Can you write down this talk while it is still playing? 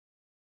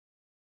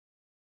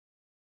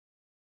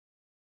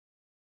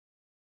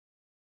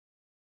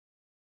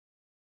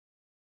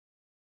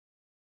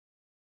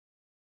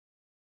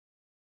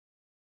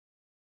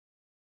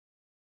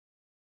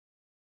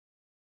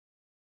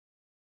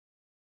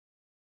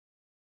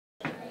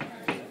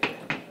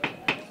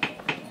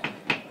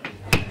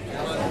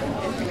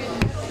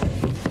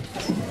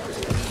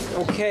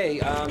Okay,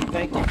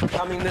 thank you for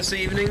coming this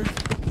evening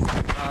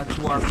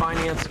to our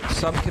Finance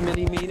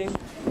Subcommittee meeting.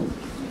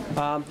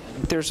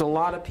 There's a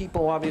lot of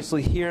people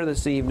obviously here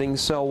this evening,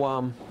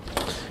 so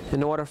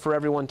in order for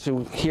everyone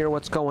to hear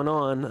what's going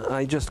on,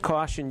 I just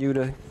caution you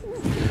to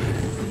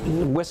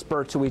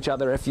whisper to each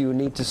other if you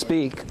need to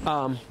speak.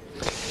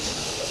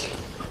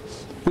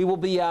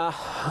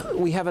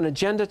 We have an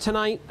agenda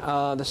tonight.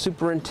 The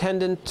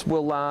superintendent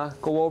will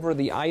go over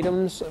the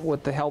items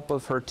with the help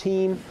of her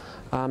team.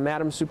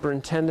 Madam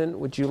Superintendent,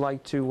 would you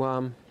like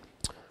to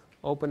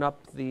open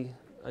up the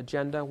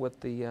agenda with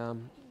the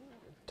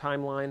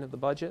timeline of the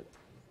budget?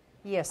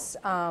 Yes.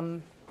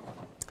 One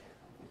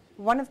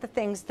of the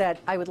things that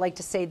I would like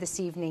to say this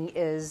evening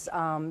is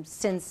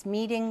since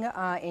meeting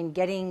and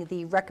getting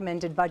the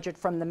recommended budget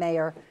from the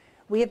mayor,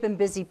 we have been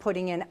busy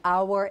putting in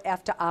hour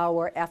after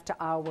hour after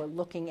hour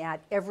looking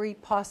at every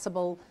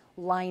possible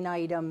line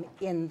item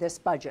in this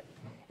budget.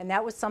 And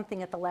that was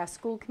something at the last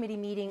school committee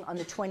meeting on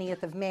the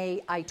 20th of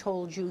May I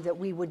told you that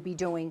we would be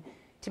doing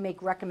to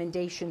make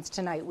recommendations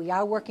tonight. We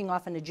are working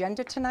off an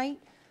agenda tonight.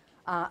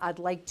 I'd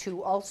like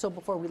to also,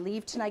 before we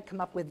leave tonight, come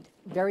up with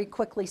very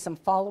quickly some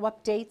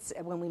follow-up dates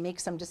when we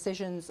make some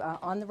decisions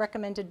on the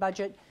recommended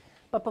budget.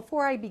 But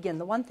before I begin,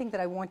 the one thing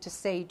that I want to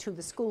say to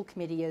the school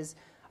committee is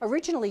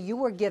originally you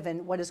were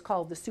given what is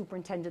called the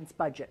superintendent's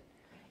budget.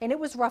 And it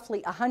was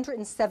roughly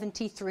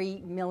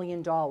 $173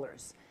 million.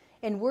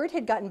 And word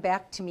had gotten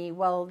back to me,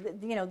 well,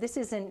 you know, this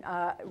isn't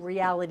a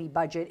reality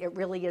budget. It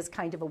really is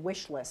kind of a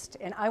wish list.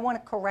 And I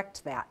want to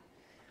correct that.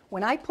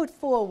 When I put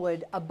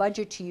forward a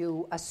budget to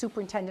you, a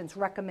superintendent's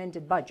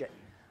recommended budget,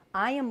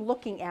 I am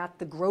looking at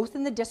the growth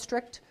in the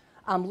district.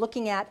 I'm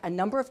looking at a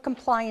number of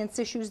compliance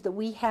issues that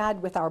we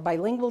had with our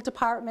bilingual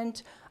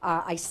department.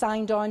 I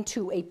signed on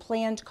to a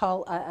plan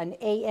called an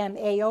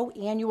AMAO,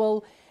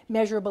 Annual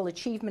Measurable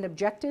Achievement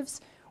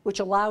Objectives, which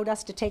allowed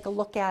us to take a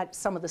look at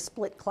some of the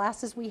split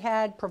classes we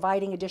had,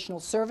 providing additional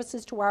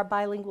services to our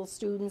bilingual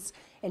students,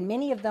 and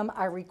many of them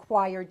are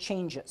required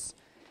changes.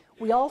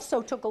 We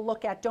also took a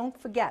look at, don't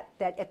forget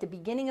that at the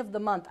beginning of the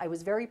month, I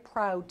was very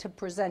proud to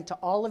present to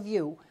all of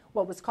you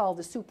what was called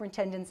the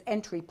Superintendent's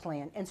Entry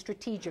Plan and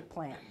Strategic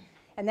Plan.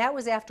 And that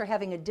was after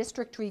having a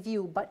district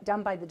review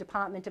done by the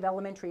Department of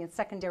Elementary and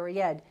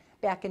Secondary Ed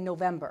back in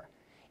November.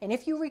 And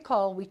if you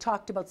recall, we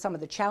talked about some of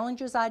the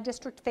challenges our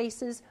district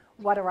faces,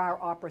 what are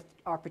our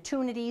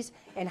opportunities,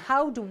 and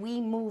how do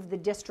we move the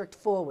district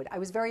forward. I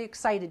was very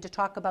excited to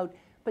talk about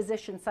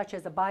positions such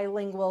as a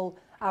bilingual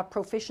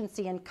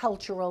proficiency and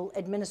cultural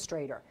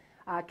administrator,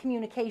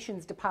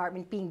 communications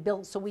department being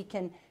built so we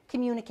can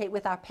communicate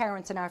with our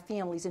parents and our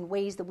families in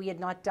ways that we had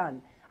not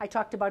done. I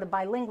talked about a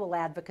bilingual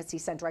advocacy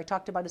center. I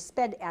talked about a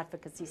SPED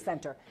advocacy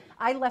center.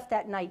 I left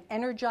that night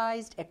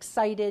energized,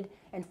 excited,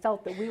 and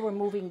felt that we were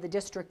moving the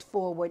district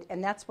forward,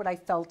 and that's what I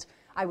felt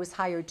I was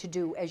hired to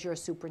do as your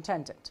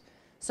superintendent.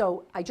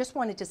 So I just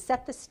wanted to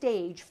set the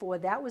stage for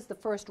that was the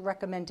first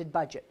recommended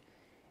budget.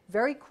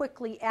 Very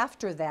quickly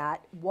after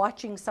that,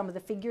 watching some of the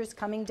figures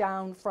coming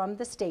down from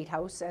the State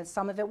House, and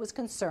some of it was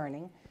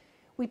concerning,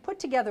 we put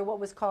together what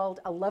was called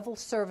a level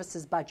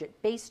services budget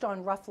based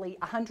on roughly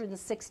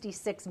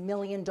 $166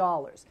 million.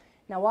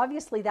 Now,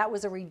 obviously, that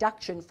was a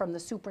reduction from the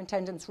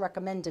superintendent's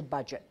recommended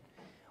budget.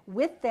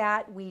 With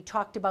that, we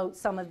talked about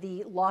some of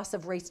the loss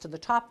of Race to the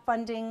Top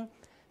funding,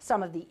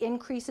 some of the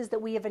increases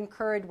that we have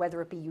incurred,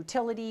 whether it be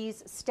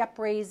utilities, step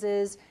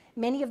raises,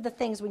 many of the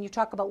things when you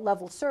talk about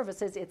level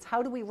services, it's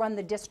how do we run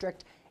the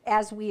district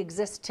as we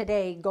exist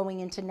today going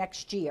into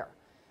next year.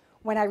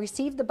 When I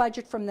received the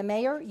budget from the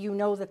mayor, you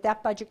know that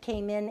that budget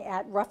came in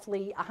at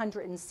roughly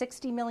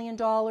 $160 million.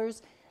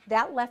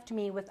 That left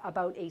me with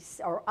about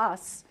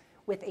us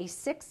with a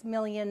 $6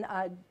 million,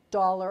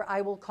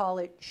 I will call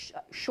it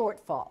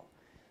shortfall.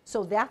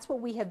 So that's what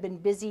we have been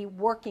busy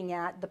working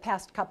at the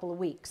past couple of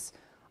weeks.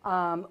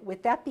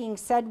 With that being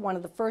said, one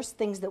of the first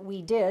things that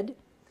we did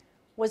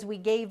was we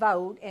gave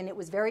out, and it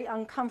was very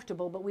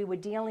uncomfortable, but we were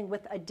dealing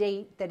with a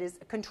date that is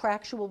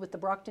contractual with the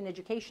Brockton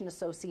Education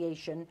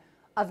Association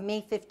of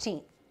May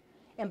 15th.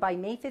 And by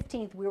May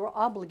 15th, we were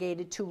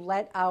obligated to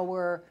let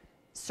our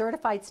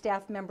certified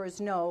staff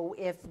members know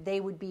if they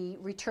would be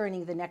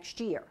returning the next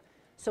year.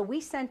 So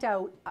we sent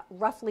out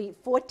roughly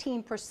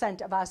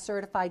 14% of our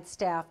certified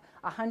staff,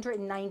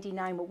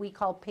 199 what we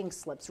call pink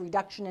slips,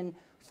 reduction in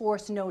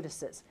force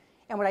notices.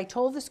 And what I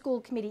told the school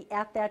committee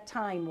at that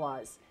time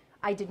was,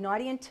 I did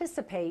not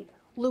anticipate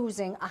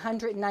losing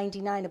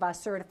 199 of our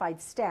certified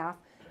staff,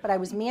 but I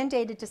was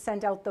mandated to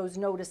send out those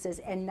notices,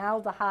 and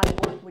now the hard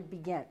work would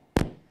begin.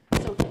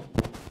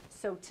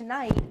 So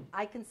tonight,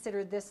 I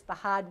consider this the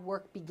hard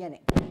work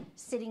beginning,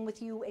 sitting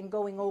with you and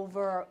going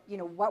over, you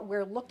know, what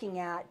we're looking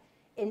at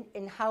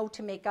and how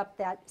to make up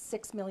that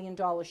 $6 million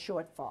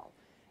shortfall.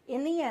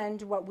 In the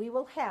end, what we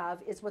will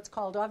have is what's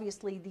called,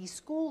 obviously, the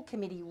school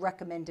committee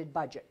recommended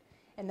budget,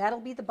 and that'll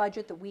be the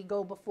budget that we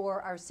go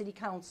before our city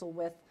council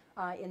with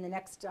in the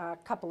next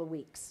couple of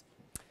weeks.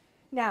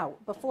 Now,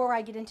 before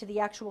I get into the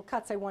actual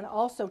cuts, I want to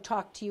also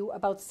talk to you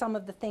about some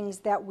of the things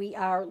that we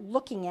are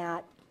looking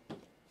at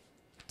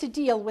to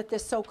deal with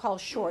this so-called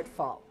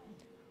shortfall.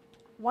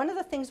 One of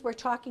the things we're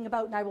talking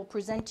about, and I will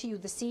present to you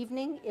this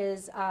evening,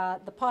 is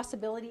the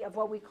possibility of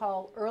what we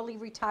call early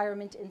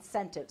retirement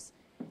incentives.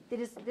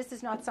 This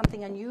is not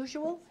something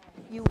unusual.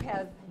 You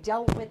have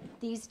dealt with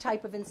these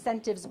type of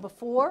incentives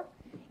before,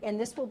 and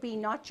this will be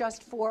not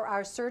just for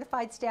our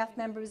certified staff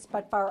members,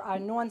 but for our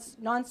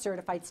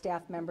non-certified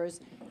staff members.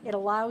 It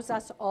allows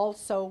us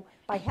also,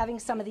 by having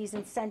some of these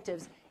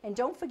incentives, and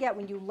don't forget,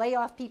 when you lay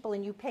off people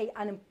and you pay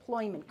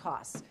unemployment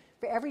costs,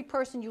 for every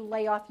person you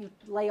lay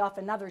off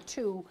another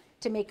 2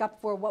 to make up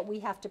for what we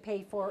have to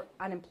pay for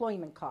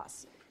unemployment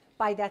costs.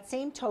 By that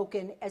same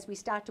token, as we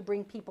start to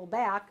bring people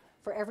back,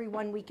 for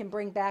everyone we can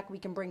bring back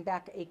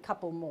a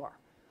couple more.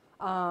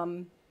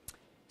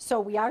 So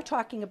we are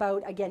talking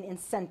about, again,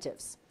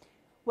 incentives.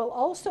 We'll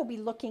also be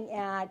looking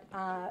at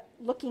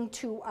looking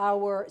to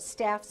our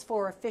staffs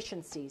for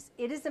efficiencies.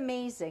 It is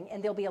amazing,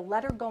 and there'll be a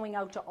letter going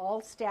out to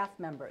all staff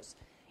members.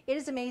 It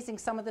is amazing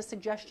some of the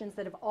suggestions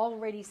that have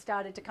already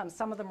started to come.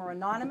 Some of them are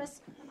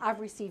anonymous. I've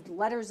received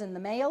letters in the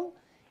mail,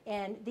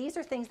 and these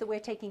are things that we're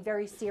taking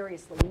very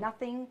seriously.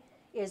 Nothing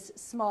is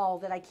small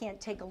that I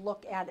can't take a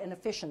look at an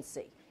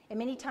efficiency. And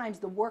many times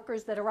the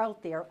workers that are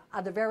out there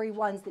are the very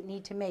ones that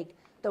need to make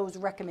those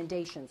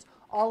recommendations.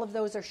 All of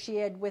those are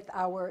shared with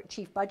our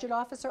Chief Budget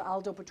Officer,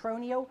 Aldo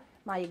Petronio,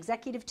 my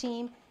executive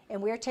team,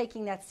 and we're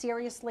taking that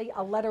seriously.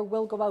 A letter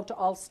will go out to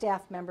all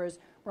staff members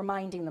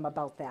reminding them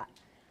about that.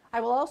 I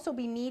will also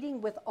be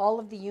meeting with all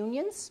of the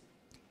unions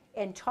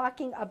and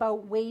talking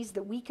about ways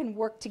that we can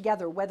work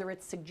together, whether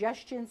it's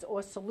suggestions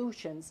or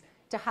solutions,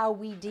 to how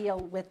we deal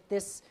with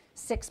this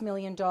 $6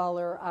 million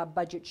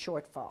budget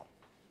shortfall.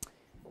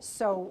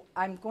 So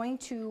I'm going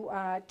to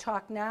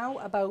talk now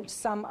about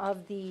some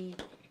of the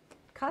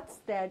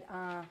cuts that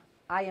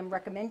I am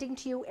recommending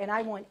to you, and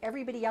I want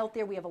everybody out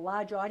there, we have a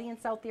large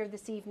audience out there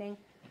this evening,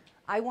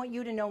 I want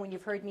you to know, and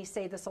you've heard me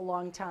say this a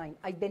long time,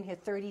 I've been here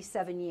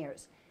 37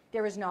 years.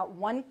 There is not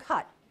one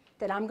cut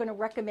that I'm going to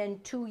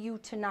recommend to you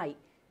tonight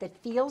that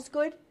feels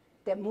good,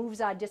 that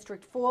moves our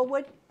district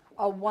forward,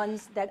 or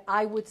ones that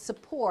I would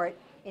support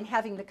in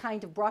having the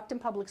kind of Brockton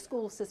public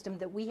school system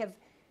that we have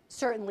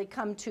certainly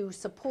come to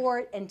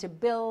support and to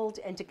build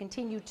and to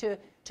continue to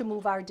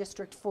move our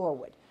district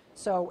forward.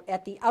 So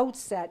at the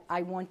outset,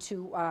 I want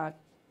to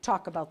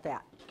talk about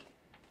that.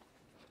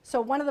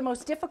 So one of the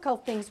most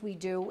difficult things we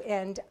do,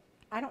 and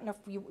I don't know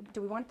if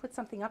do we want to put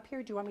something up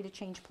here? Do you want me to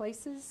change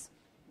places?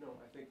 No,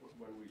 I think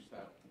when we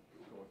start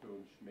going through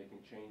and making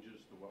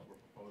changes to what we're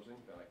proposing,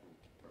 then I can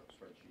put a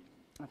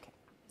spreadsheet. Okay.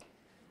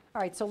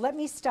 All right, so let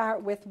me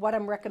start with what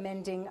I'm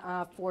recommending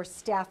for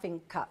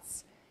staffing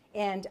cuts.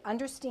 And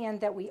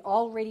understand that we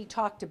already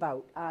talked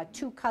about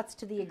 2 cuts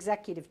to the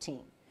executive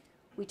team.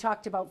 We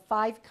talked about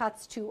 5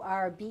 cuts to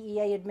our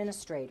BEA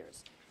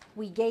administrators.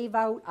 We gave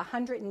out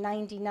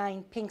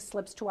 199 pink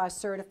slips to our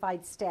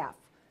certified staff.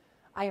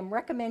 I am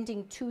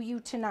recommending to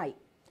you tonight,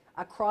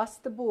 across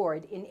the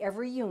board in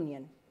every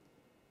union,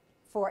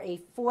 for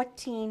a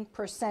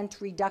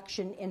 14%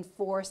 reduction in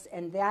force,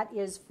 and that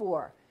is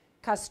for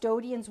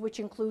custodians,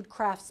 which include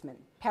craftsmen,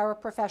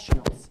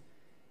 paraprofessionals,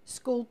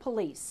 school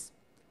police,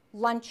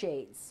 lunch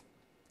aides,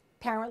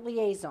 parent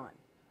liaison,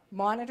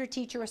 monitor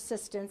teacher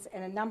assistants,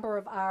 and a number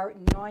of our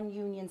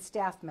non-union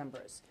staff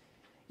members.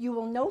 You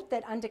will note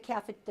that under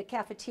the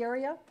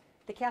cafeteria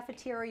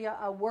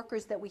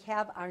workers that we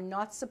have are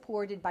not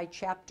supported by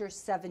Chapter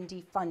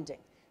 70 funding.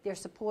 They're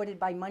supported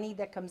by money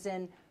that comes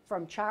in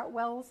from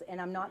Chartwell's,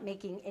 and I'm not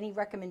making any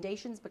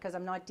recommendations because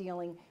I'm not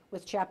dealing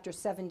with Chapter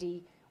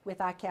 70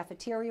 with our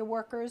cafeteria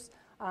workers.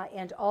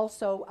 And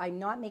also, I'm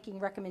not making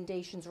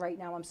recommendations right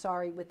now, I'm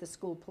sorry, with the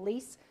school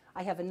police.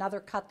 I have another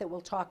cut that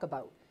we'll talk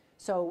about.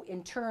 So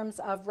in terms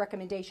of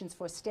recommendations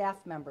for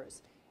staff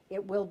members,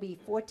 it will be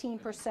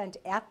 14%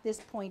 at this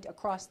point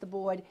across the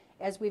board,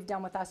 as we've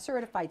done with our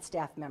certified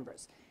staff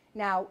members.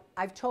 Now,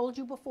 I've told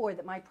you before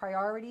that my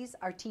priorities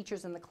are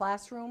teachers in the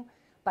classroom,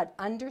 but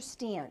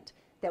understand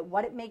that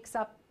what it makes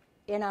up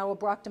in our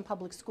Brockton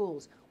Public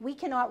Schools, we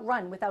cannot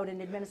run without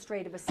an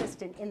administrative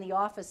assistant in the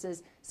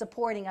offices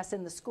supporting us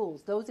in the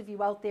schools. Those of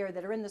you out there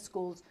that are in the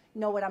schools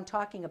know what I'm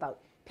talking about.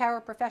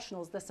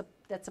 Paraprofessionals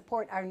that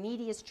support our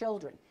neediest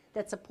children,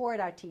 that support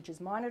our teachers,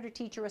 monitor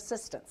teacher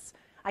assistants.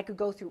 I could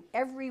go through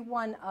every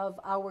one of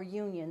our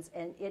unions,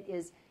 and it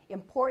is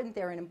important.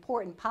 They're an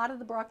important part of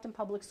the Brockton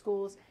Public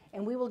Schools,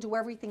 and we will do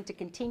everything to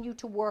continue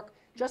to work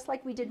just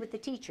like we did with the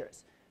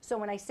teachers. So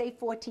when I say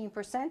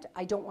 14%,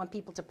 I don't want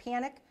people to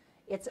panic.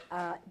 It's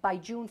by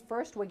June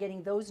 1st, we're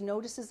getting those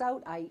notices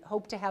out. I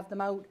hope to have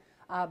them out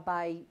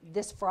by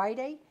this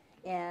Friday.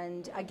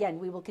 And again,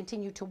 we will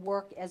continue to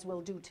work, as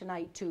we'll do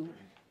tonight, to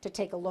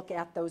take a look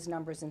at those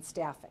numbers in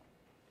staffing.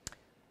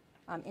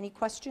 Any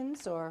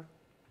questions or?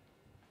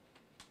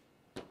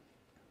 Any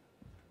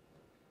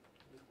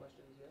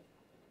questions yet?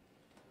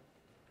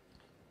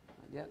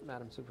 Yet,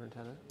 Madam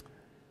Superintendent.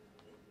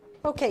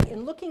 Okay,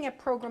 in looking at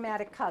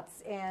programmatic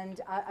cuts, and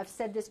I've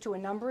said this to a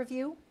number of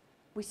you,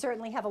 we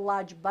certainly have a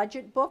large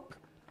budget book.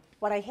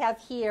 What I have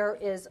here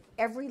is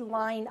every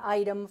line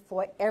item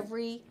for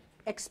every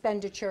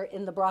expenditure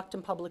in the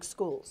Brockton Public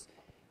Schools.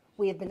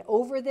 We have been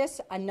over this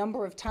a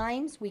number of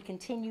times. We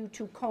continue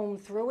to comb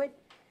through it.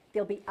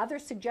 There'll be other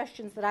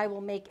suggestions that I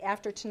will make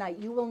after tonight.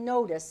 You will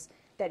notice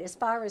that as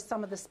far as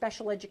some of the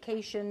special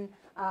education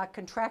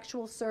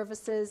contractual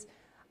services,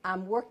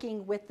 I'm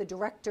working with the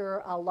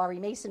director, Laurie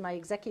Mason, my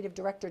executive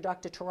director,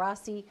 Dr.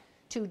 Tarasi,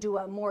 to do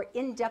a more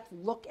in-depth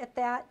look at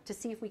that to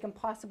see if we can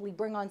possibly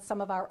bring on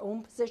some of our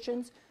own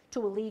positions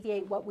to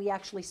alleviate what we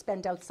actually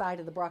spend outside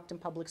of the Brockton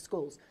Public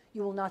Schools.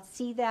 You will not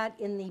see that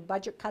in the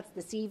budget cuts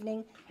this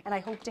evening, and I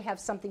hope to have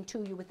something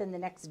to you within the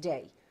next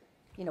day,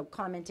 you know,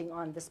 commenting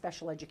on the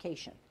special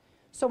education.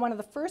 So one of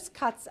the first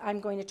cuts I'm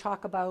going to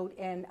talk about,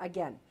 and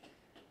again,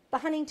 the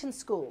Huntington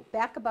School.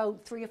 Back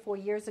about 3 or 4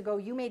 years ago,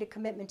 you made a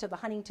commitment to the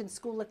Huntington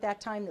School at that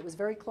time that was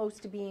very close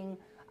to being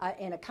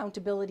in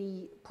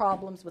accountability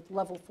problems with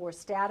level 4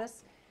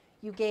 status.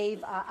 You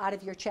gave out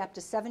of your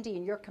Chapter 70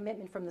 and your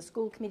commitment from the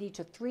school committee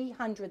to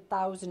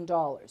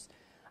 $300,000.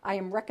 I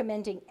am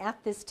recommending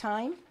at this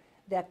time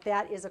that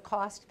that is a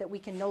cost that we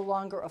can no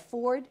longer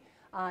afford.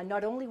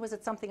 Not only was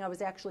it something I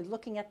was actually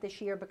looking at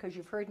this year, because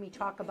you've heard me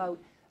talk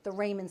about the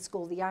Raymond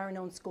School, the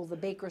Ironone School, the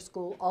Baker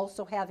School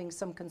also having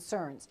some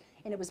concerns.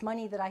 And it was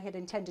money that I had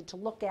intended to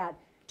look at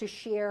to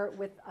share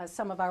with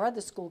some of our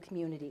other school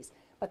communities.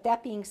 But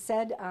that being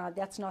said,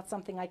 that's not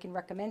something I can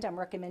recommend. I'm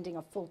recommending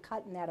a full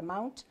cut in that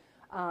amount.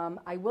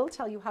 I will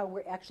tell you how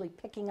we're actually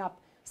picking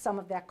up some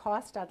of that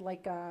cost. I'd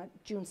like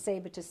June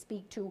Saber to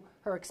speak to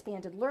her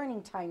expanded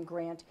learning time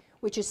grant,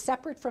 which is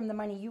separate from the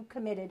money you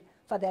committed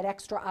for that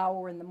extra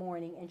hour in the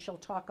morning, and she'll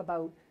talk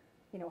about,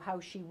 you know, how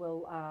she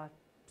will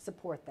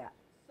support that.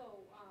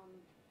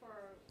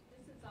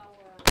 This is our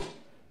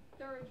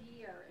third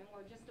year, and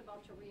we're just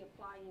about to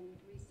reapply and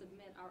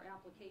resubmit our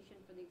application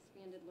for the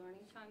expanded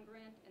learning time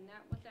grant. And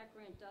what that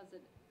grant does,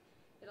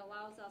 it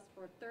allows us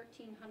for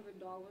 $1,300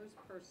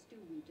 per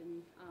student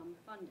in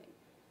funding.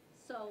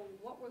 So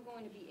what we're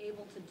going to be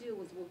able to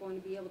do is we're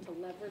going to be able to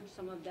leverage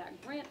some of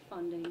that grant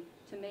funding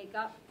to make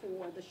up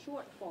for the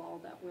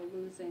shortfall that we're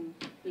losing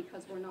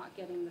because we're not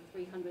getting the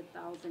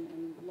 $300,000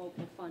 in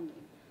local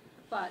funding.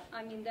 But,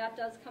 I mean, that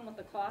does come with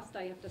a cost.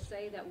 I have to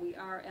say that we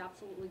are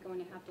absolutely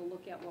going to have to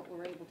look at what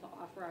we're able to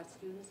offer our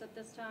students at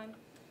this time.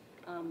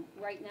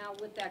 Right now,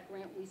 with that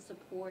grant, we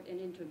support an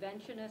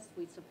interventionist.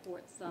 We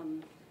support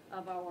some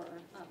of our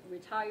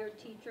retired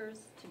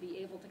teachers to be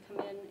able to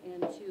come in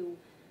and to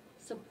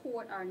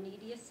support our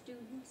neediest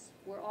students.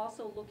 We're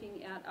also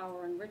looking at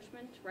our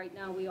enrichment. Right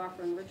now, we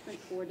offer enrichment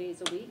 4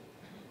 days a week.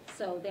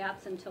 So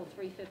that's until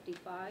 $355.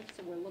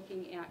 So we're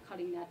looking at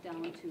cutting that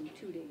down to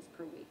 2 days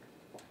per week.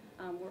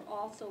 We're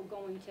also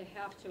going to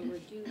have to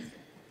reduce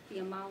the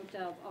amount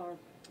of, or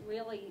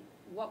really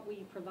what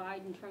we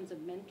provide in terms of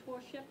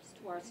mentorships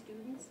to our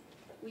students.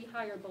 We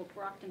hire both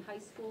Brockton High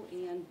School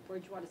and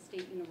Bridgewater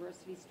State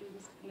University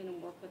students to come in and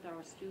work with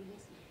our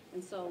students.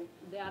 And so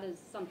that is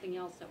something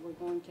else that we're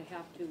going to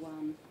have to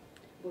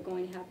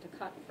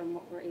cut from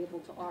what we're able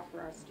to offer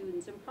our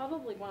students. And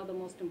probably one of the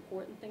most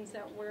important things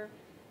that we're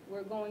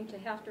going to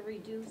have to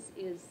reduce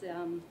is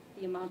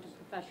the amount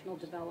of professional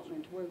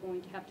development. We're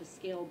going to have to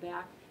scale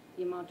back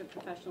the amount of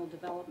professional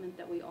development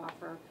that we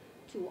offer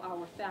to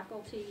our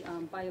faculty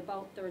by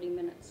about 30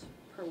 minutes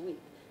per week.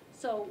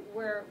 So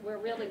we're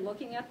really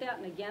looking at that,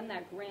 and again,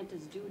 that grant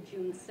is due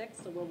June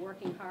 6th, so we're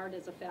working hard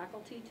as a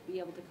faculty to be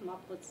able to come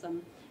up with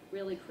some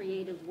really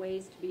creative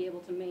ways to be able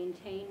to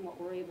maintain what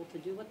we're able to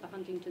do at the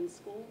Huntington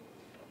School.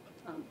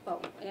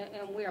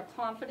 And we are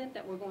confident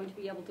that we're going to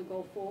be able to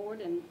go forward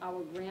and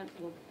our grant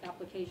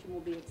application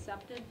will be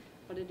accepted,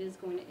 but it is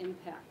going to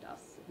impact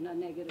us in a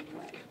negative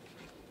way.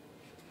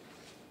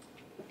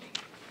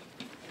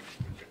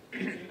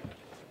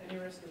 Any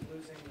risk of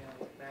losing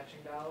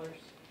matching dollars?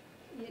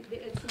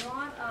 It's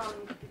not,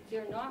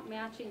 they're not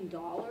matching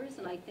dollars,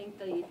 and I think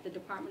the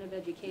Department of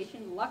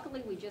Education,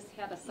 luckily we just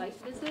had a site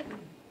visit.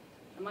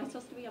 Am I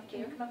supposed to be up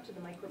Can there? you come up to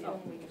the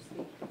microphone when you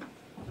speak?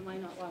 Am I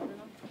not loud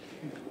enough?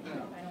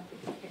 I don't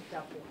think it's picked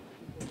up.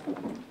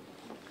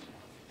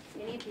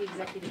 Any of the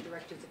executive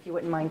directors, if you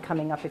wouldn't mind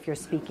coming up if you're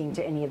speaking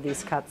to any of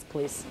these cuts,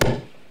 please.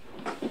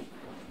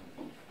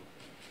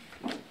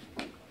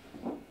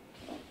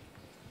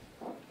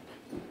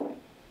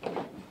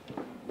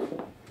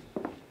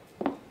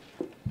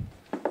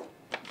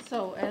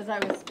 So is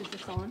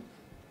this on?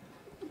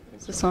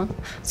 Is this on?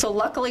 So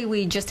luckily,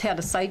 we just had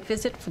a site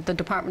visit for the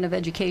Department of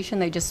Education.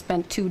 They just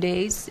spent 2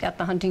 days at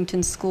the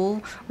Huntington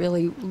School,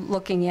 really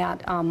looking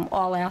at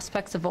all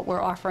aspects of what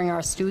we're offering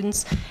our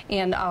students.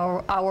 And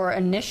their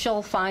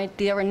initial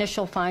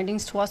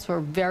findings to us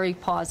were very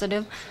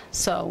positive.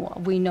 So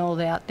we know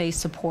that they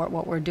support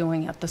what we're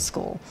doing at the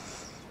school.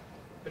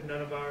 But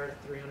none of our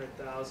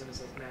 $300,000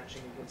 is like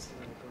matching against the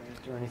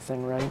grant or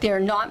anything, right?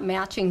 They're not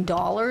matching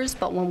dollars,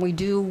 but when we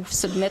do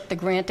submit the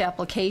grant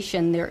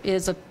application, there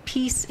is a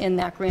piece in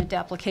that grant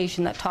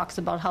application that talks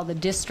about how the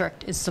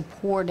district is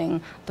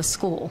supporting the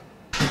school.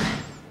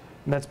 And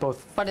that's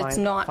both But it's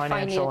not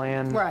financial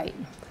and right,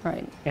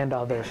 and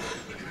other.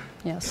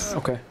 yes.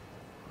 Okay.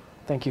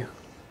 Thank you.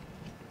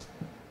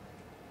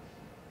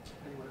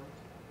 Anyone else?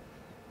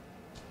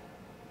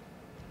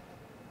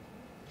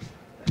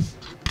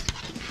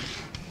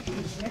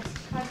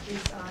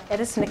 is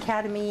Edison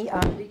Academy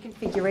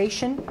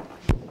reconfiguration.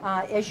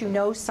 As you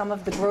know, some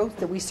of the growth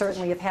that we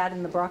certainly have had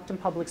in the Brockton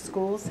Public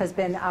Schools has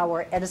been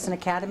our Edison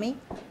Academy,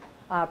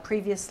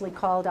 previously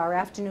called our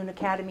Afternoon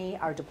Academy,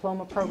 our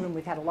diploma program.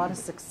 We've had a lot of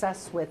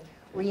success with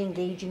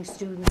re-engaging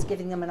students,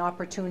 giving them an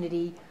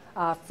opportunity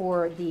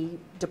for the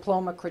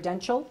diploma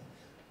credential.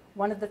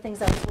 One of the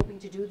things I was hoping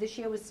to do this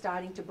year was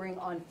starting to bring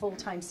on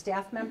full-time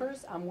staff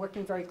members. I'm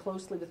working very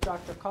closely with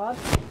Dr. Cobb.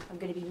 I'm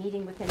going to be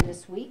meeting with him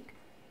this week.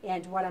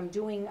 And what I'm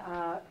doing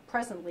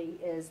presently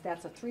is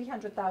that's a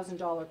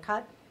 $300,000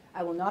 cut.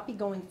 I will not be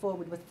going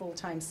forward with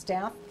full-time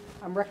staff.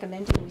 I'm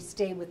recommending we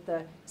stay with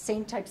the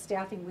same type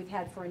staffing we've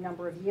had for a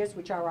number of years,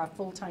 which are our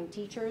full-time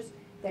teachers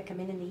that come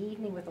in the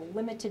evening with a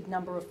limited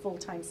number of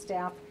full-time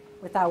staff,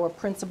 with our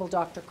principal,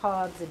 Dr.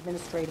 Cobbs,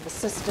 administrative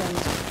assistant,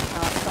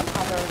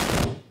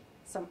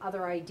 some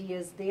other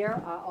ideas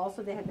there.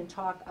 Also, there had been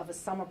talk of a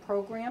summer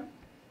program.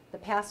 The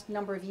past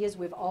number of years,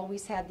 we've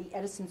always had the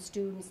Edison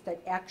students that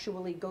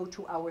actually go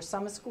to our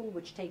summer school,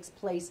 which takes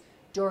place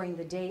during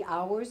the day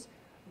hours.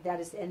 That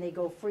is, and they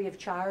go free of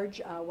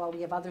charge, while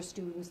we have other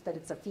students that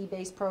it's a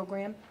fee-based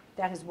program.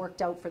 That has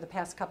worked out for the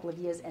past couple of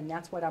years, and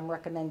that's what I'm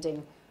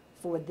recommending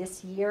for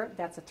this year.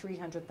 That's a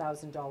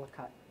 $300,000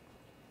 cut.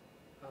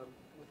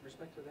 With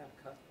respect to that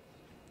cut,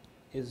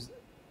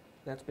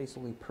 that's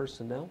basically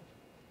personnel?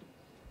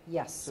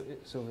 Yes.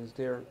 So is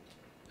there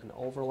an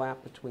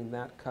overlap between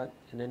that cut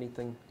and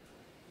anything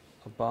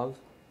above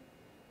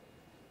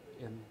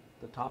in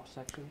the top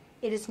section?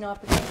 It is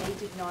not, because they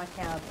did not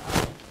have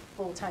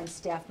full-time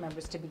staff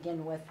members to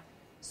begin with.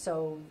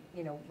 So,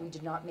 you know, we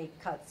did not make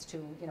cuts to,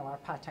 you know, our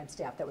part-time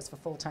staff. That was for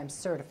full-time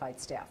certified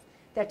staff.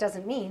 That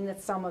doesn't mean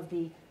that some of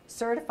the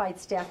certified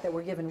staff that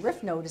were given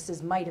RIF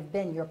notices might have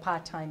been your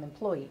part-time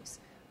employees.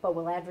 But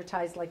we'll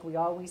advertise like we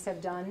always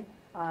have done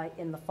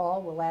in the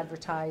fall. We'll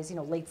advertise, you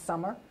know, late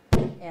summer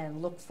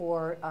and look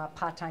for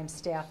part-time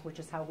staff, which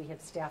is how we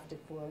have staffed it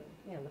for,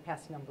 you know, the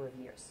past number of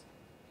years.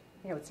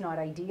 You know, it's not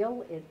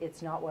ideal.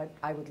 It's not what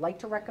I would like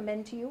to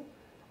recommend to you.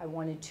 I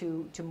wanted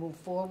to move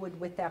forward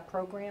with that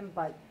program,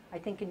 but I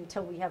think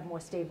until we have more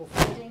stable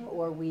funding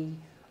or we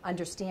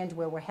understand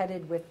where we're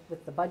headed with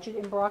the budget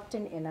in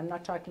Brockton, and I'm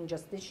not talking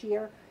just this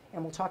year,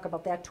 and we'll talk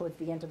about that towards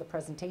the end of the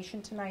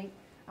presentation tonight,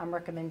 I'm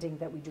recommending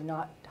that we do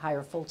not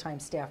hire full-time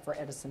staff for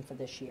Edison for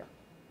this year.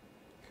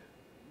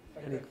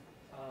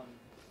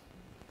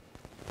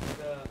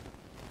 The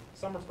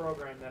summer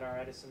program that our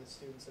Edison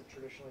students have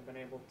traditionally been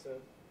able to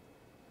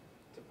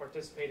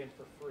participate in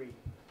for free,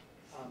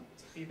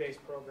 it's a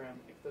fee-based program.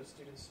 If those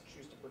students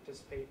choose to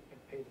participate and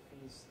pay the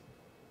fees,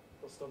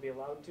 they'll still be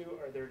allowed to,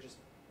 or they're just,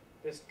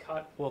 this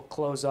cut will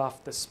close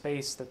off the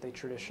space that they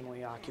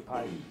traditionally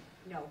occupied?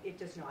 No, it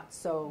does not.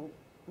 So,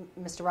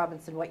 Mr.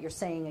 Robinson, what you're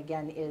saying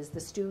again is the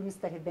students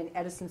that have been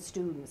Edison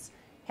students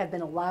have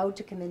been allowed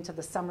to come into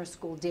the summer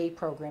school day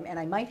program, and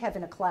I might have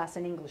in a class,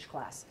 an English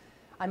class,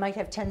 I might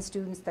have 10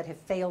 students that have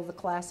failed the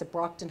class at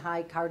Brockton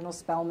High, Cardinal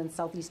Spellman,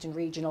 Southeastern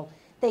Regional.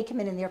 They come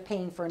in and they're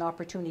paying for an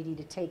opportunity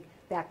to take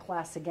that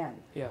class again.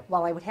 Yeah.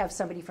 While I would have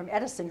somebody from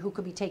Edison who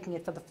could be taking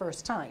it for the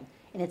first time,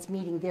 and it's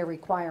meeting their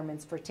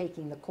requirements for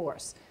taking the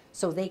course.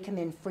 So they come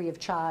in free of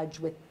charge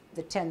with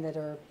the 10 that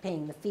are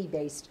paying the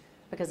fee-based,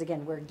 because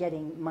again, we're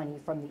getting money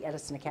from the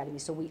Edison Academy,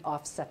 so we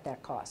offset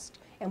that cost.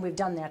 And we've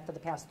done that for the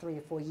past 3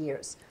 or 4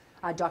 years.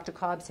 Dr.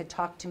 Cobbs had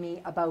talked to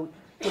me about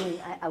doing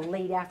a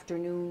late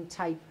afternoon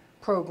type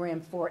program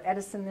for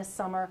Edison this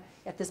summer.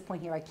 At this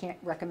point here, I can't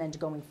recommend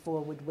going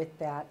forward with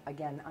that,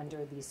 again,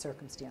 under these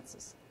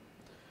circumstances.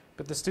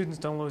 But the students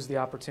don't lose the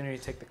opportunity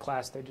to take the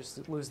class, they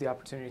just lose the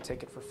opportunity to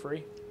take it for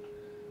free?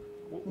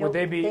 Nope,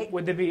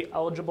 would they be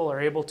eligible or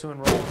able to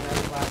enroll in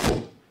that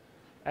class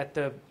at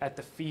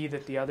the fee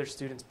that the other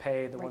students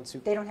pay, the ones who...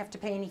 They don't have to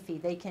pay any fee.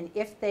 They can,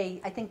 if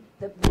they, I think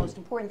the most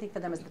important thing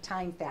for them is the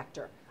time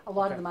factor. A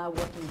lot of them are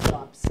working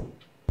jobs.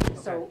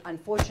 So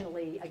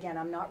unfortunately, again,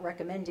 I'm not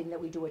recommending that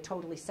we do a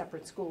totally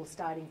separate school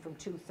starting from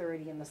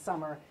 2:30 in the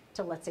summer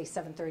to, let's say,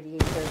 7:30,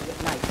 8:30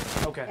 at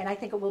night. Okay. And I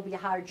think it will be a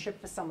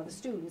hardship for some of the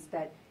students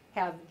that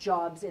have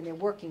jobs and they're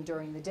working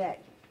during the day.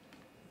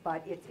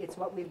 But it's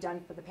what we've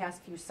done for the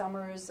past few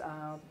summers.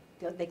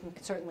 They can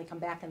certainly come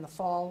back in the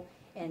fall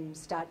and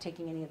start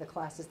taking any of the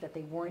classes that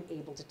they weren't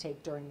able to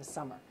take during the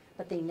summer.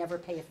 But they never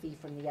pay a fee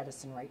from the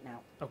Edison right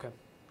now. Okay.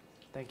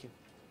 Thank you.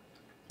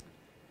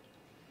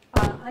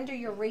 Under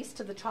your Race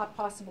to the Top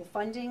possible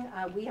funding,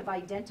 we have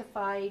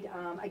identified,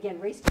 again,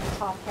 Race to the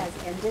Top has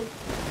ended,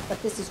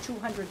 but this is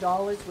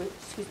 $200,000, which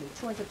was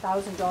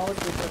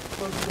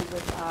quoted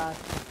with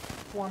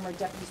former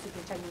Deputy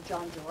Superintendent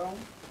John Jerome.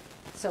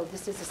 So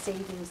this is a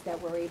savings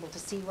that we're able to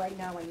see right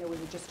now. I know we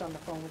were just on the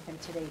phone with him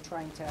today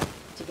trying to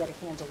get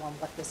a handle on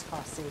what this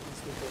cost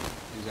savings would be.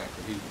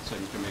 Exactly. He said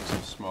he can make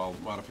some small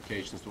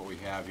modifications to what we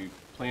have. He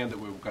planned that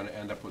we were going to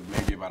end up with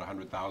maybe about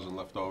 $100,000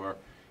 left over,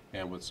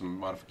 and with some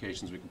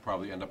modifications we can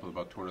probably end up with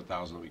about $200,000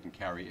 that we can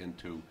carry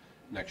into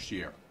next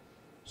year.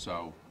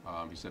 So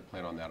he said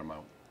plan on that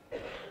amount.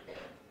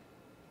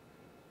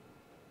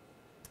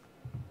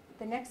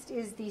 The next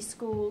is the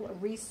school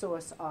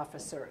resource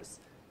officers.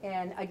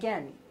 And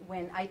again,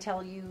 when I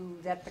tell you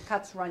that the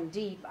cuts run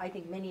deep, I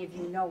think many of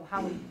you know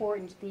how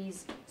important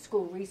these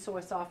school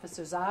resource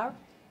officers are.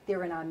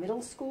 They're in our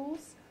middle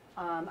schools.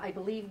 I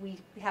believe we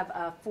have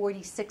a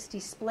 40-60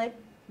 split.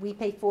 We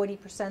pay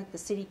 40%, the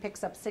city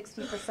picks up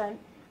 60%.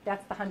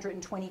 That's the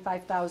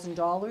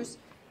 $125,000.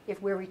 If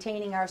we're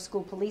retaining our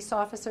school police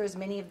officers,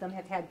 many of them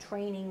have had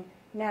training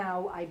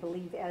now, I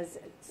believe, as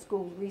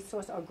school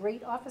resource, or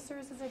great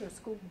officers, is it, or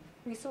school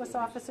resource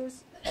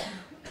officers?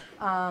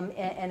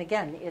 And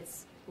again,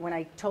 it's, when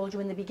I told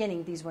you in the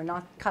beginning, these were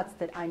not cuts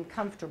that I'm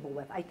comfortable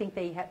with. I think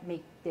they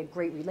make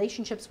great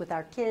relationships with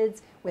our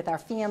kids, with our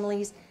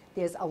families.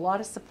 There's a lot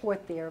of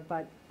support there,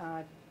 but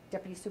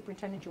Deputy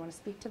Superintendent, do you want to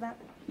speak to that?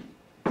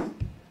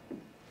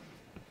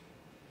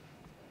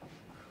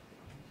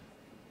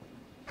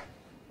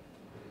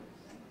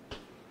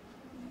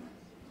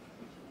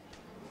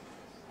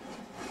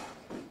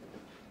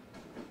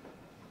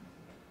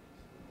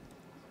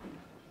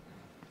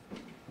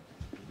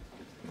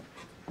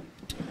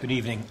 Good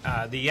evening.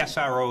 The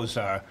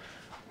SROs are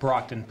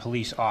Brockton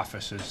police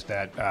officers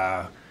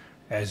that,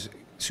 as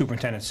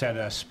Superintendent said,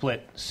 are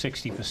split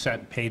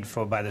 60% paid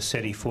for by the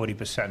city,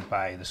 40%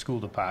 by the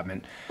school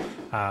department.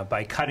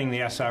 By cutting the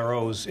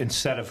SROs,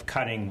 instead of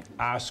cutting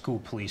our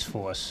school police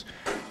force,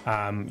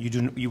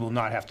 you will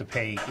not have to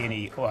pay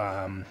any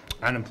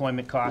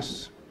unemployment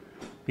costs,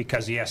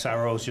 because the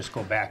SROs just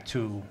go back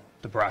to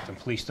the Brockton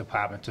Police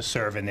Department to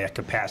serve in their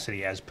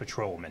capacity as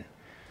patrolmen.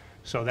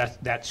 So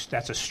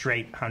that's a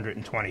straight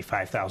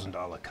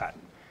 $125,000 cut.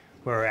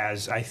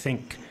 Whereas I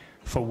think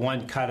for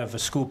one cut of a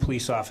school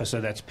police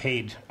officer that's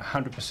paid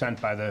 100%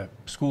 by the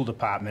school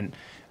department,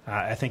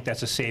 I think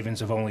that's a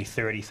savings of only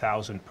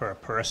 $30,000 per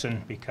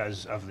person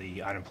because of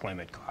the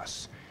unemployment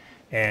costs.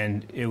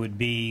 And it would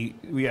be,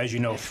 as you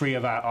know, 3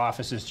 of our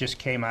officers just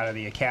came out of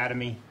the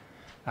academy,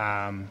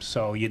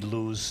 so you'd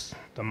lose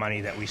the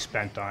money that we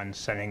spent on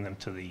sending them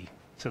to the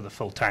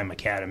full-time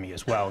academy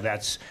as well.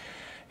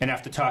 And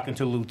after talking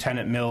to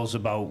Lieutenant Mills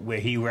about where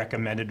he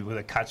recommended where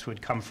the cuts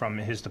would come from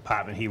in his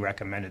department, he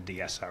recommended the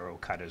SRO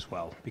cut as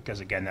well, because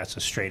again, that's a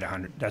straight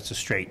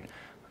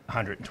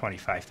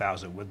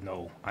 $125,000 with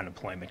no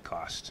unemployment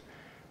costs.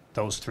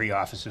 Those 3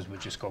 officers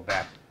would just go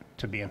back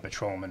to being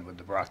patrolmen with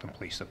the Brockton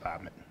Police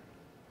Department.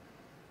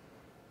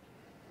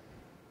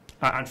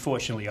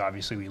 Unfortunately,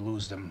 obviously, we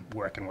lose them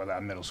working with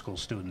our middle school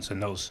students,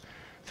 and those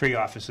 3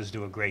 officers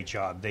do a great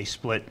job. They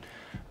split.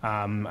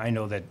 I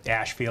know that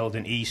Ashfield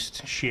and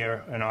East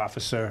share an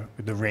officer,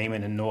 the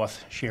Raymond and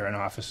North share an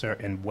officer,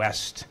 and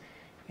West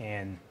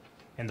and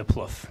the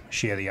Plouffe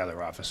share the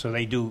other officer. So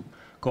they do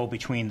go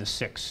between the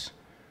 6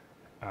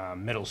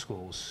 middle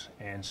schools,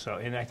 and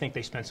I think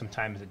they spend some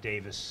time at the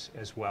Davis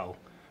as well.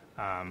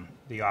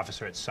 The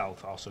officer at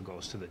South also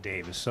goes to the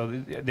Davis. So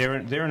they're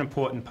an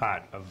important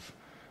part of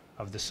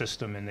the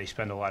system, and they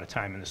spend a lot of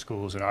time in the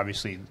schools. And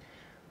obviously,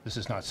 this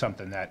is not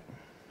something that,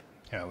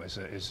 you know,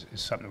 is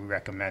something we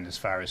recommend as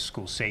far as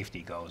school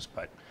safety goes,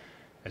 but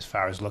as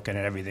far as looking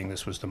at everything,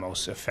 this was the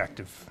most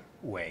effective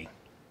way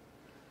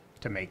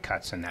to make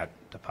cuts in that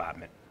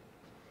department.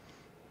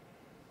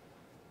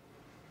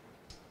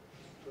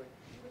 What do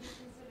you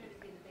consider to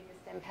be the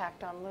biggest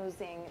impact on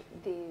losing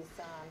these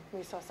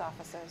resource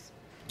officers?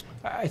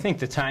 I think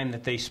the time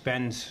that they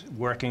spend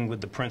working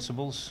with the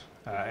principals,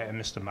 and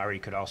Mr. Murray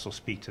could also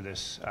speak to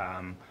this,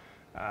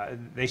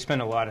 they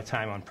spend a lot of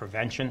time on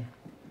prevention,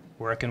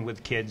 working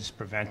with kids,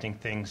 preventing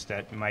things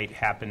that might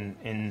happen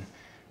in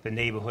the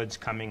neighborhoods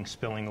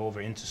spilling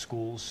over into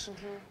schools.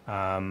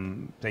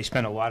 Mm-hmm. They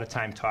spend a lot of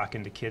time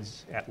talking to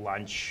kids at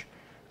lunch.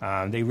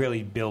 They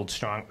really build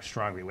strong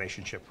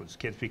relationship with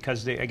kids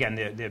because,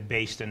 they're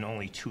based in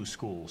only 2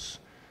 schools.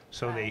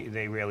 So right.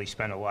 they really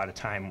spend a lot of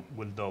time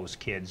with those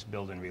kids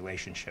building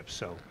relationships.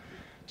 So,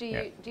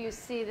 do you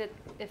see that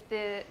if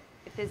there's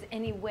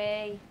any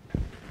way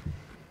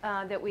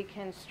that we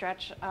can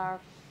stretch our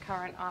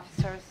current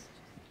officers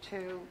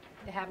to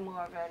have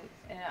more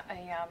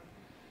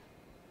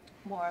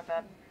of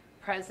a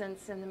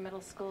presence in the middle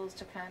schools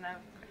to kind of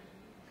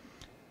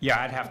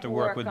I'd have to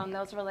work with on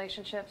those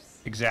relationships?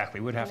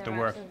 Exactly. We'd have to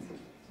work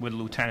with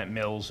Lieutenant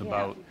Mills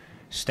about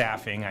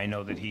staffing. I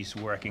know that he's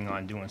working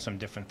on doing some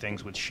different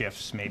things with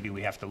shifts. Maybe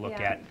we have to look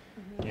at,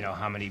 you know,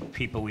 how many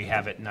people we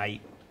have at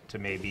night to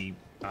maybe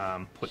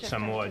put Shift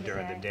some more into the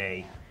during the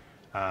day.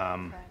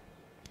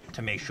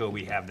 To make sure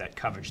we have that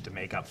coverage to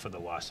make up for the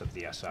loss of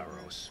the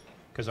SROs.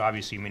 Because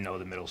obviously we know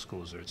the middle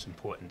schools, it's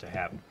important to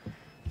have,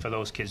 for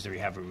those kids to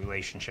have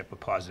a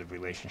positive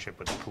relationship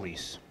with the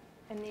police.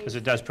 Because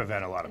it does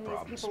prevent a lot of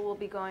problems. These people will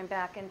be going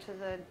back into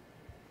the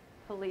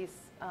police,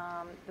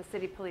 the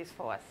city police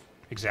force.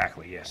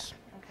 Exactly, yes.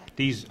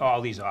 Okay.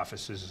 All these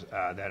officers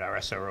that are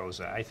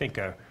SROs, I think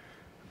are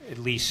at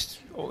least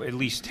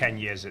 10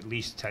 years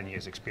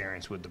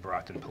experience with the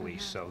Brockton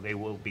Police. So they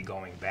will be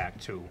going back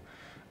to,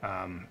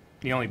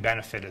 the only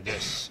benefit of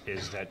this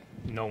is that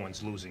no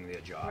one's losing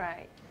their job.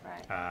 Right.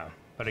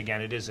 But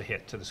again, it is a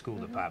hit to the school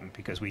department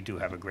because we do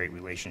have a great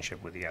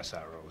relationship with the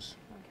SROs.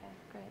 Okay,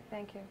 great.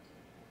 Thank you.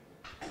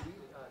 Do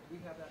we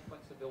have that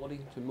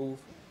flexibility to move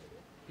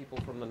people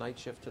from the night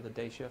shift to the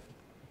day shift?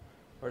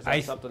 Or is I that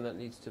th- something that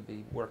needs to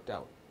be worked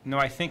out? No,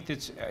 I think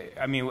that's,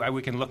 I mean,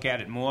 we can look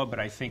at it more, but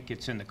I think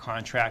it's in the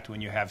contract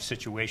when you have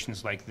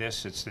situations like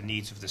this. It's the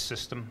needs of the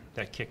system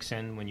that kicks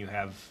in when you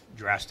have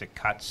drastic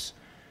cuts.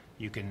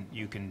 You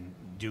can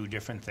do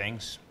different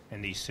things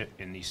in these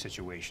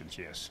situations,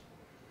 yes.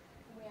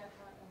 We are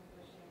currently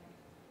negotiating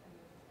a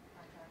new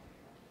contract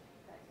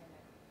that's in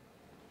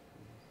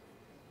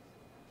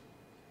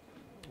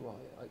it. Well,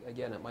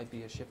 again, it might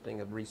be a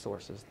shifting of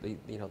resources. The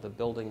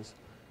buildings,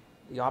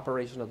 the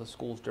operation of the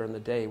schools during the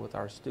day with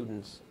our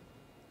students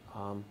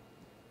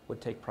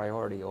would take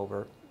priority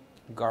over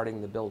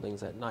guarding the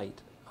buildings at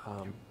night.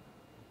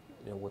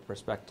 With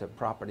respect to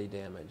property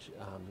damage,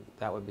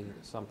 that would be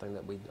something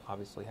that we'd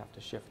obviously have to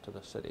shift to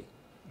the city.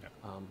 Yep.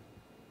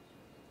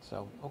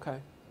 So, okay.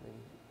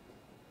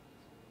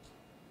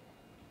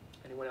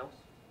 Anyone else?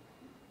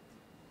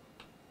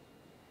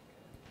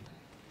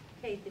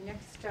 Okay, the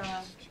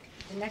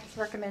next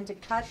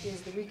recommended cut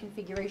is the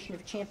reconfiguration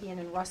of Champion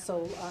and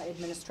Russell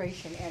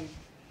administration. And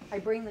I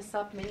bring this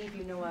up, many of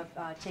you know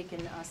I've taken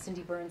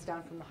Cindy Burns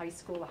down from the high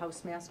school, the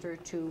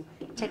housemaster, to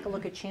take a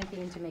look at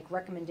Champion, to make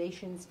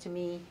recommendations to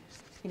me,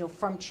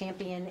 from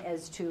Champion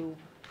as to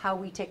how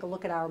we take a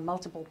look at our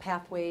multiple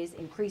pathways,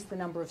 increase the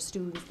number of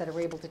students that are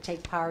able to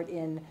take part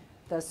in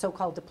the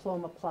so-called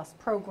Diploma Plus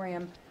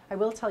program. I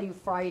will tell you,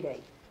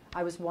 Friday,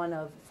 I was one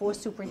of 4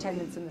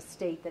 superintendents in the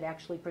state that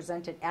actually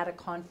presented at a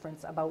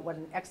conference about what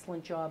an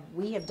excellent job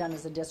we have done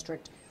as a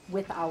district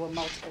with our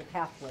multiple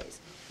pathways.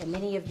 And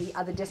many of the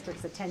other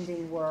districts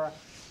attending were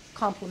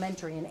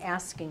complimentary and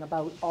asking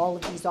about all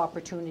of these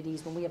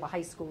opportunities when we have a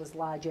high school as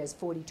large as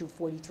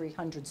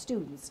 4,300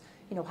 students,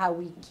 how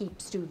we keep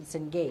students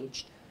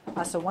engaged.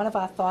 So one of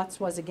our thoughts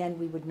was, again,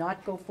 we would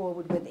not go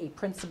forward with a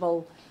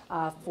principal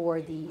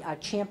for the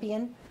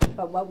Champion,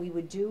 but what we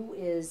would do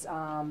is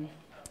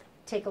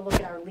take a look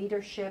at our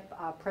leadership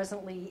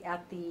presently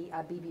at the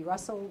B.B.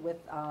 Russell with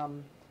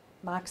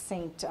Mark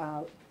St.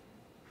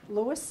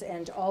 Louis,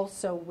 and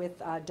also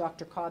with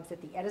Dr. Cobbs at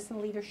the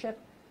Edison leadership,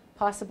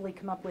 possibly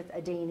come up with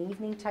a day and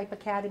evening type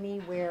academy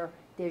where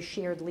there's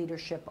shared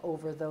leadership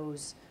over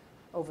those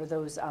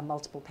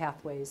multiple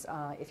pathways.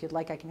 If you'd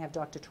like, I can have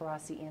Dr.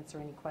 Tarasi answer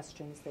any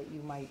questions that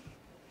you might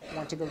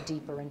want to go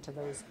deeper into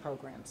those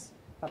programs.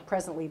 But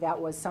presently, that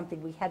was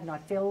something we had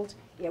not filled.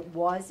 It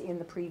was in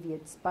the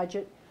previous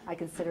budget. I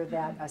consider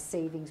that a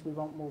savings. We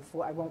won't move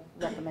forward. I won't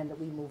recommend that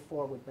we move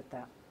forward with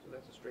that. So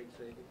that's a straight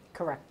saving.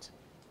 Correct.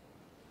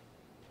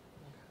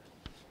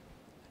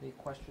 Any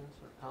questions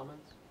or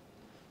comments?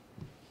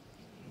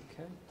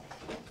 Okay.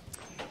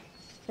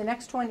 The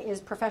next one is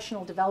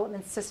professional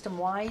development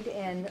system-wide,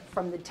 and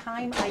from the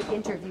time I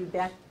interviewed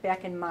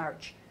back in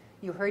March,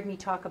 you heard me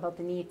talk about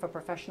the need for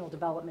professional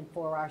development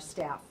for our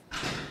staff.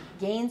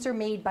 Gains are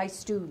made by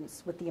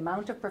students with the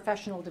amount of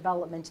professional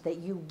development that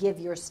you give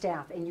your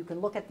staff, and you can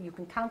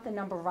count the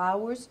number of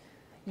hours.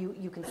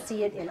 You can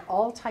see it in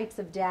all types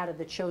of data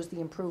that shows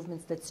the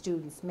improvements that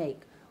students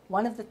make.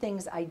 One of the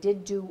things I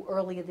did do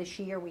earlier this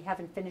year, we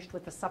haven't finished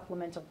with the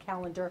supplemental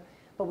calendar,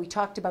 but we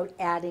talked about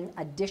adding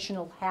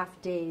additional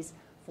half-days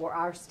for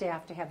our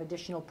staff to have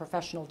additional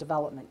professional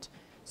development.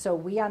 So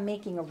we are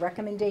making a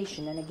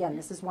recommendation, and again,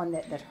 this is one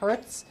that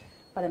hurts,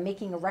 but I'm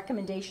making a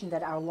recommendation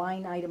that our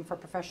line item for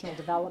professional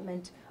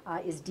development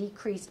is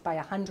decreased by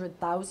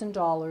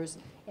 $100,000,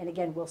 and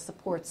again, we'll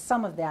support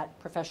some of that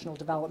professional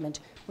development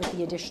with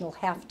the additional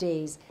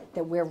half-days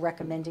that we're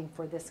recommending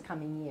for this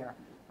coming year.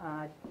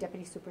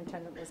 Deputy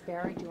Superintendent Liz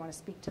Barry, do you want to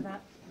speak to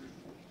that?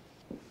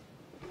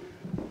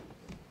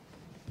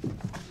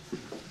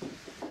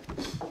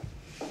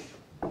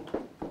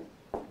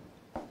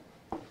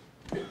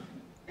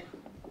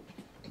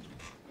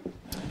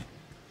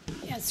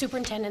 As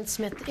Superintendent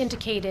Smith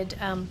indicated,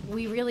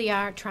 we really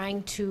are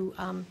trying to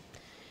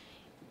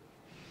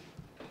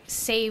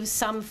save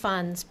some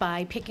funds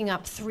by picking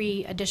up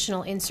 3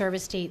 additional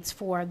in-service dates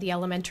for the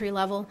elementary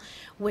level,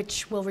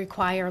 which will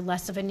require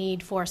less of a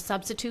need for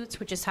substitutes,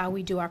 which is how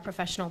we do our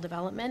professional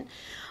development.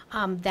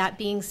 That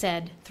being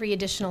said, 3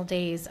 additional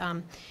days,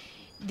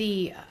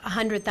 the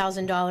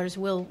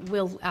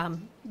 $100,000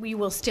 we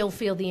will still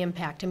feel the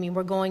impact. I mean,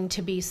 we're going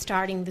to be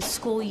starting the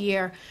school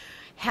year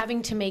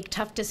having to make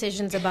tough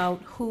decisions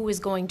about who is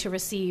going to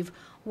receive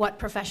what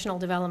professional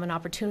development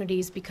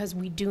opportunities, because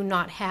we do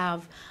not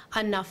have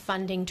enough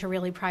funding to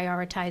really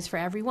prioritize for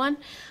everyone.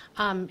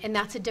 And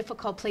that's a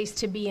difficult place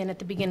to be in at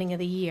the beginning of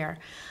the year.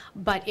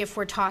 But if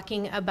we're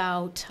talking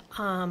about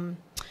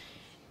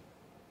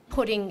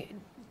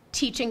putting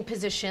teaching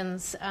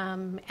positions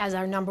as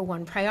our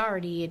 #1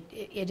 priority,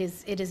 it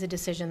is a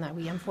decision that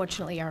we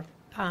unfortunately are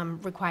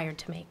required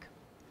to make.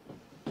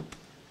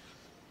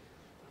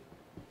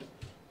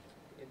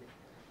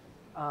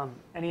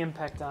 Any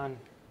impact on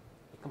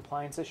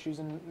compliance issues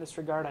in this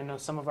regard? I know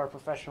some of our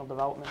professional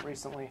development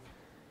recently,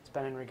 it's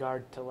been in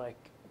regard to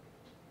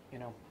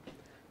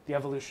the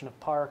evolution of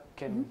Park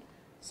and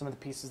some of the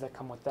pieces that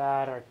come with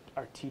that,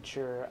 our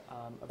teacher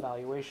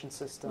evaluation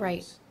systems.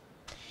 Right.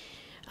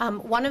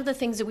 One of the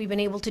things that we've been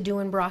able to do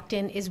in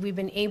Brockton is we've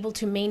been able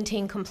to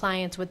maintain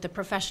compliance with the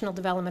professional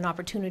development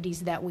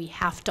opportunities that we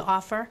have to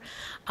offer,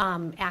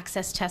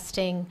 access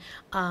testing,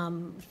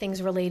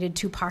 things related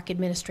to park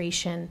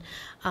administration,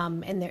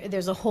 and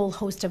there's a whole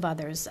host of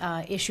others,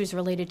 issues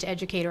related to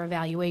educator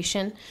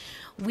evaluation.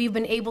 We've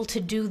been able to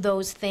do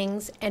those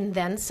things and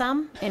then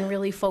some, and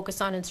really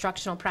focus on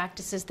instructional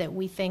practices that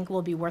we think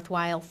will be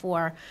worthwhile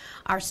for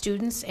our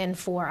students and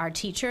for our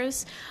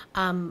teachers.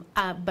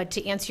 But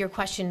to answer your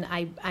question,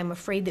 I'm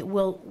afraid that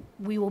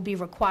we will be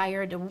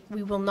required,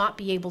 we will not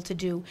be able to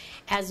do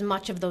as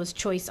much of those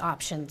choice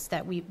options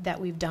that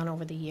we've done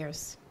over the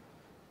years.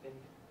 And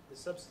the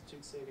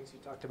substitute savings you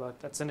talked about,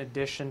 that's in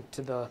addition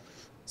to the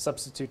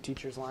substitute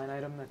teachers line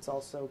item that's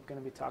also going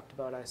to be talked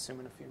about, I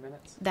assume, in a few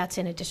minutes? That's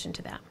in addition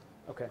to that.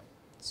 Okay,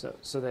 so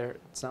there,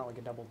 it's not like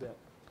a double dip.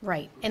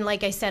 Right, and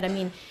like I said, I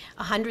mean,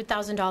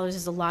 $100,000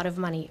 is a lot of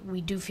money.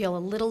 We do feel a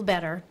little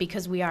better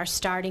because we are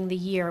starting the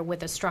year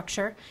with a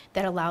structure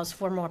that allows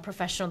for more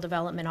professional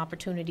development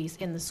opportunities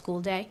in the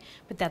school day,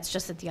 but that's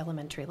just at the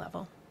elementary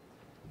level.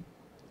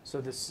 So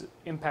this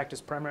impact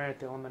is primarily at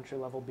the elementary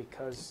level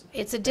because...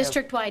 It's a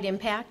district-wide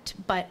impact,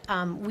 but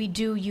we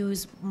do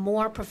use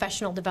more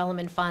professional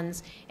development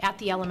funds at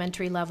the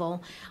elementary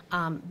level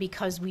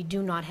because we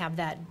do not have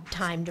that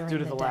time during the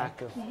day. Due to the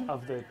lack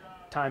of the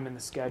time in the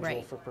schedule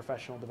Right. for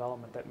professional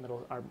development that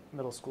our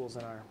middle schools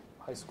and our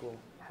high school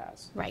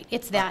has. Right,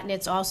 it's that, and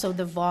it's also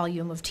the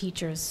volume of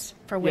teachers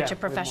for which Yeah, a we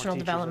have more professional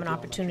teachers at development the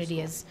elementary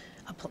opportunity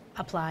school.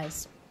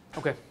 applies.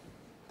 Okay,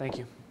 thank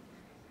you.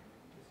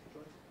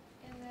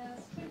 In the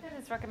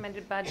superintendent's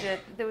recommended budget,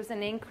 there was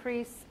an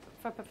increase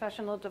for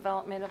professional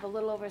development of a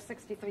little over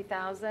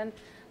 $63,000.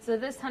 So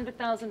this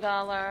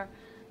 $100,000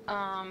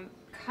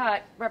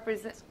 cut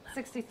represents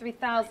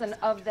 $63,000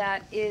 of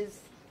that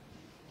is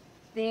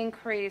the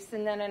increase,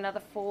 and then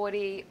another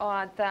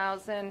 40-odd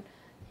thousand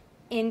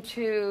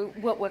into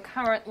what we're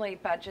currently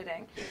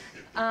budgeting.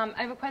 I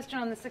have a question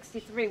on the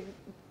 63.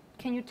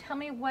 Can you tell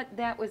me what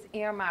that was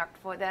earmarked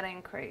for, that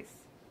increase,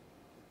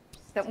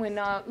 that we're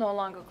no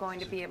longer going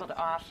to be able to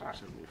offer?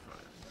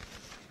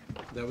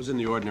 That was in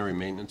the ordinary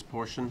maintenance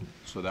portion,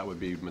 so that would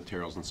be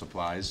materials and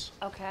supplies.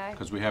 Okay.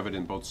 Because we have it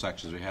in both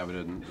sections. We have it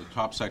in the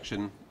top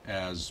section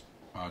as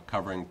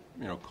covering,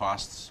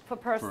 costs. For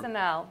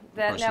personnel.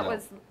 That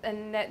was,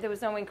 and there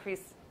was no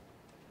increase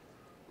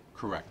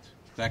Correct.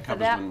 That for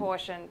covers that when-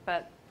 portion,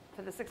 but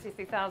for the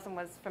 63,000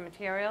 was for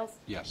materials?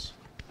 Yes.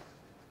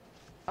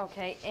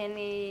 Okay, can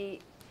you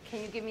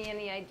give me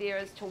any idea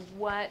as to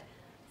what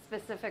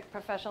specific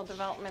professional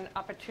development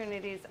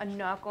opportunities are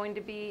not going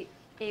to be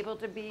able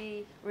to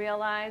be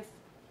realized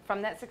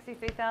from that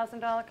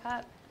 $63,000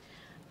 cut?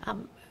 We're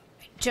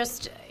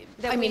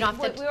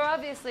we're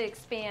obviously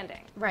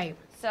expanding. right.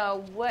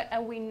 So what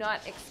are we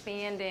not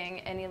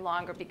expanding any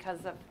longer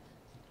because of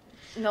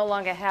no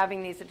longer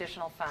having these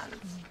additional funds?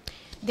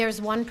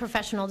 There's one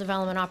professional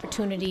development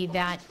opportunity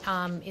that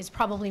is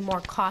probably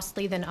more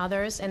costly than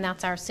others, and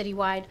that's our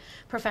citywide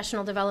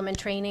professional development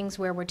trainings,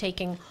 where we're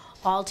taking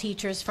all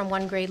teachers from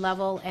one grade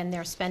level and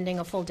they're spending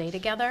a full day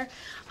together.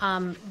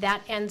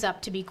 That ends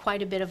up to be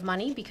quite a bit of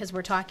money because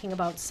we're talking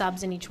about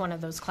subs in each one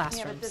of those Yeah,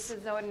 classrooms. but this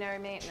is ordinary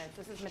maintenance,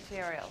 this is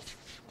materials.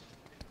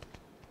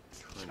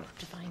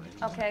 To find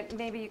it. Okay,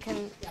 maybe you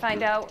can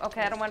find out.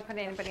 Okay, I don't want to put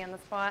anybody on the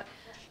spot.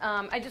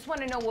 I just want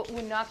to know what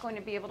we're not going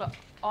to be able to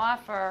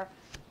offer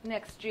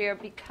next year,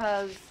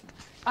 because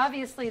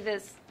obviously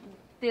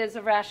there's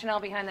a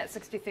rationale behind that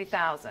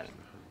 63,000.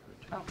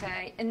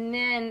 Okay, and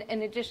then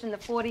in addition, the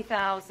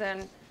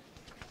 40,000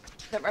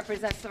 that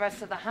represents the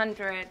rest of the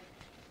 100,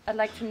 I'd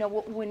like to know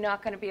what we're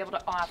not going to be able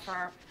to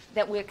offer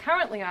that we're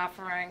currently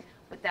offering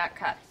with that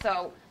cut.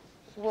 So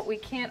what we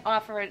can't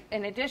offer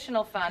in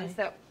additional funds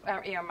that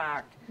are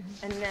earmarked,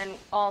 and then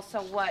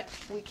also what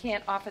we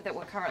can't offer that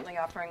we're currently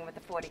offering with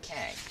the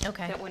 40K.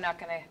 Okay. That we're not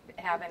going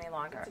to have any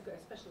longer. That's a good,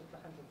 especially with the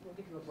 100. We'll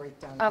give you a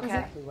breakdown Okay. of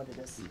exactly what it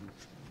is.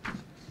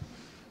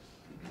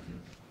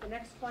 The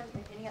next one,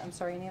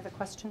 any other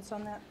questions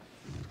on that?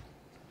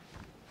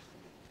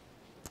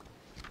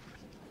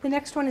 The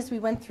next one is we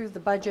went through the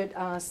budget.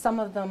 Some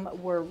of them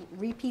were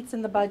repeats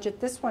in the budget.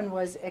 This one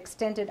was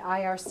extended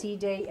IRC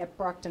day at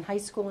Brockton High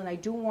School, and I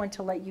do want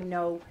to let you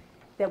know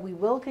that we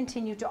will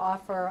continue to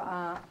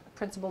offer,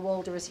 Principal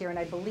Wolder is here, and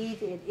I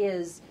believe it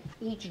is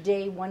each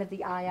day one of the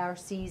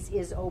IRCs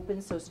is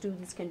open so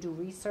students can do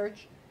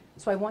research.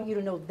 So I want you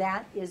to know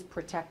that is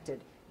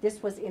protected.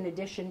 This was in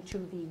addition to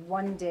the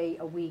 1 day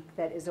a week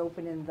that is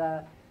open in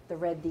the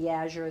red, the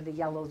azure, the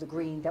yellow, the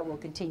green, that will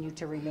continue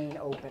to remain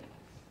open.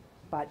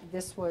 But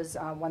this was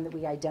one that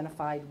we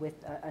identified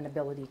with an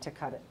ability to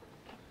cut it.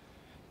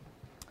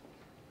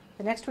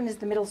 The next one is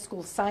the middle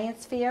school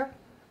science fair.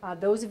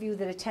 Those of you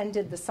that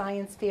attended the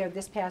science fair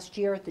this past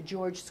year at the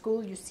George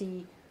School, you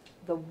see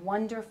the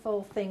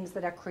wonderful things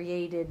that are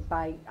created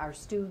by our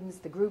students,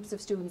 the groups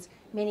of students.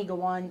 Many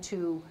go on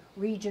to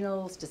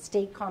regionals, to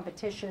state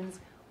competitions.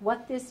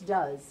 What this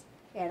does,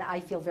 and I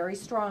feel very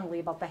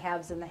strongly about the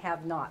haves and the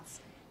have-nots,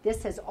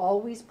 This has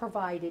always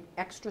provided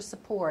extra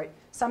support.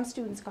 Some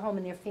students go home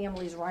and their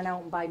families run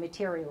out and buy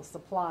materials,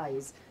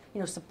 supplies,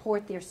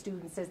 support their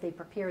students as they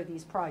prepare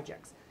these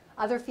projects.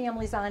 Other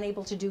families aren't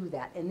able to do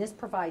that, and this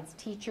provides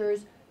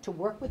teachers to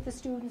work with the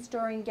students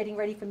during getting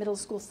ready for middle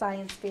school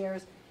science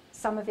fairs.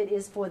 Some of it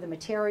is for the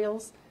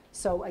materials.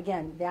 So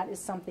again, that is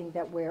something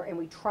that and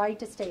we tried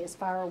to stay as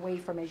far away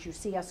from, as you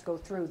see us go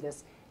through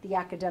this, the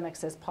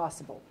academics as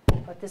possible.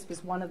 But this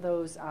was one of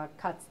those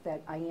cuts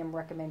that I am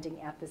recommending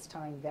at this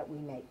time that we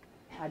make.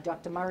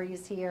 Dr. Murray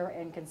is here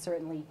and can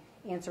certainly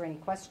answer any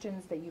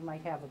questions that you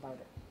might have about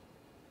it.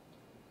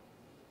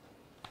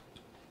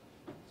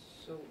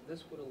 So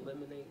this would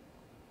eliminate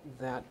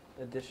that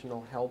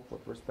additional help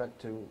with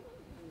respect to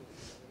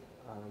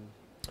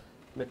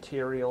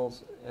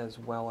materials as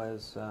well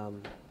as,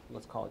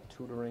 let's call it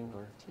tutoring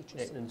or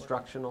Teacher support.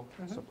 instructional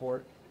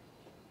support?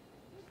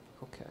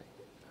 Okay.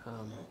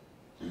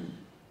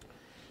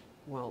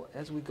 Well,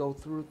 as we go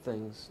through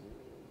things,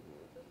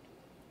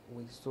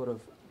 we sort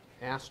of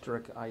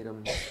asterisk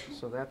items,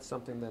 so that's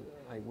something that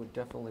I would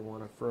definitely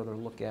want to further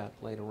look at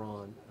later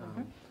on.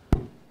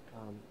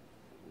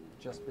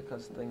 Just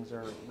because things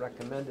are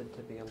recommended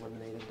to be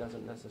eliminated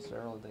doesn't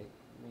necessarily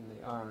mean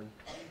they are,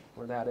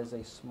 or that is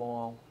a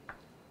small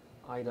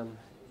item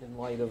in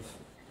light of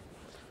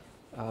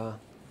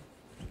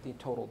the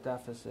total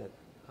deficit.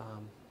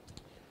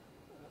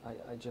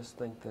 I just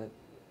think that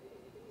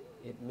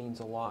it means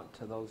a lot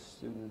to those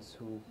students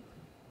who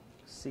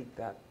seek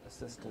that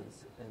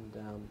assistance,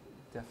 and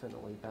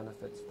definitely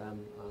benefits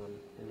them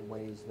in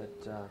ways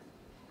that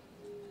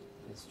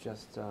it's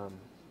just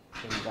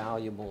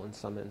invaluable in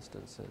some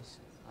instances.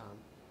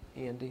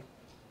 Andy?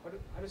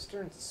 How do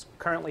students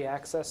currently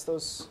access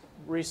those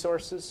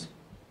resources?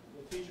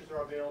 The teachers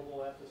are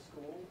available at the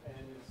school,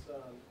 and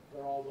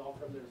they're all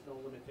welcome. There's no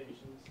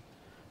limitations.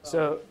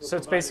 So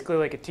it's basically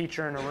like a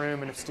teacher in a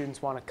room, and if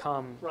students want to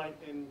come. Right,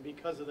 and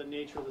because of the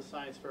nature of the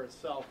science fair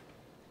itself,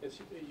 it's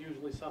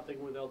usually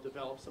something where they'll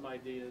develop some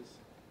ideas,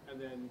 and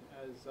then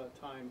as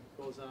time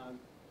goes on,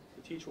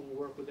 the teacher will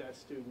work with that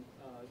student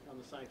on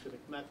the scientific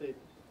method,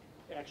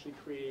 actually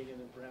creating and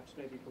then perhaps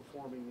maybe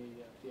performing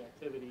the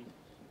activity,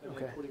 and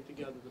then putting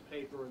together the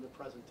paper and the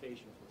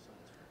presentation for the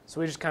science fair.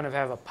 So we just kind of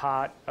have a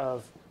pot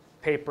of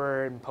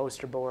paper and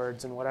poster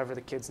boards and whatever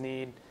the kids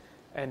need,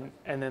 and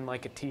then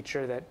like a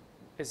teacher that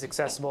is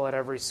accessible at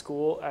every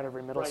school, at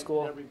every middle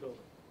school? Right, in every building.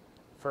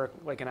 For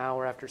like an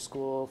hour after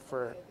school?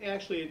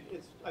 Actually,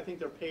 I think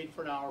they're paid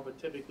for an hour, but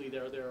typically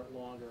they're there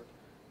longer,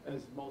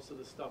 as most of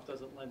the stuff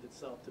doesn't lend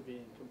itself to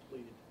being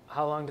completed.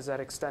 How long does that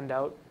extend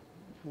out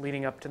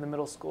leading up to the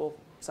middle school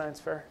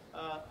science fair?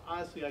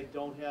 Honestly, I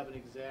don't have an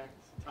exact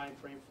time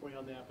frame for you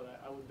on that,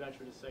 but I would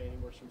venture to say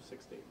anywhere from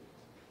 6 to 8 weeks.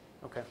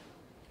 Okay.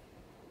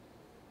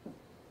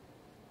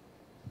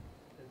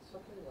 And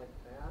something like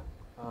that,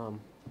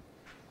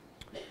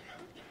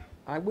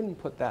 I wouldn't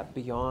put that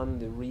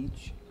beyond the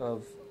reach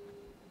of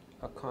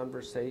a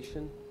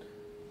conversation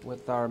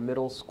with our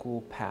middle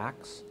school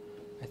PACs.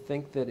 I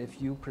think that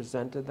if you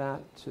presented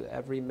that to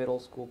every middle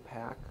school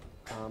PAC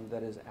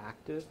that is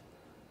active,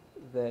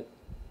 that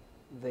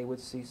they would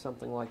see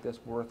something like this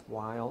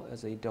worthwhile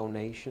as a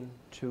donation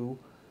to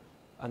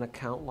an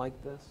account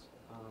like this.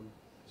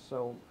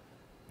 So,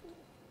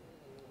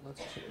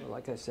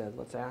 like I said,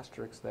 let's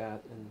asterisk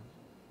that and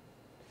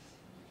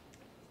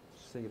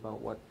see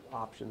about what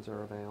options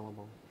are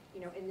available.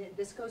 And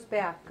this goes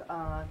back,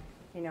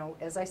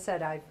 as I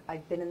said,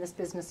 I've been in this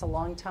business a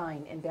long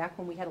time, and back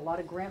when we had a lot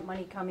of grant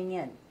money coming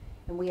in,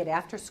 and we had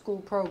after-school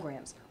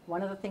programs,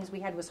 one of the things we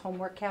had was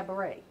homework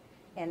cabaret.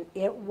 And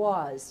it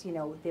was,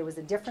 there was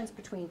a difference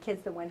between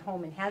kids that went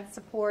home and had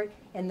support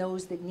and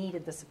those that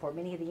needed the support,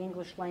 many of the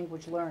English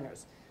language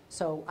learners.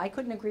 So I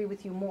couldn't agree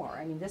with you more.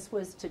 I mean, this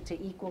was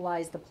to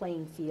equalize the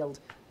playing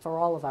field for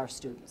all of our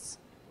students.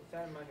 With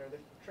that in mind, are there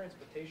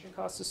transportation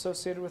costs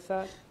associated with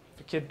that?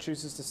 If a kid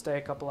chooses to stay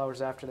a couple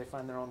hours after they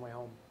find their own way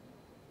home?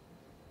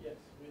 Yes,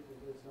 there's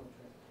no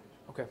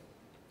transportation. Okay.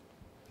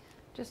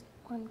 Just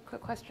one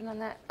quick question on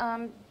that.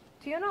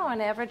 Do you know on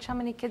average how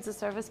many kids are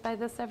serviced by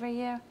this every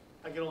year?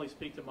 I can only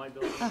speak to my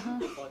building,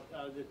 but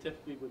there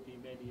typically would be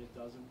maybe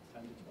 10 to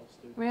 12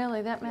 students.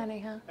 Really, that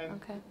many, huh? And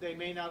Okay. they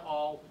may not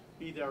all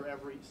be there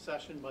every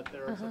session, but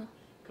there is a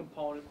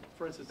component.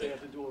 For instance, they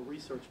have to do a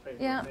research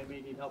paper. Yeah. And they may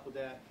need help with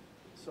that.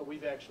 So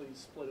we've actually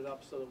split it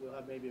up so that we'll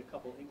have maybe a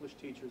couple English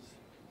teachers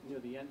near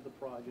the end of the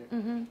project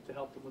to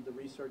help them with the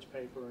research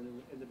paper,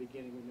 and in the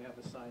beginning we may have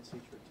a science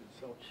teacher or two.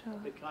 So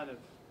it kind of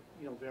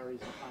varies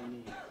on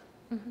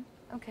need.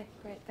 Okay,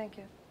 great, thank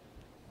you.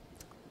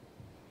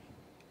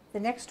 The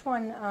next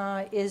one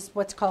is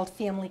what's called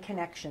Family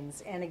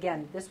Connections. And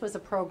again, this was a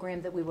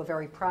program that we were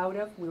very proud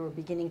of. We were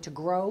beginning to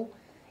grow.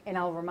 And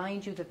I'll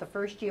remind you that the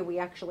first year we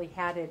actually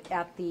had it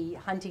at the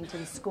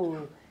Huntington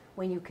School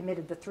when you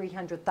committed the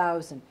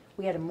 $300,000.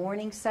 We had a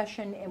morning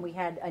session and we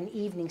had an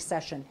evening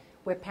session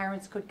where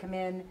parents could come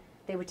in.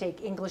 They would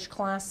take English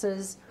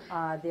classes.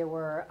 There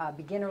were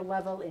beginner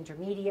level,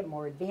 intermediate,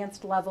 more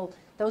advanced level.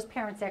 Those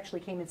parents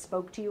actually came and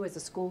spoke to you as a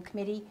school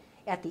committee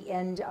at the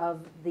end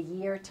of the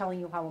year, telling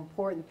you how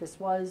important this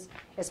was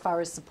as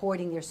far as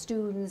supporting their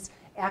students,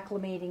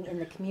 acclimating in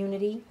the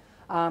community.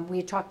 We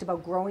had talked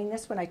about growing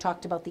this when I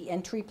talked about the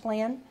entry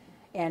plan,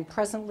 and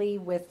presently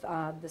with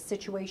the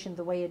situation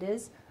the way it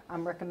is,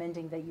 I'm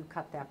recommending that you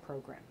cut that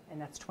program, and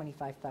that's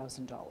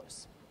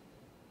 $25,000.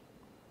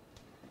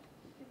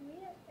 Did we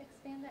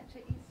expand that to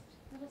East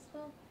Middle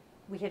School?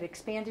 We had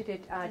expanded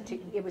it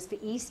it was for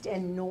East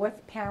and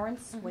North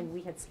parents. When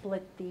we had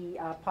split the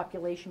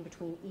population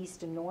between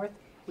East and North,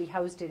 we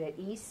housed it at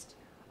East,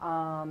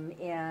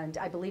 and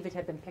I believe it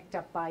had been picked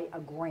up by a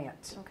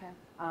grant. Okay.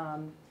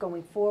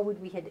 Going forward,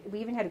 we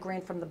even had a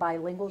grant from the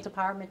bilingual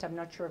department. I'm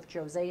not sure if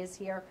Jose is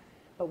here,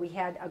 but we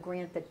had a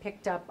grant that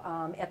picked up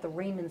at the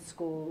Raymond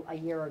School a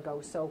year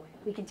ago. So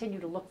we continue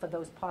to look for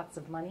those pots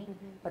of money,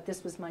 but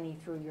this was money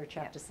through your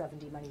Chapter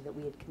 70 money that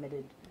we had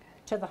committed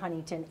to the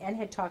Huntington and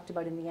had talked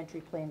about in the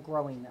entry plan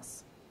growing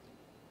this.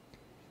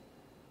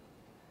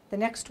 The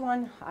next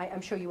one, I'm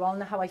sure you all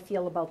know how I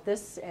feel about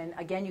this, and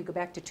again, you go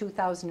back to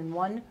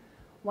 2001.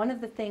 One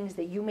of the things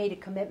that you made a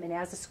commitment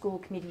as a school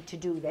committee to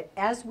do, that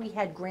as we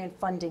had grant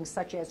funding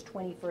such as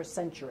 21st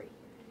Century,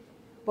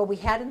 what we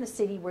had in the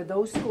city were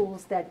those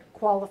schools that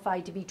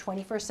qualified to be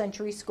 21st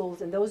century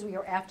schools, and those were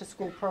your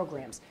after-school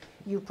programs.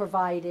 You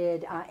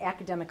provided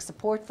academic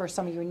support for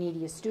some of your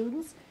neediest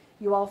students.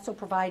 You also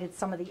provided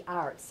some of the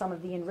arts, some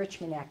of the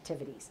enrichment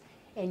activities.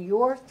 And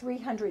your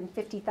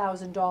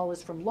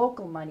 $350,000 from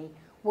local money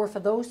were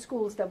for those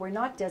schools that were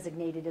not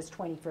designated as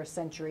 21st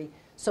century.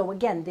 So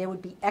again, there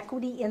would be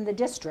equity in the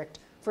district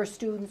for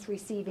students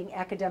receiving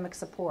academic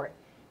support.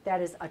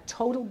 That is a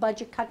total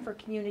budget cut for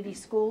community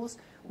schools.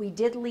 We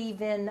did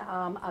leave in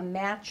a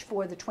match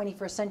for the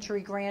 21st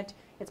Century grant.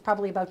 It's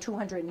probably about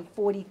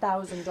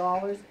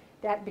 $240,000.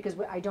 That because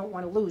I don't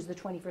want to lose the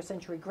 21st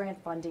Century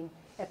grant funding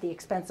at the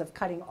expense of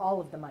cutting all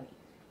of the money.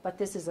 But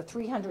this is a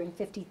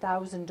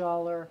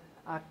 $350,000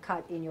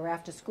 cut in your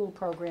after-school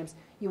programs.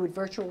 You would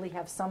virtually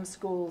have some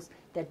schools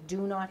that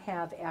do not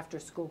have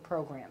after-school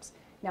programs.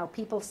 Now,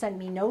 people send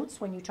me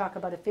notes when you talk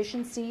about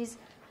efficiencies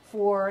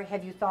for,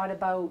 have you thought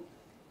about,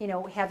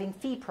 having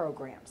fee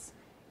programs?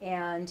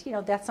 And,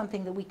 that's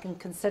something that we can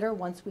consider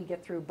once we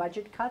get through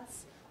budget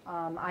cuts.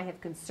 I have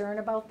concern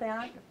about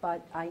that,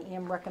 but I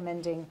am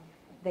recommending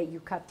that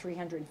you cut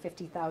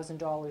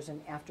 $350,000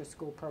 in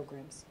after-school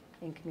programs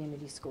in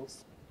community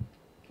schools.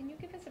 Can you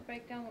give us a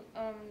breakdown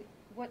on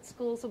what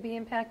schools will be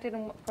impacted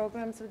and what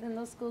programs within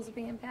those schools will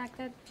be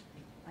impacted?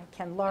 I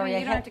can, I Laurie.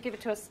 mean, you don't have to give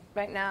it to us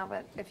right now,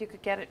 but if you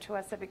could get it to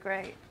us, that'd be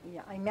great.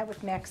 Yeah, I met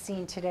with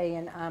Maxine today,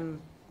 and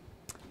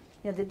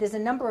there's a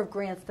number of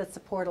grants that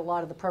support a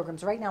lot of the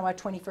programs. Right now, our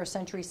 21st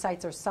Century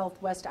sites are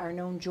Southwest,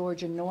 Arnone,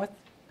 George, and North.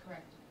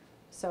 Correct.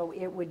 So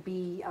it would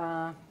be,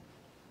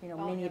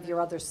 many of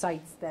your other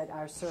sites that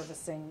are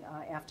servicing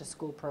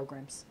after-school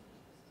programs.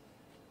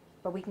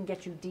 But we can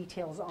get you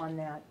details on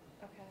that.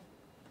 Okay.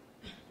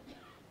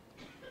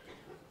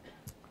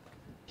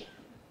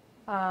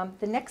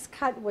 The next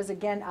cut was,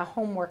 again, a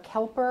homework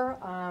helper.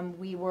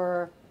 We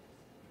were,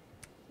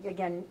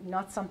 again,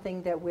 not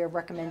something that we're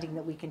recommending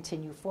that we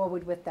continue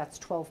forward with. That's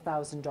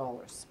 $12,000. Can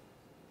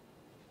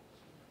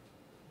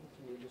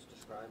you just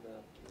describe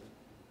that?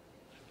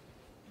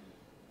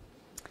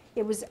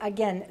 It was,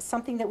 again,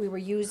 something that we were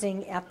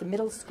using at the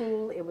middle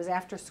school. It was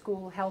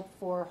after-school help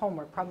for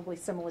homework, probably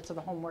similar to the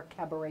homework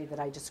cabaret that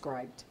I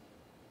described.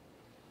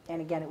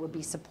 And again, it would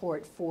be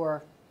support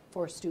for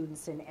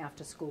students in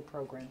after-school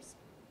programs.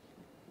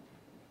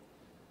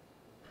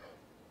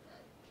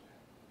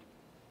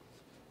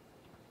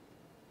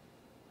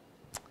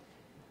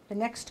 The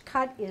next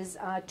cut is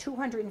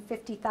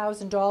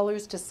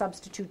 $250,000 to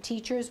substitute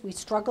teachers. We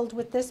struggled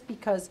with this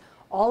because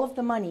all of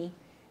the money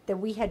that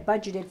we had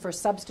budgeted for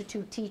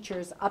substitute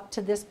teachers up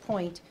to this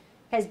point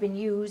has been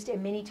used,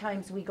 and many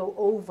times we go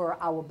over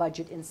our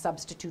budget in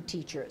substitute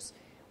teachers.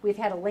 We've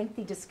had a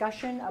lengthy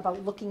discussion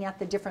about looking at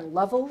the different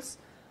levels,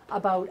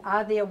 about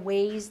are there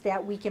ways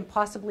that we can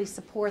possibly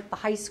support the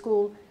high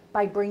school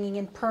by bringing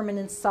in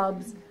permanent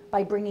subs,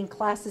 by bringing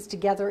classes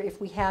together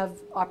if we have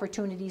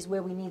opportunities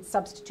where we need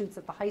substitutes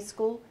at the high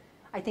school.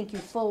 I think you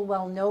full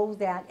well know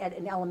that at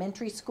an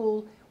elementary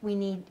school, we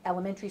need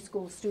elementary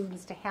school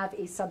students to have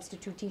a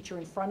substitute teacher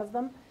in front of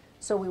them.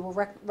 So we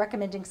were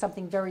recommending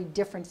something very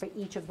different for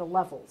each of the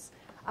levels.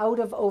 Out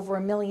of over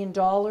 $1 million,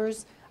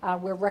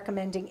 we're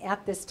recommending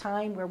at this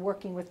time, we're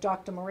working with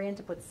Dr. Moran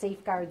to put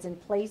safeguards in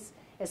place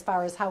as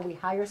far as how we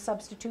hire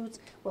substitutes.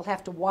 We'll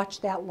have to watch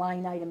that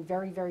line item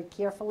very, very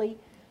carefully.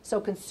 So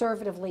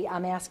conservatively,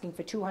 I'm asking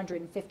for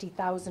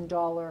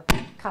 $250,000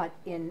 cut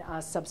in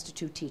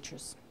substitute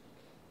teachers.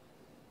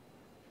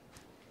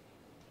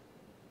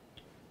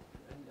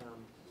 And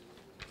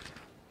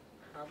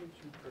how would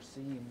you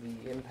perceive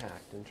the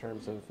impact in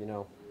terms of,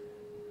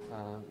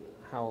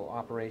 how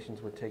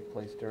operations would take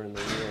place during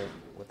the year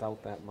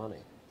without that money?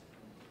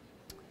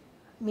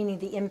 Meaning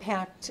the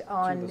impact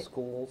on... To the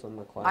schools and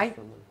the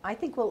classroom? I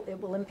think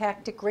it will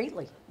impact it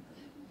greatly.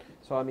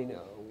 So, I mean,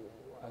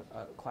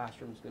 a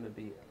classroom's going to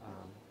be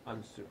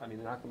I mean,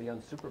 they're not going to be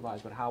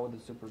unsupervised, but how would the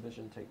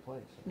supervision take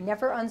place?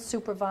 Never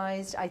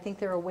unsupervised. I think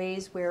there are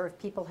ways where if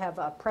people have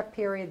a prep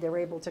period, they're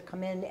able to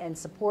come in and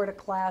support a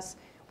class.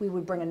 We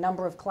would bring a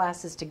number of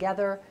classes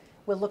together.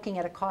 We're looking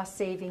at a cost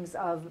savings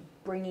of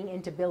bringing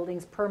into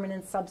buildings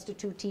permanent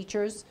substitute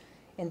teachers,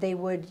 and they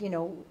would, you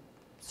know,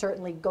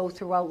 certainly go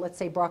throughout, let's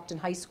say, Brockton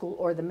High School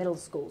or the middle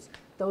schools.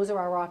 Those are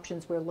our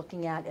options we're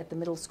looking at the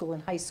middle school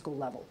and high school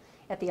level.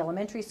 At the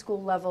elementary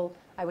school level,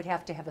 I would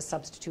have to have a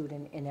substitute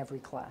in every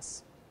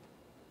class.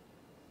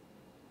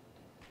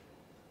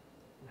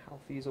 How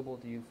feasible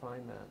do you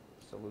find that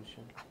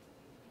solution?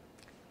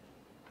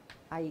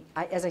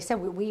 As I said,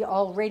 we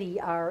already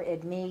are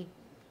at May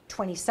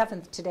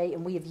 27th today,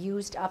 and we have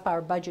used up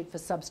our budget for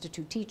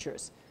substitute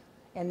teachers,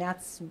 and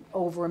that's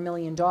over $1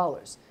 million.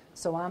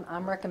 So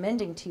I'm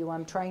recommending to you,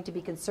 I'm trying to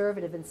be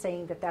conservative in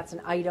saying that that's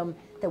an item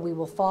that we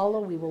will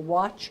follow, we will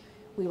watch,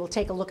 we will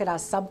take a look at our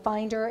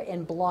sub-finder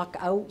and block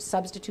out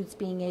substitutes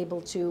being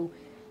able to,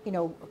 you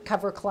know,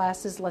 cover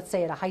classes, let's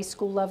say at a high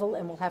school level,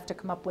 and we'll have to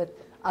come up with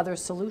other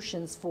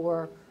solutions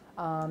for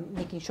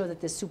making sure that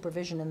there's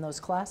supervision in those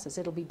classes.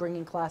 It'll be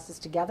bringing classes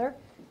together.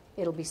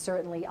 It'll be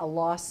certainly a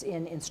loss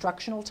in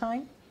instructional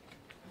time.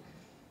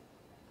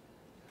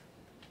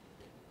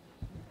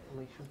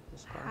 Alicia,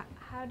 Ms. Carr?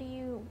 How do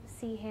you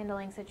see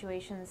handling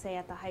situations, say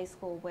at the high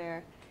school,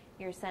 where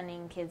you're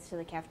sending kids to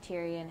the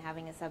cafeteria and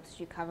having a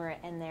substitute cover it,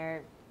 and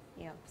they're,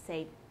 you know,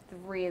 say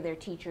 3 of their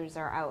teachers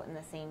are out in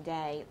the same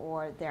day,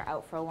 or they're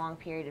out for a long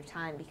period of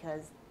time,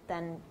 because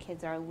then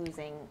kids are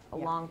losing a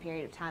long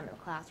period of time in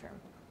the classroom?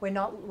 We're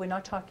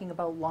not talking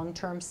about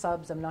long-term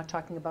subs. I'm not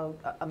talking about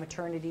a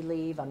maternity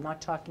leave. I'm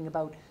not talking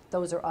about,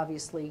 those are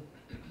obviously,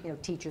 you know,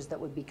 teachers that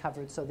would be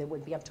covered, so they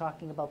would be, I'm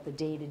talking about the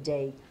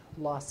day-to-day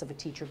loss of a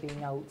teacher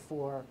being out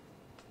for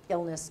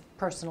illness,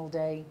 personal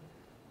day,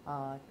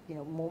 you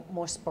know,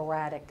 more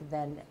sporadic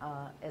than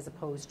as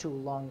opposed to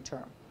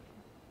long-term.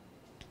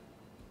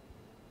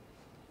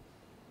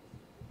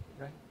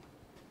 Okay.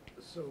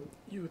 So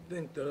you would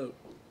think the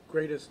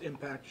greatest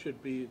impact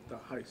should be at the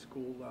high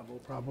school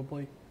level,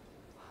 probably?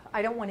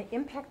 I don't want to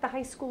impact the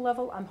high school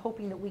level. I'm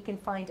hoping that we can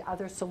find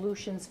other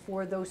solutions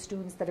for those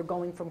students that are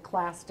going from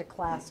class to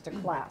class to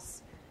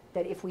class.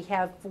 That if we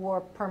have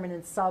 4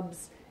 permanent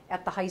subs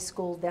at the high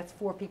school, that's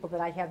 4 people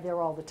that I have there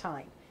all the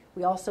time.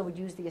 We also would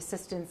use the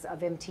assistance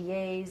of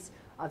MTAs,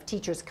 of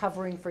teachers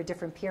covering for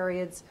different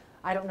periods.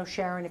 I don't know,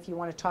 Sharon, if you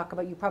want to talk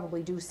about, you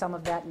probably do some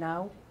of that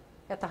now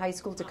at the high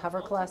school to cover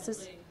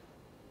classes? It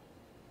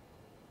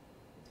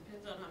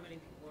depends on how many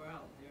people are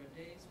out. There are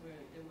days where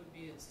there would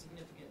be a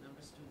significant number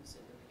of students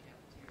sitting in the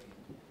cafeteria,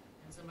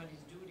 and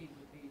somebody's duty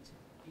would be to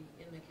be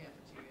in the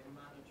cafeteria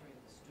monitoring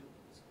the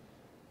students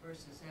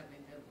versus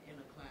having them in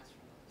a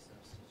classroom with a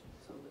substitute.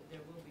 So there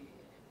will be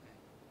an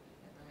impact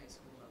at the high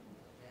school level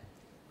of that.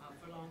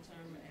 For long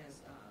term,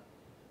 as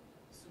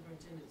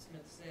Superintendent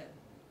Smith said,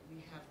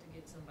 we have to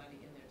get somebody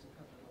in there to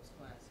cover those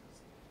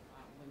classes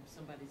when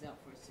somebody's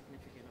out for a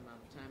significant amount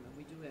of time. And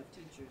we do have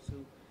teachers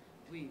who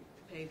we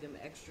pay them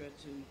extra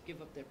to give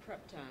up their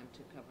prep time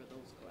to cover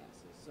those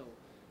classes. So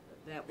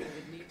that we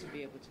would need to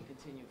be able to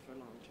continue for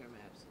long-term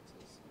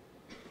absences.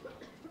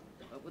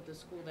 But with a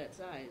school that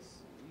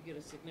size, you get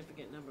a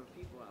significant number of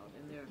people out,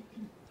 and they're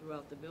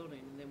throughout the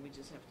building, and then we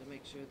just have to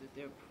make sure that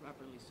they're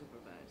properly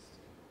supervised.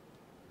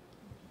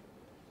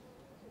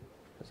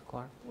 Ms.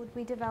 Clark? Would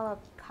we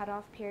develop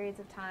cutoff periods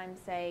of time,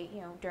 say, you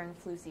know, during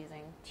flu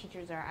season,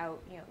 teachers are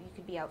out, you know, you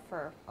could be out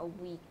for a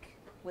week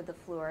with the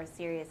flu or a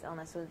serious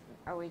illness. So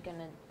are we going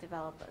to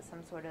develop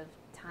some sort of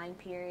time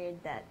period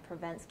that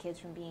prevents kids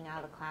from being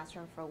out of the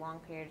classroom for a long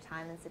period of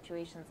time in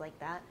situations like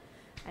that?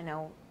 I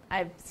know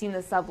I've seen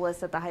the sub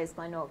list at the high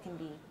school. I know it can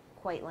be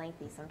quite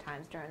lengthy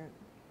sometimes during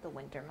the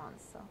winter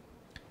months. So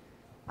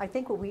I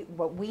think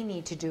what we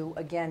need to do,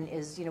 again,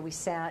 is, you know, we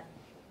sat,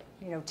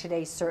 you know,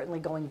 today certainly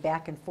going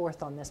back and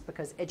forth on this,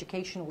 because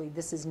educationally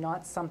this is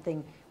not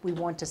something we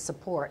want to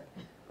support.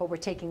 But we're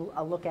taking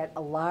a look at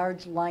a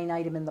large line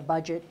item in the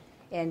budget,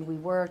 and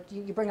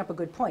you bring up a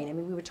good point. I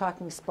mean, we were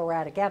talking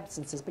sporadic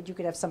absences, but you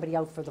could have somebody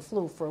out for the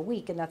flu for a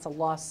week, and that's a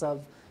loss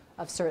of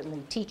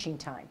certainly teaching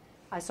time.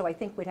 So I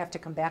think we'd have to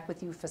come back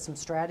with you for some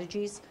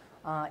strategies.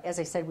 As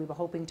I said, we were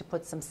hoping to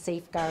put some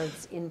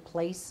safeguards in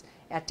place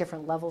at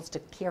different levels to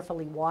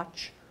carefully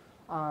watch.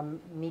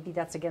 Maybe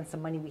that's again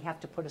some money we have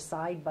to put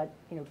aside, but,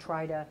 you know,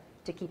 try to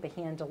keep a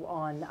handle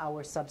on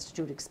our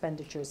substitute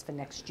expenditures for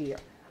next year.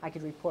 I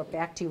could report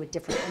back to you at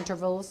different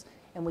intervals,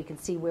 and we can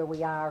see where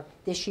we are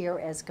this year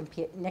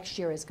next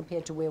year as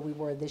compared to where we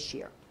were this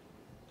year,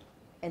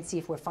 and see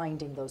if we're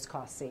finding those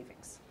cost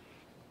savings.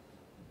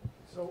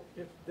 So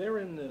if they're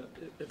in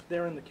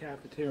the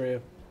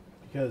cafeteria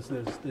because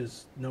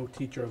there's no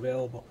teacher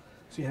available,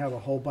 so you have a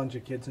whole bunch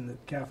of kids in the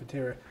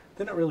cafeteria,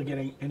 they're not really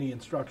getting any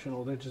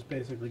instructional. They're just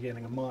basically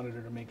getting a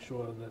monitor to make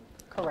sure that.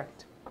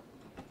 Correct.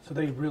 So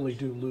they really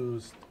do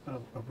lose a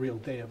real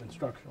day of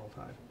instructional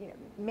time. You know,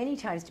 many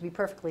times, to be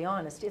perfectly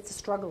honest, it's a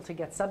struggle to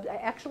get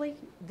Actually,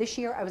 this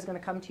year I was going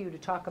to come to you to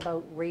talk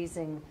about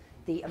raising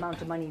the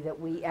amount of money that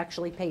we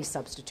actually pay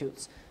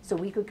substitutes. So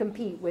we could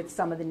compete with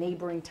some of the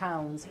neighboring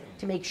towns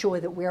to make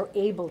sure that we're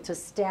able to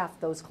staff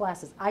those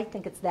classes. I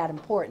think it's that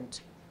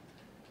important.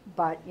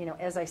 But, you know,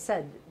 as I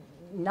said,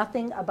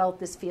 nothing about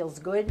this feels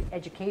good.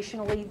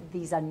 Educationally,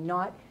 these are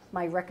not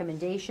my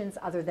recommendations,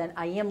 other than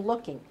I am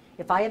looking.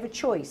 If I have a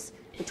choice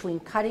between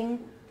cutting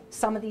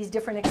some of these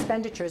different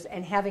expenditures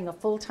and having a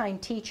full-time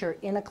teacher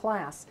in a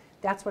class,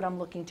 that's what I'm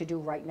looking to do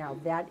right now.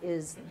 That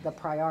is the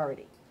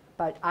priority.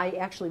 But I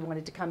actually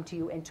wanted to come to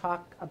you and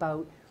talk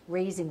about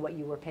raising what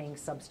you were paying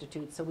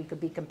substitutes so we could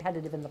be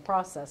competitive in the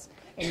process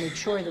and make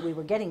sure that we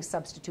were getting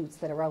substitutes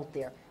that are out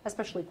there,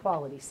 especially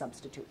quality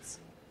substitutes.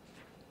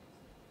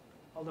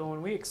 Although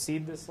when we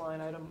exceed this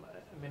line item,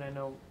 I mean, I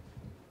know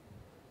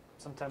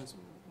sometimes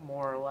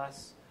more or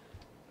less,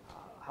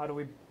 how do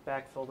we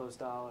backfill those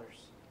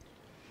dollars?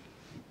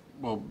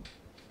 Well,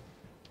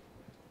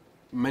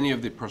 many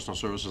of the personal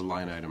services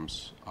line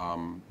items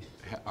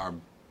are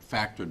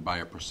factored by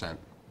a %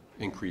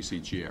 increase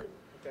each year.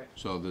 Okay.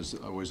 So there's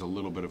always a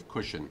little bit of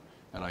cushion,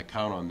 and I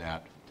count on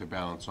that to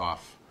balance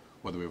off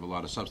whether we have a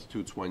lot of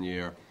substitutes one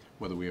year,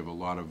 whether we have a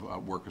lot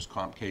of workers'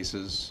 comp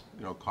cases,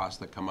 you know, costs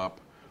that come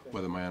up,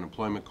 whether my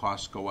unemployment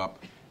costs go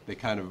up. They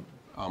kind of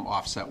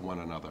offset one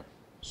another.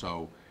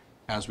 So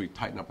as we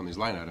tighten up on these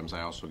line items,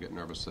 I also get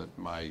nervous that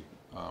my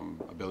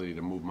ability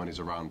to move monies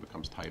around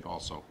becomes tight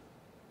also.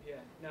 Yeah.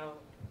 Now,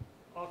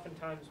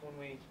 oftentimes when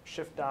we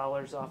shift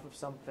dollars off of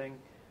something,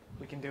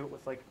 we can do it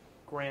with like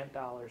grant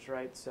dollars,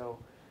 right? So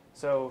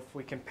if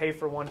we can pay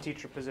for one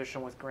teacher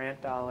position with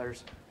grant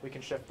dollars, we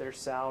can shift their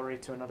salary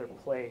to another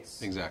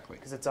place. Exactly.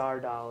 Because it's our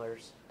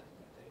dollars.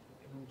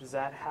 Does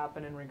that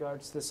happen in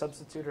regards to the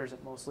substitute, or is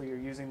it mostly you're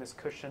using this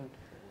cushion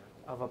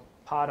of a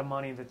pot of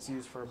money that's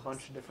used for a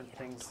bunch of different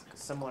things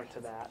similar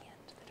to that?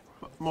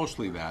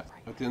 Mostly that.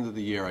 At the end of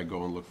the year, I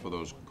go and look for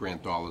those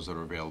grant dollars that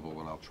are available,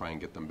 and I'll try and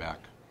get them back.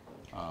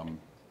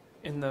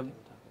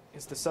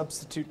 Is the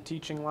substitute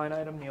teaching line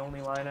item the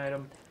only line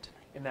item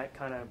in that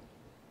kind of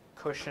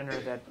cushion or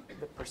that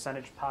the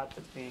percentage pot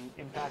that's being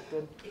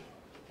impacted?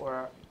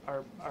 Or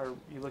are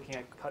you looking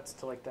at cuts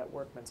to like that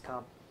workman's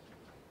comp?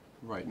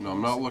 Right. No,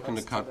 I'm not looking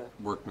to cut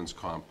workman's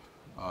comp.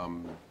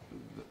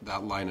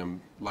 That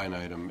line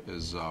item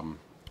is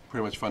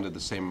pretty much funded the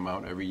same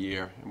amount every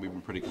year, and we've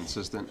been pretty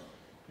consistent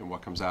in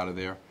what comes out of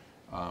there.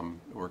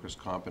 Workers'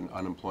 comp and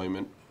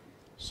unemployment.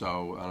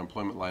 So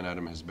unemployment line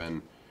item has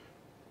been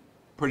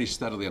pretty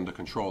steadily under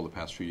control the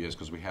past few years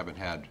because we haven't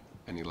had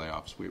any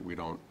layoffs. We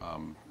don't,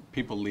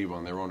 people leave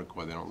on their own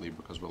accord. They don't leave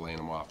because we're laying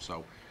them off.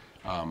 So,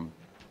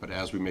 but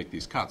as we make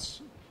these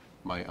cuts,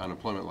 my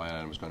unemployment line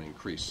item is going to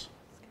increase.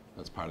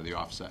 That's part of the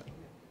offset.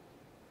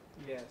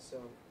 Yeah, so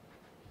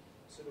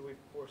do we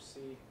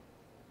foresee,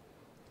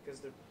 because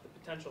the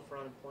potential for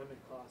unemployment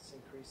costs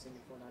increasing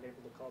if we're not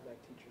able to call back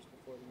teachers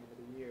before the end of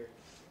the year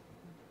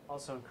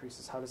also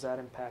increases. How does that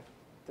impact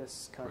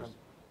this kind of?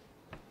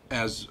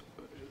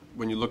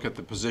 When you look at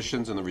the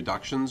positions and the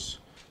reductions,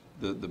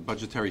 the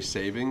budgetary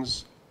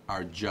savings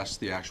are just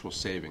the actual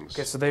savings.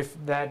 Okay, so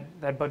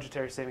that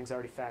budgetary savings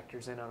already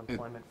factors in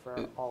unemployment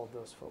for all of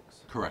those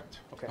folks. Correct.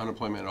 Okay.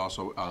 Unemployment and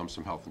also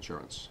some health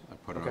insurance. I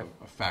put a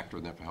factor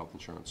in there for health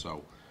insurance.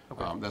 So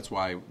that's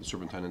why the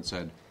superintendent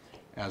said,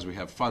 as we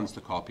have funds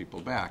to call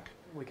people back,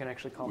 we can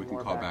actually call we more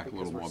can call back back a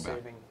little more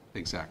back.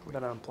 Exactly.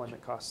 That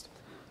unemployment cost.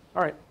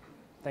 All right.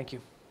 Thank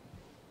you.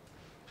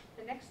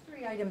 The next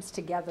three items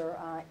together,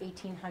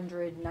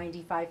 1,800,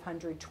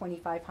 9,500,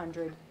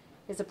 2,500,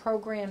 is a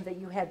program that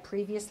you had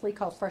previously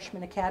called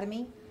Freshman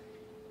Academy.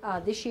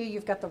 This year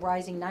you've got the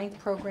Rising Ninth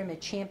program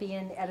at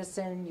Champion,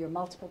 Edison. Your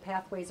multiple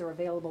pathways are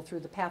available through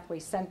the Pathway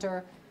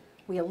Center.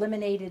 We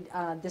eliminated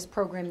this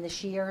program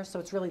this year, so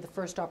it's really the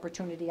first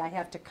opportunity I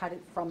have to cut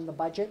it from the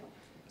budget.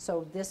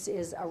 So this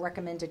is a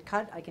recommended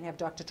cut. I can have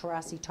Dr.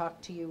 Tarasi talk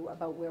to you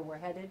about where we're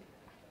headed.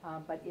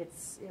 But it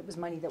was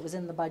money that was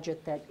in the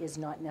budget that is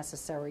not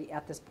necessary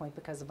at this point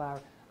because of our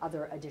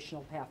other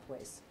additional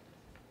pathways.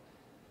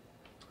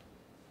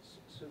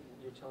 So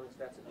you're telling us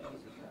that's an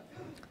easy cut?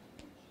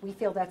 We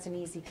feel that's an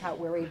easy cut.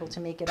 We're able to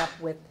make it up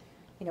with,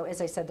 you know,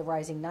 as I said, the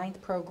Rising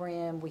Ninth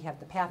program. We have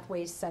the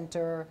Pathways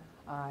Center.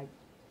 Okay.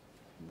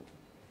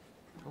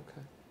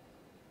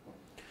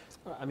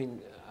 I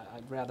mean,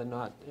 I'd rather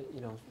not,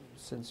 you know,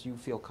 since you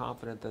feel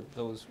confident that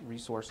those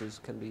resources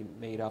can be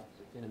made up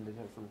in a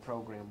different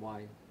program,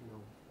 why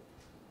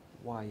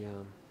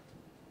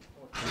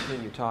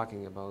continue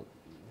talking about,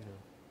 you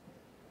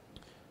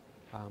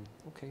know,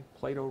 okay,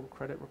 Plato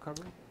credit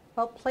recovery?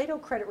 Well, Plato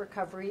credit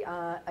recovery,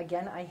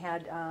 again, I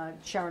had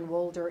Sharon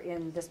Wolder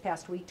in this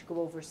past week to go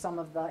over some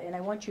of the, and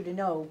I want you to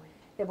know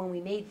that when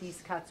we made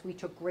these cuts, we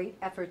took great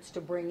efforts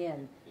to bring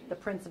in the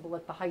principal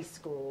at the high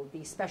school,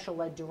 the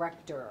special ed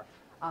director,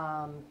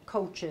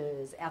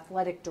 coaches,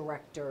 athletic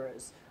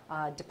directors,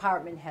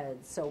 department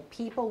heads. So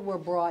people were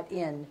brought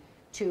in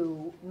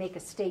to make a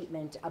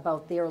statement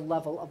about their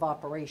level of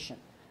operation.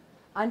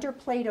 Under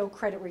Plato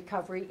Credit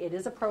Recovery, it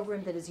is a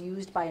program that is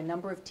used by a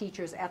number of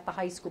teachers at the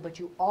high school, but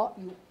you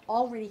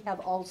already have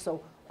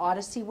also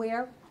Odyssey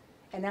Wear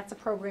And that's a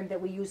program that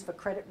we use for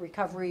credit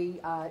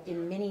recovery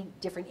in many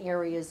different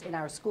areas in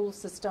our school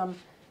system.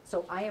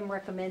 So I am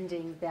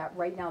recommending that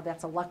right now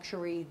that's a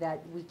luxury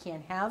that we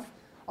can't have.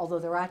 Although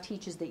there are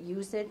teachers that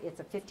use it, it's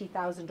a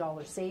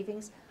 $50,000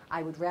 savings.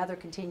 I would rather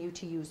continue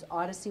to use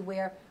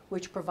Odysseyware,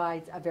 which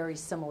provides a very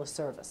similar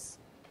service.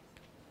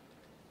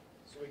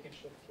 So we can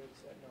ship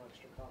kids at no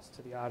extra cost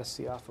to the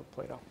Odyssey off of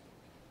Plato.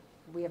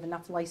 We have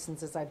enough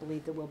licenses, I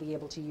believe, that we'll be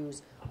able to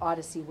use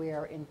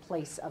Odysseyware in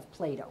place of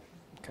Plato.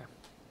 Okay.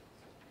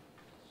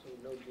 So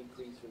no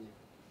decrease in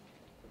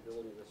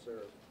ability to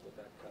serve with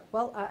that cut?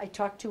 Well, I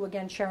talked to,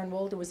 again, Sharon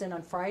Wolder was in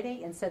on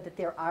Friday and said that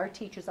there are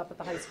teachers up at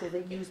the high school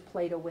that use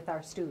Plato with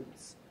our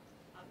students.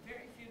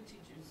 Very few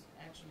teachers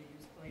actually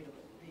use Plato.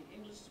 The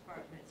English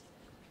department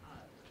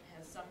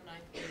has some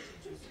ninth grade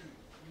teachers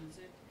who use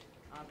it,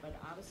 but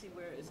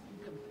Odysseyware is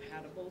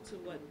compatible to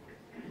what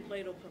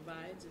Plato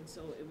provides, and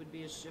so it would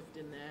be a shift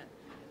in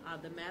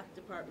that. The math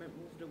department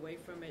moved away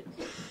from it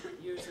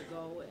years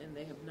ago, and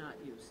they have not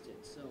used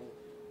it. So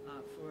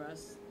for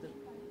us,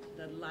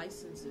 the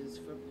licenses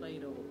for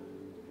Plato,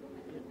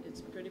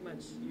 it's pretty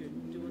much, you're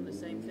doing the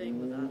same thing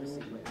with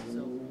Odysseyware.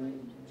 So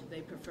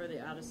they prefer the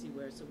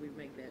Odysseyware, so we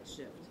make that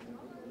shift.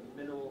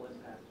 Minimal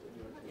impact.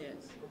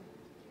 Yes.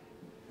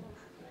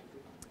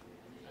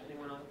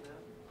 Anyone on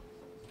that?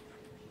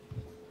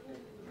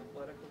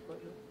 Athletic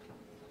equipment?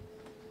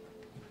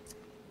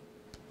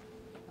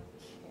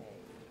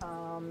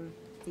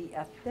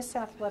 This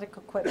athletic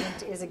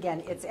equipment is,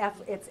 again, it's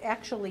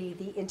actually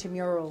the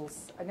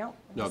intramurals.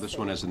 No, this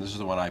one isn't. This is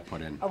the one I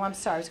put in. Oh, I'm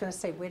sorry. I was going to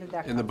say, where did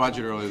that come In the from?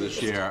 budget earlier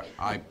this year,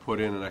 I put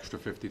in an extra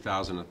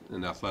 $50,000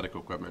 in athletic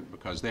equipment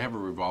because they have a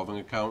revolving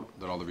account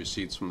that all the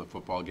receipts from the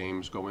football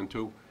games go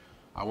into.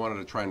 I wanted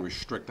to try and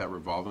restrict that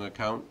revolving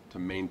account to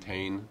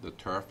maintain the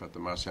turf at the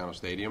Marciano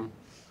Stadium.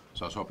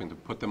 So I was hoping to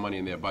put the money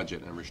in their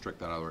budget and restrict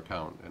that other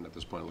account, and at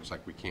this point it looks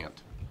like we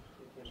can't. You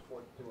can't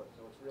afford to do it,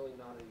 so it's really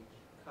not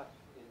a cut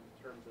in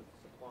terms of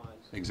supplies.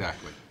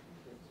 Exactly.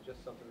 It's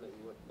just something that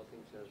you were looking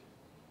to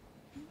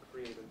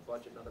create a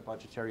budget, another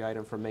budget. Budgetary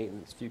item for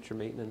maintenance, future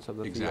maintenance of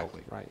the field.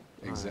 Exactly. Right.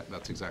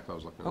 That's exactly what I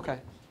was looking at. Okay.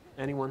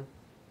 Anyone?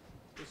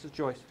 This is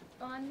Joyce.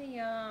 On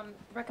the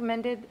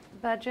recommended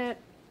budget,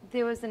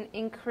 there was an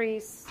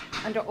increase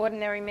under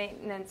ordinary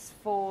maintenance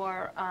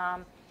for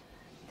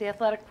the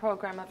athletic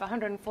program of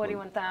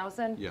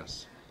 $141,000.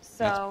 Yes.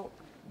 So,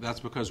 That's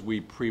because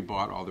we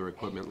pre-bought all their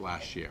equipment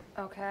last year.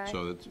 okay.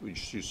 So that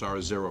you saw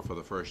a zero for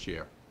the first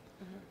year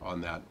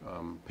on that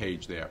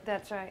page there.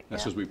 That's right.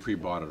 That's yeah. because we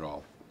pre-bought it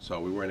all. So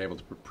we weren't able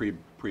to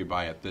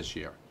pre-buy it this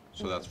year.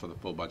 So that's for the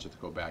full budget to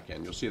go back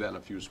in. You'll see that in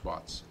a few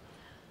spots.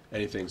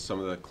 Anything, some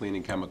of the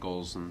cleaning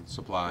chemicals and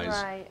supplies,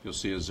 Right. you'll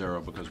see a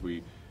zero because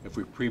if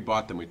we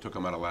pre-bought them, we took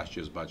them out of last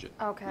year's budget.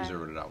 Okay. We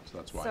zeroed it out, so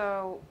that's why.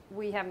 So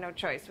we have no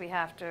choice. We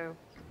have to,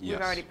 we've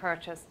Yes. already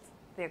purchased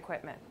the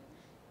equipment.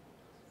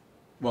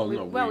 Well, We-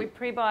 no, Well, we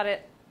pre-bought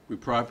it. we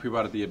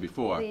pre-bought it the year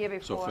before. The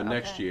year So before, for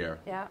next okay. year,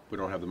 Yeah. we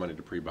don't have the money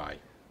to pre-buy.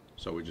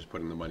 So we're just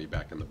putting the money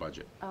back in the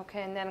budget.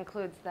 Okay, and that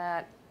includes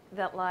that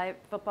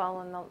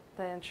football and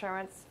the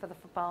insurance for the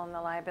football and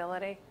the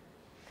liability?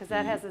 Because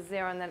that has a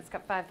zero, and then it's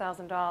got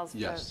 $5,000 for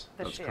this year. Yes,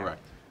 that's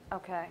correct.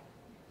 Okay.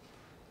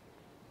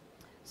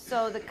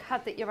 So the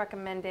cut that you're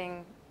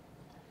recommending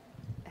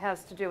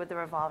has to do with the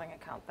revolving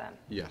account then?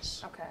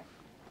 Yes. Okay.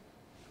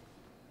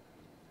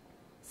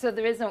 So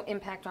there is no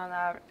impact on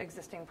our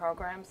existing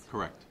programs?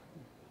 Correct.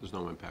 There's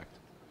no impact.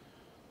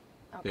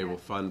 Okay. They will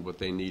fund what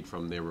they need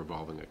from their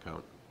revolving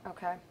account.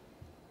 Okay.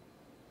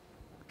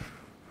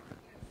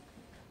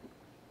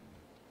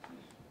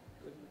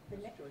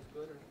 Joyce,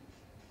 good, or?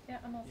 Yeah,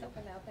 I'm all set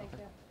for now, thank you.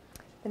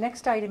 The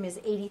next item is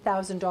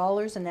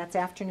 $80,000, and that's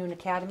Afternoon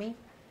Academy.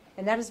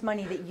 And that is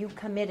money that you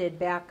committed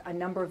back a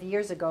number of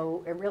years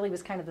ago. It really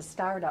was kind of the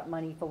startup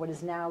money for what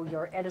is now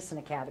your Edison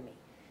Academy.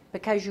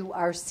 Because you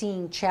are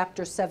seeing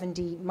Chapter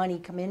 70 money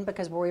come in,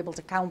 because we're able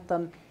to count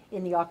them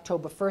in the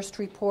October 1st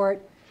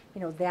report,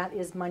 that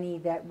is money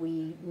that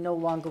we no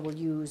longer will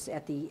use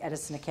at the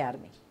Edison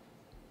Academy.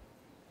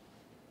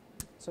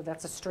 So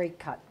that's a straight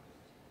cut.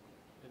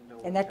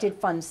 And that did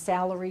fund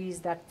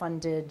salaries, that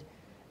funded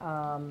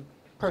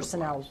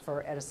personnel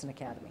for Edison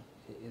Academy.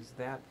 Is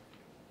that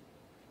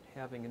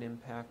having an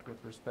impact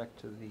with respect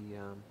to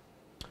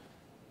the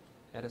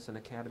Edison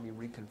Academy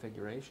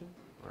reconfiguration?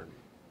 Or,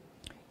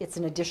 It's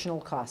an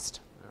additional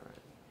cost. all right.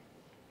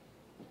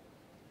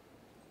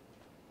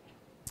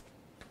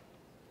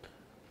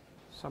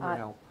 Summer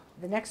help.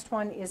 The next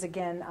one is,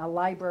 again, a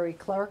library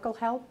clerical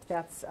help.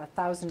 That's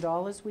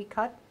 $1,000 we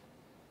cut.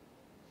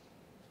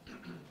 And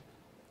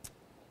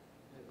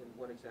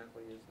what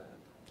exactly is that?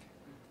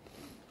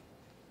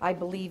 I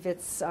believe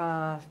it's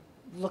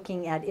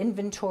looking at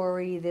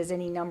inventory. There's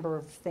any number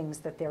of things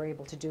that they're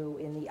able to do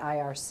in the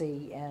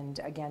IRC. And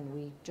again,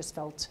 we just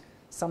felt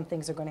some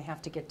things are going to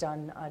have to get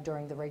done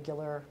during the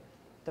regular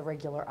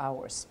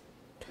hours.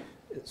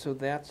 So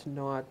that's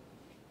not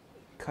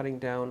cutting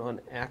down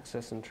on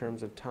access in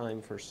terms of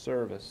time for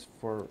service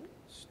for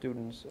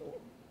students?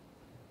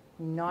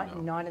 Not,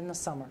 No. not in the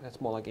summer.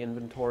 That's more like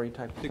inventory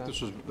type I of think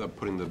stuff? this was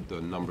putting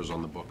the numbers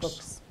on the books.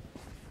 Books.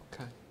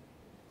 Okay.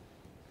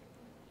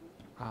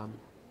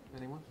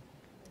 Anyone?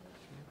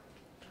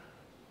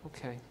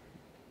 Okay.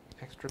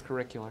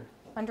 Extracurricular.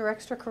 Under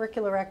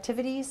extracurricular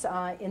activities,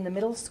 in the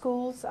middle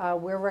schools,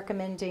 we're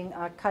recommending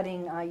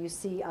cutting, you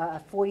see,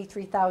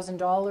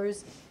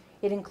 $43,000.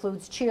 It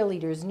includes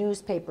cheerleaders,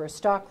 newspaper,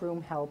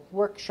 stockroom help,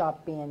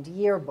 workshop band,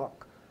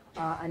 yearbook,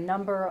 a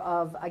number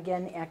of,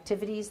 again,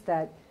 activities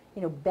that,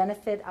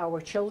 benefit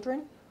our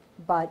children,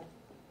 but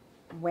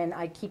when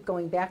I keep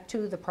going back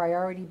to the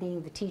priority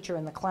being the teacher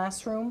in the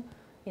classroom,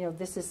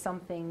 this is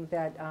something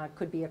that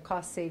could be a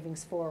cost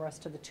savings for us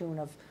to the tune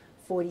of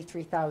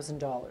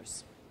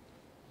 $43,000.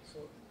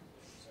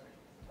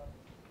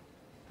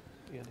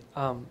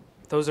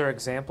 Those are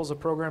examples of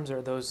programs, or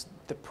are those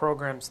the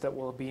programs that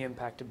will be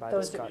impacted by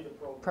Those this are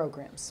cut?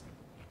 programs.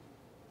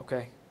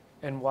 Okay.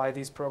 And why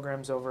these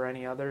programs over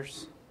any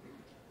others?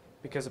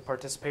 Because of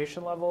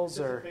participation levels,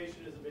 or?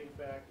 Participation is a big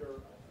factor,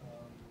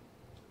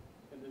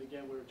 and then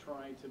again, we're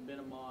trying to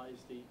minimize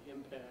the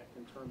impact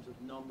in terms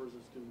of numbers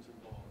of students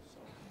involved.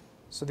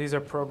 So these are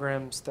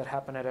programs that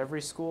happen at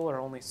every school, or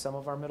only some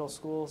of our middle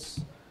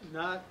schools?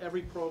 Not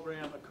every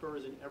program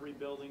occurs in every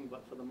building,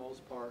 but for the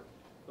most part,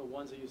 the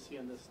ones that you see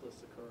on this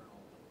list occur in all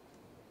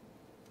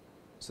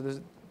of them.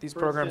 So these For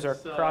programs are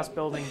instance,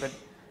 cross-building, but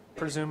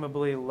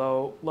presumably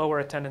lower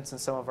attendance than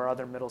some of our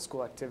other middle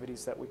school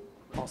activities that we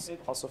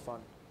also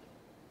fund.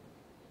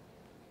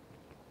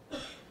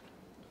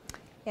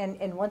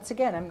 And once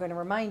again, I'm going to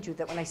remind you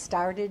that when I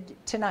started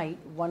tonight,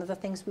 one of the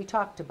things we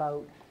talked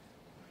about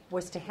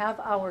was to have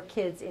our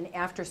kids in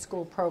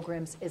after-school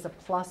programs is a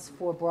plus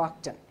for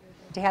Brockton,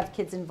 to have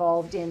kids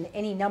involved in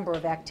any number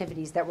of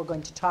activities that we're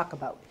going to talk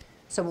about.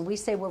 So when we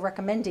say we're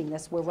recommending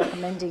this, Would it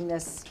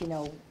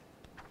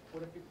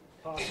be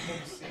possible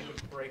to see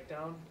the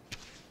breakdown?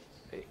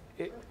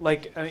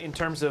 In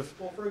terms of...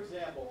 Well, for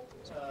example,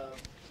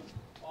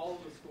 all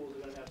of the schools are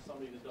going to have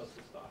somebody that does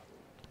the stock room.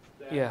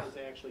 That Yeah. is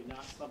actually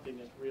not something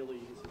that really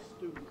is a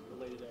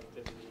student-related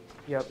activity.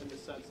 Yep. In the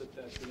sense that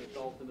that's an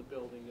adult in the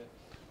building that...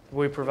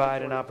 We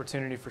provide an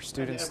opportunity for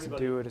students to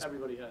do it.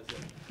 Everybody has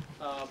it.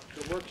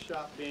 The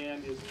workshop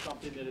band is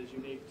something that is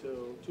unique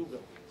to two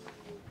buildings.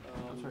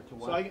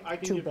 So I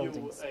can Two give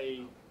buildings. you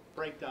a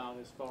breakdown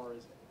as far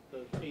as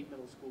the 8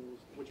 middle schools,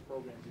 which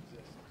programs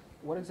exist.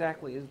 What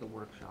exactly is the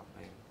workshop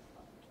band?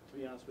 To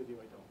be honest with you,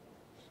 I don't.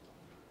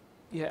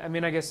 Yeah, I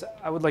mean, I guess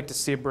I would like to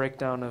see a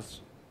breakdown of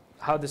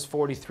how this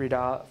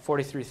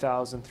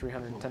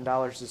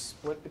 $43,310 is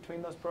split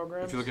between those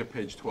programs. If you look at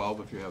page 12,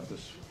 if you have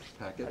this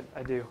packet,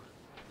 I do.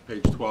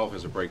 page 12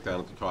 has a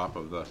breakdown at the top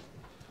of the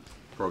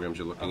programs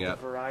you're looking Of at.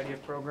 the variety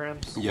of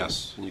programs?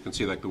 Yes, and you can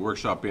see like the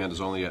workshop band is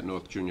only at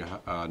North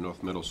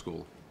Middle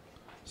School.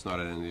 It's not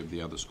at any of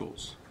the other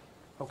schools.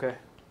 Okay.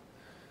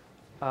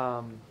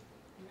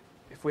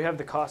 If we have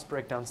the cost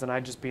breakdowns, then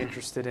I'd just be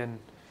interested in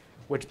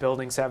which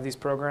buildings have these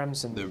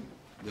programs. And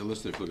They're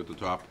listed, if you look at the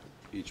top,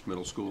 each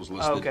middle school is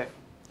listed. Oh, okay,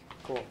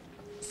 cool.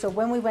 So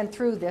when we went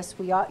through this,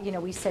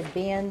 we said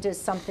band is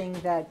something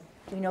that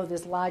we know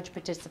there's large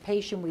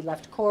participation. We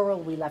left choral,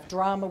 we left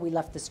drama, we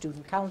left the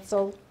student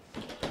council.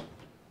 Could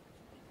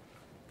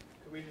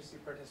we just see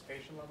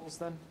participation levels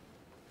then?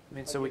 I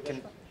mean, so we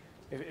can,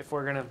 if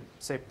we're gonna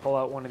say pull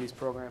out one of these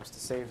programs to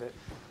save it,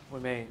 we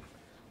may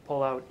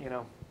pull out,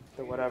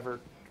 the whatever,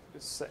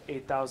 it's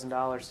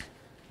 $8,000,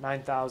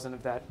 $9,000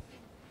 of that,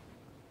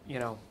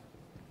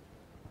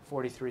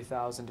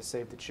 $43,000 to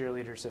save the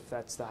cheerleaders if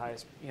that's the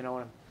highest.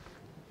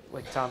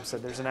 Like Tom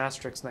said, there's an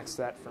asterisk next to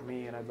that for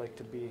me, and I'd like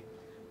to be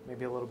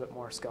maybe a little bit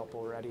more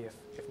scalpel ready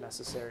if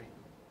necessary.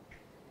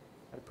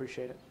 I'd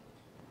appreciate it.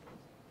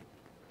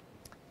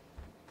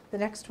 The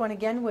next one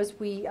again was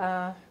we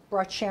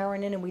brought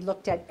Sharon in and we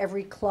looked at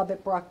every club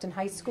at Brockton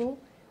High School.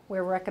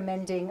 We're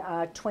recommending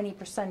a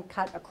 20%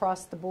 cut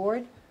across the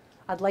board.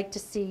 I'd like to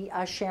see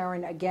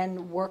Sharon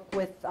again work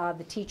with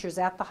the teachers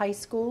at the high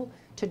school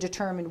to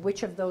determine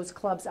which of those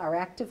clubs are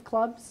active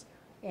clubs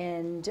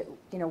and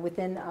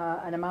within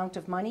an amount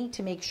of money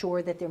to make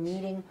sure that they're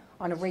meeting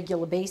on a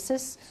regular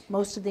basis.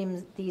 Most of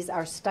these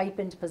are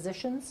stipend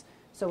positions,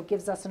 so it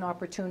gives us an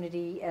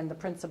opportunity and the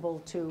principal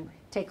to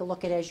take a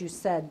look at, as you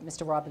said,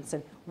 Mr.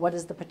 Robinson, what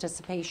is the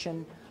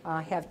participation,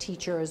 have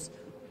teachers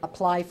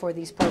apply for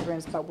these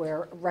programs, but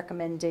we're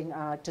recommending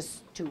to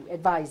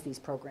advise these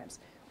programs.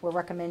 We're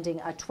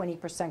recommending a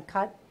 20%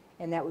 cut,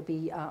 and that would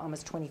be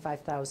almost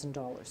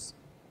 $25,000.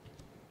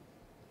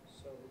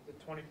 So the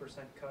 20%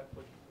 cut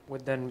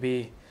would then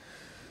be,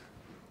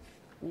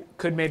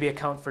 could maybe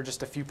account for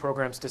just a few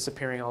programs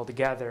disappearing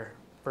altogether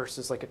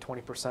versus like a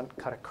 20%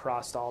 cut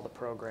across all the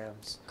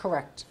programs.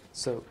 Correct.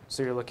 So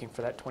you're looking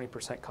for that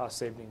 20% cost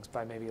savings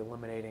by maybe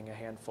eliminating a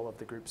handful of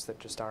the groups that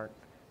just aren't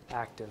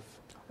active.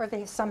 Or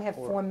some have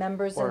 4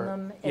 members in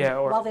them. And Yeah,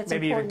 or while that's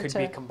maybe even important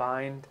could be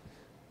combined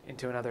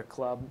into another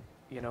club,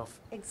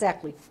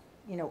 Exactly.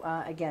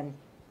 Again,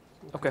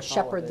 Okay.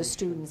 shepherd the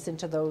students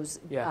into those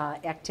Yeah.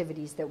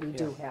 activities that we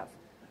do have.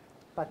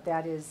 but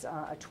that is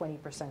a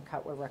 20%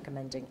 cut we're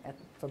recommending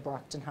for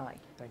Brockton High.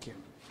 Thank you.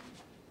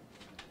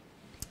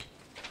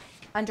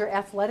 Under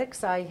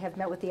athletics, I have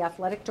met with the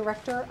athletic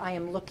director. I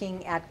am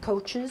looking at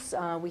coaches.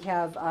 We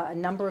have a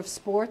number of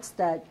sports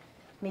that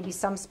maybe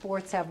some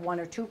sports have 1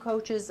 or 2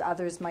 coaches,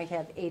 others might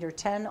have 8 or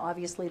 10.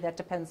 Obviously, that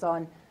depends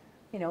on,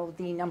 you know,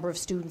 the number of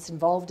students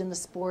involved in the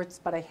sports,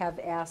 but I have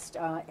asked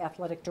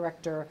athletic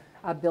director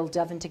Bill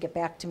Devon to get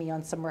back to me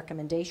on some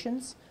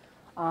recommendations.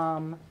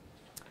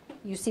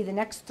 You see the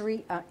next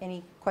 3,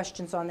 any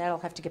questions on that? I'll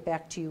have to get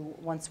back to you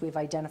once we've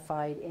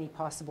identified any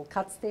possible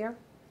cuts there.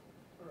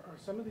 Are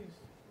some of these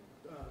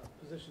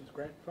positions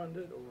grant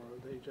funded, or are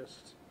they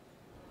just?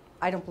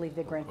 I don't believe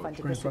they're grant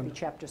funded. Grant This would be funded.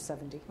 Chapter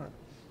 70. Right.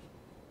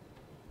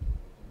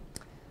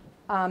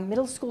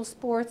 Middle school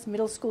sports,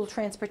 middle school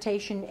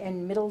transportation,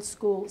 and middle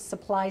school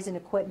supplies and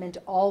equipment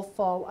all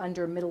fall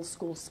under middle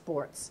school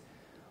sports.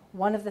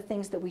 One of the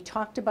things that we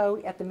talked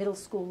about at the middle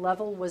school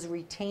level was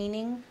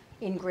retaining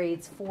in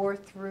grades 4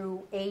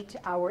 through 8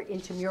 our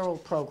intramural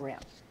program,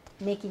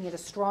 making it a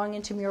strong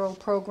intramural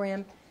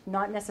program,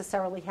 not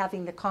necessarily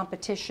having the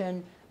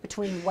competition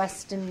between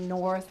West and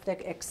North,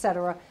 et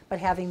cetera, but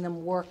having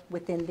them work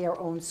within their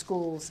own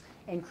schools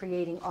and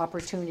creating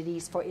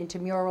opportunities for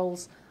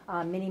intramurals.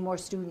 Many more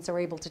students are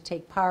able to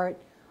take part.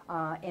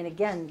 And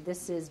again,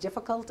 this is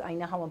difficult. I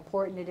know how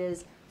important it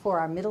is for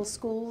our middle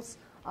schools.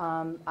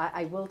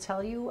 I will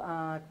tell you,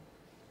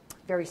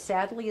 very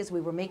sadly, as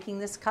we were making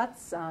this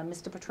cuts,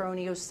 Mr.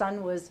 Petronio's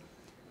son was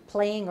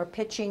playing or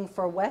pitching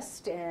for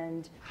West,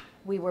 and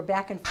we were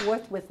back and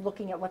forth with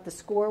looking at what the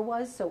score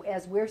was. So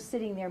as we're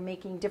sitting there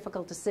making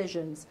difficult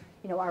decisions,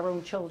 you know, our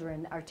own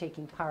children are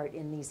taking part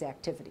in these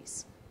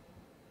activities.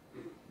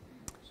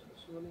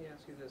 So let me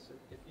ask you this.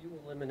 If you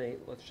eliminate,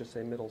 let's just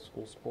say, middle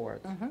school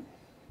sports,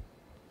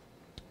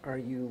 are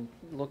you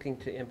looking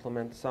to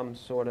implement some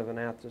sort of an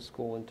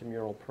after-school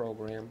intramural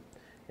program?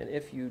 And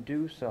if you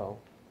do so,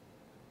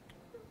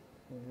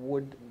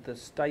 would the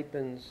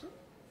stipends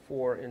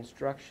for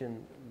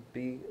instruction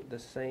be the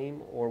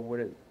same, or would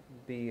it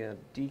be a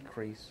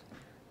decrease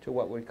to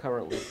what we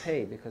currently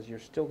pay? Because you're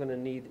still going to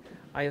need,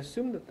 I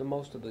assume that the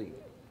most of the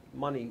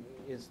money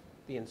is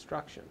the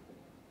instruction,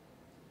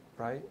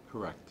 right?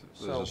 Correct.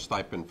 There's So- a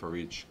stipend for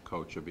each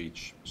coach of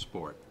each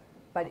sport.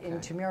 But Okay.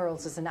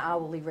 intramurals is an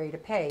hourly rate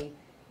of pay.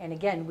 And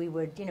again, we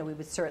would, you know, we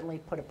would certainly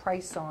put a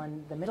price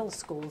on the middle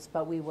schools,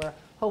 but we were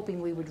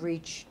hoping we would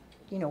reach,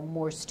 you know,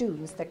 more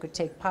students that could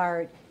take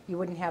part. You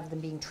wouldn't have them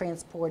being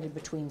transported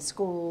between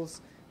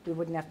schools. We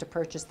wouldn't have to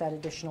purchase that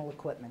additional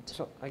equipment.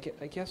 So I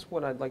guess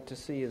what I'd like to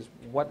see is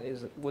what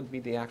would be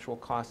the actual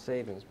cost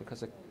savings,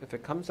 because if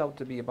it comes out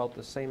to be about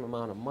the same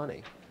amount of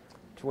money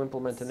to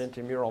implement an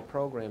intramural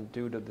program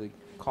due to the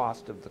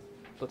cost of the,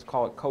 let's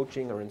call it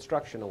coaching or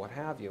instruction or what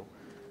have you,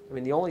 I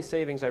mean, the only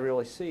savings I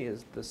really see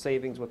is the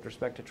savings with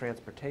respect to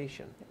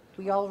transportation.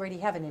 We already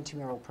have an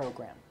intramural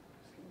program.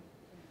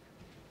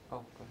 Oh,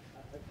 go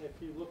ahead.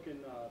 If you look in,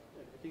 I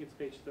think it's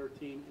page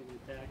 13 in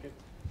your packet,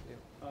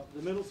 Yeah.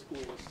 the middle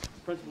school,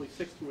 principally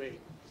 6 to 8,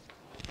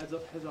 has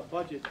a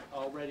budget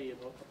already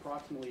of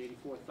approximately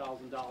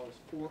 $84,000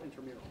 for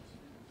intramurals.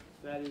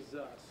 That is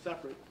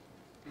separate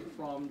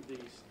from the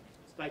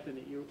stipend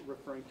that you're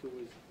referring to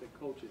as the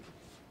coaches.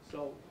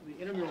 So the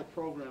intramural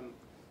program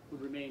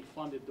would remain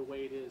funded the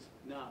way it is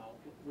now,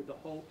 with the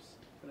hopes,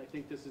 and I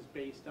think this is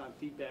based on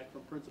feedback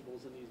from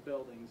principals in these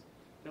buildings,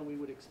 that we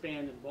would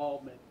expand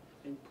involvement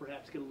and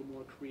perhaps get a little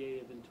more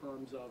creative in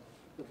terms of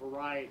the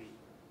variety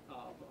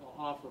of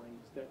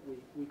offerings that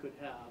we could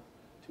have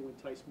to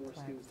entice more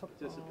students to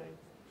participate.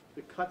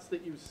 The cuts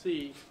that you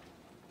see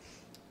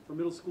for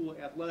middle school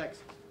athletics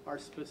are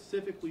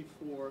specifically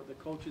for the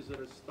coaches that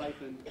are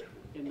stipend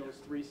in those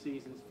 3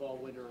 seasons, fall,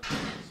 winter,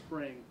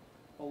 spring,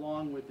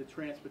 along with the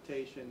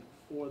transportation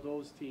for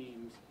those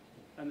teams,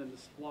 and then the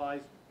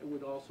supplies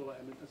would also,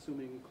 I'm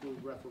assuming,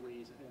 include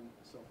referees and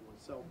so forth.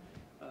 So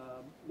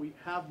we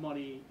have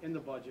money in the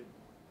budget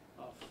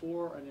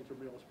for an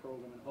intramurals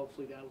program, and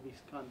hopefully that will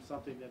become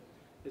something that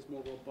is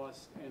more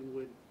robust and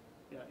would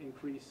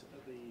increase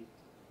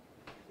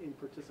in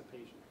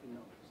participation in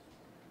numbers.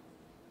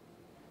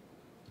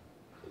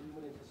 Do you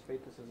would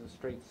anticipate this as a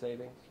straight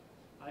savings?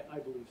 I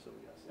believe so,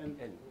 yes.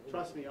 And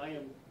trust me, I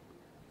am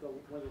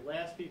one of the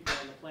last people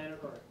on the planet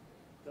Earth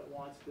that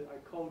wants to. I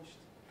coached.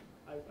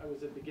 I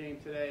was at the game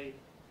today.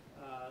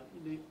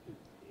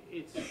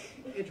 It's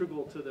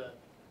integral to the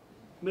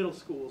middle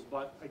schools,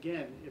 but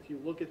again, if you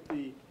look at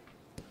the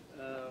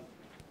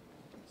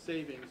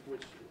savings,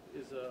 which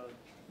is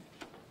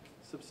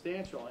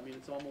substantial. I mean,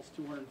 it's almost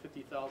 $250,000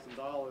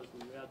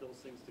 when you add those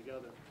things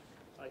together.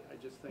 I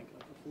just think,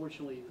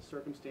 unfortunately, the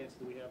circumstances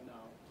we have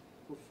now,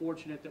 we're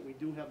fortunate that we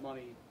do have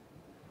money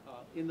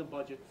in the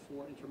budget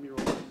for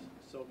intramurals.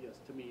 So yes,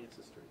 to me, it's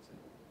a straight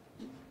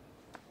saving.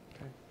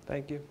 Okay,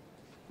 thank you.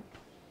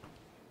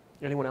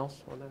 Anyone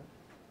else on that?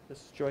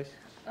 Mrs. Joyce?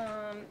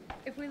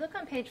 If we look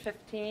on page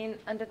 15,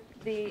 under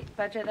the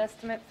budget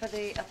estimate for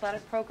the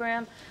athletic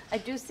program, I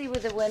do see where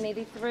the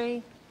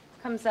 183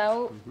 comes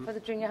out for the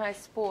junior high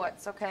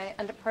sports, okay,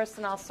 under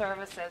personnel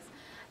services.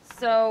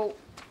 So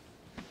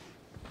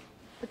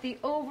but the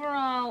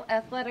overall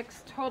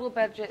athletics total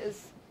budget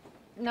is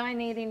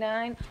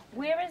 $989.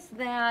 Where is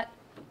that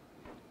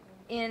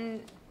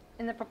in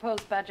the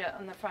proposed budget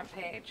on the front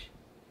page?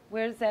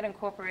 Where is that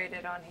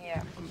incorporated on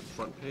here? On the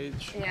front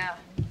page? Yeah.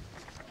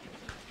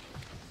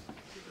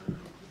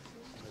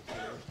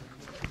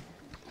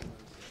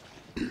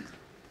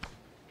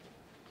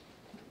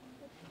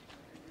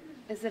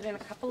 Is it in a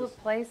couple of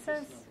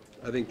places?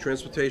 I think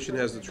transportation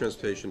has the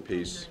transportation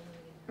piece.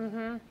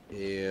 Mm-hmm.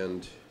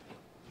 And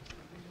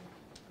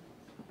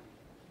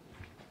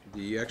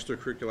the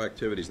extracurricular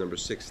activities, number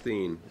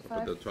 16, up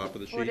at the top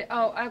of the sheet.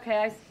 Oh,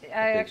 okay,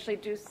 I actually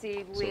do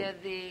see where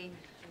the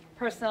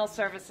personnel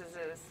services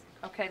is.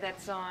 Okay,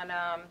 that's on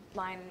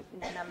line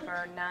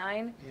number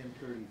 9. And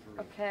 33.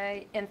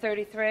 Okay, and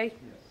 33?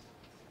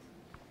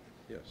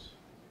 Yes.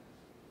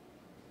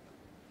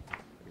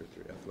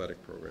 33,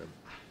 athletic program.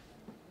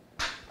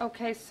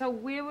 Okay, so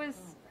where was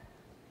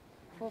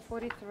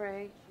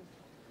 443,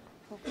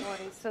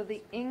 440? So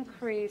the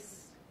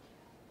increase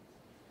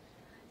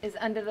is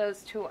under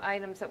those two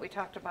items that we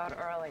talked about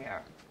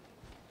earlier.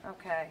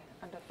 Okay,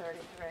 under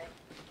 33.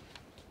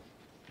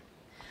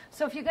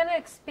 So if you're going to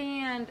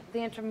expand the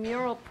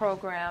intramural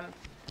program,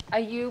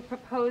 are you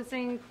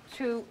proposing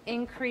to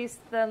increase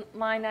the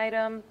line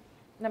item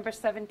number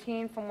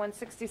 17 from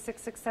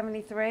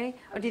 166,673?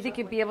 Or do you think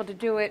you'd be able to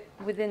do it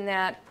within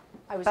that budget?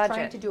 I was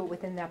trying to do it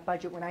within that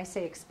budget. When I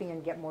say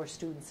expand, get more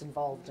students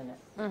involved in it.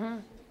 Mm-hmm.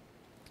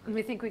 And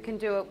we think we can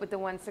do it with the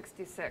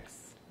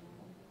 166.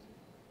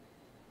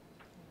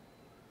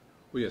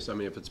 Well, yes, I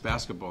mean, if it's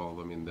basketball,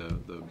 I mean,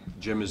 the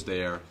gym is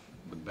there,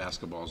 the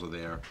basketballs are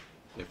there.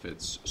 If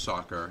it's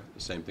soccer,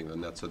 the same thing, the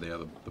nets are there,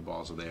 the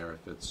balls are there.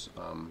 If it's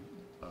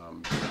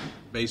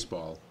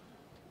baseball,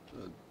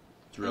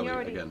 it's really,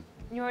 again.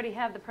 You already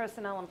have the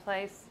personnel in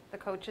place, the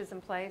coaches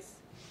in place?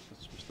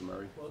 That's Mr.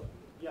 Murray. Well,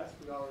 yes,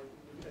 we already,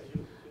 as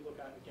you look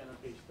at, again, on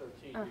page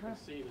 13, you can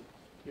see that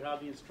you have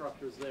the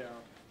instructors there.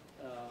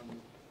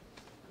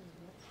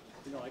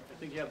 You know, I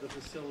think you have the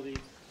facility.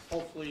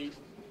 Hopefully,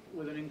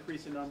 with an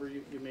increase in number,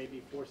 you may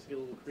be forced to get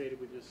a little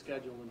creative with your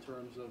schedule in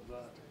terms of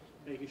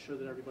making sure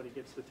that everybody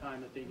gets the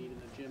time that they need in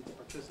the gym to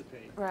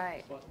participate.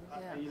 Right. But,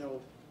 you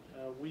know,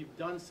 we've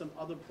done some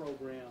other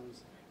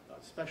programs,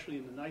 especially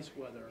in the nice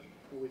weather,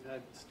 where we've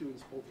had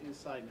students both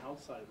inside and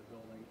outside of the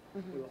building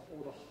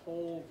with a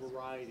whole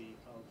variety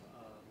of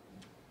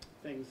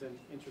things. And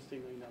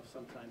interestingly enough,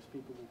 sometimes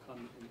people will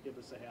come and give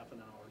us a half an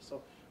hour.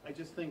 So I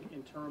just think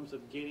in terms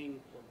of getting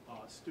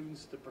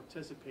students to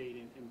participate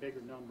in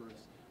bigger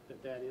numbers,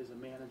 that is a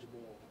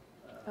manageable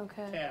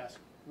task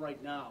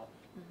right now.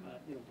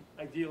 You know,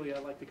 ideally,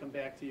 I'd like to come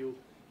back to you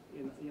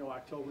in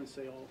October and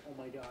say, oh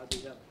my God,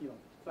 we have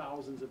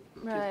thousands of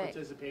kids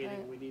participating,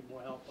 and we need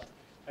more help. But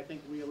I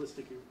think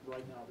realistically,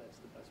 right now, that's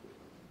the best way to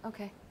do it.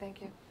 Okay,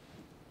 thank you.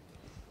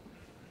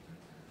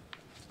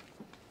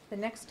 The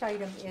next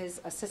item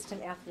is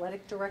assistant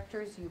athletic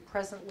directors. You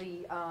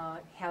presently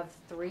have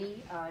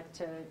 3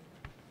 to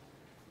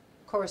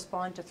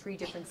correspond to 3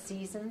 different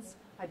seasons.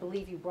 I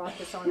believe you brought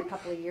this on a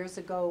couple of years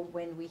ago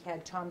when we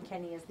had Tom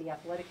Kenny as the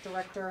athletic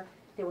director.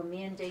 There were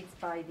mandates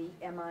by the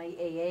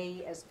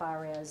MIAA as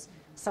far as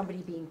somebody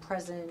being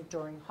present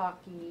during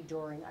hockey,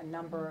 during a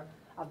number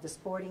of the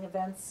sporting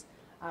events.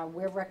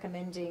 We're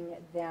recommending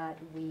that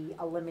we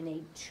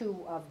eliminate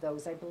 2 of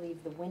those. I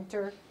believe the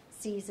winter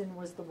season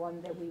was the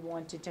one that we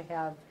wanted to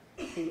have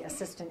the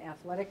assistant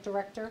athletic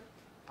director.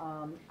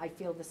 I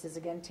feel this is,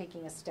 again,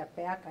 taking a step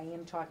back. I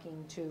am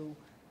talking to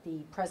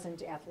the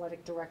present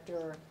athletic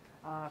director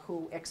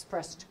who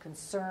expressed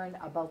concern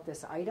about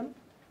this item.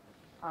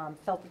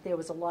 Felt that there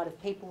was a lot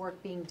of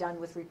paperwork being done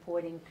with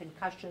reporting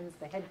concussions,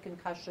 the head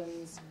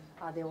concussions.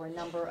 There were a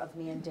number of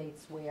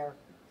mandates where,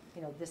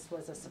 you know, this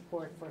was a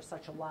support for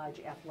such a large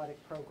athletic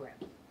program.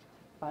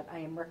 But I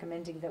am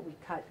recommending that we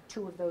cut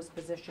 2 of those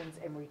positions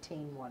and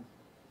retain 1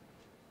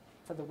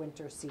 for the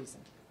winter season.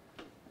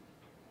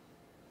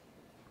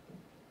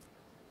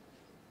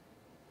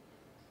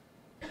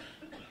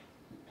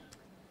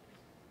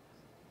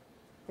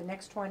 The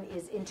next one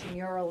is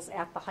intramurals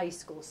at the high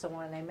school. So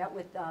when I met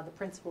with the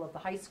principal of the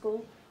high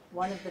school,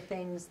 one of the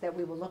things that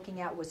we were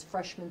looking at was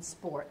freshman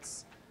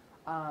sports.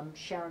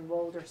 Sharon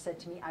Wolder said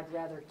to me, I'd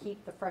rather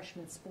keep the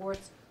freshman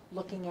sports,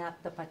 looking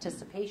at the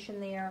participation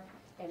there,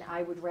 and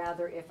I would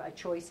rather, if a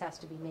choice has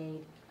to be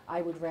made,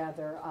 I would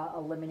rather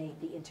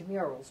eliminate the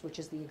intramurals, which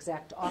is the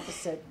exact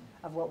opposite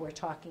of what we're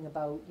talking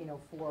about, you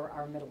know, for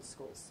our middle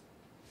schools.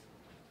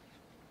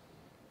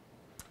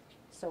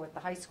 So at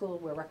the high school,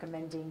 we're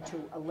recommending to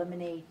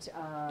eliminate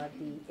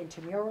the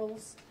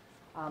intramurals.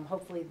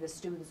 Hopefully the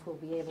students will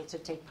be able to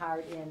take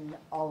part in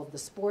all of the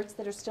sports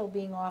that are still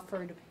being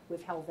offered.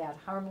 We've held that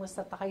harmless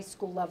at the high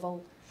school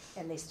level,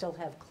 and they still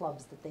have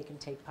clubs that they can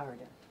take part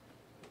in.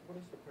 What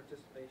is the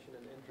participation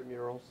in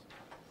intramurals,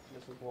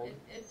 Mrs. Walden?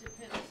 It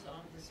depends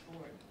on the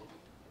sport.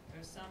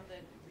 There's some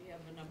that we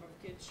have a number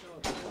of kids show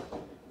up to.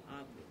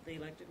 They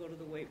like to go to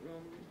the weight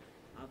room.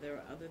 There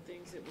are other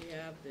things that we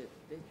have that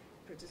the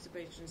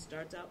participation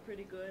starts out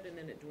pretty good and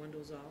then it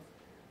dwindles off.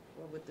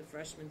 or with the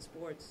freshman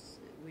sports,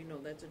 we know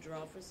that's a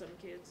draw for some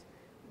kids,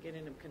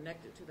 getting them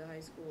connected to the high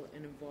school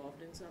and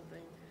involved in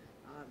something.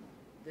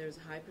 There's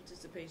high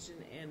participation,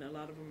 and a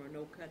lot of them are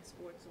no-cut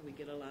sports, so we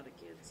get a lot of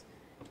kids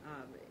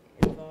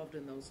involved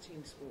in those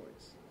team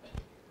sports.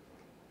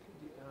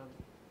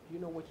 Do you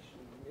know which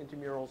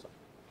intramurals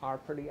are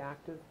pretty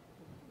active?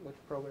 Which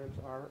programs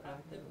are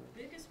active?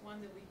 The biggest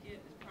one that we get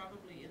is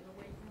probably in the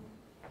weight room.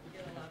 We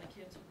get a lot of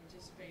kids who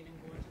participate in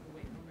going to the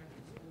weight room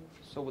after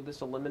school. So would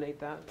this eliminate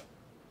that?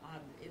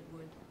 It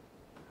would.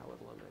 I would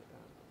eliminate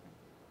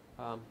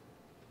that.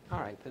 All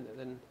right,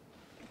 then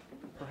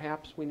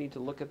perhaps we need to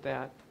look at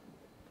that,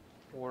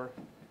 or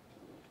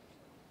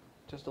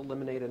just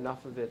eliminate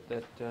enough of it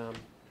that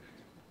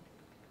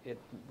it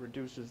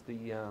reduces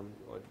the,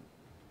 or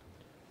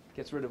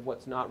gets rid of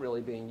what's not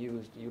really being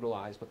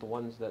utilized, but the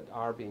ones that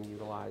are being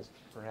utilized,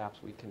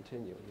 perhaps we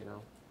continue, you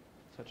know,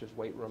 such as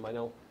weight room. I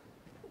know,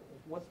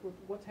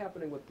 what's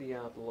happening with the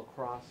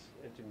lacrosse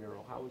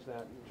intramural? How is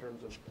that in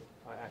terms of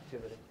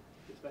activity?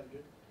 It's been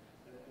good.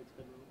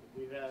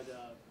 We've had,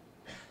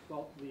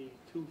 the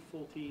two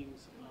full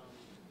teams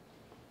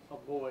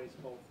of boys,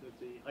 both at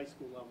the high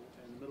school level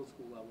and the middle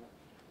school level.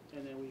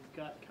 And then we've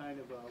got kind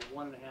of a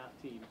 1.5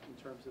 team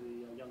in terms of the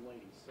young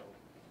ladies. So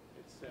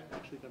it's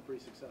actually been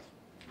pretty successful.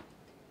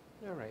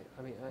 All right.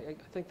 I mean, I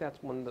think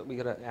that's one that we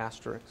got to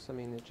asterisk. I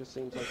mean, it just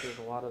seems like there's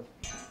a lot of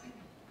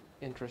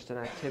interest and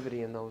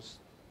activity in those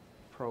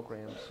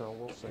programs, so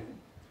we'll see.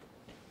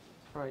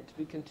 All right, to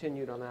be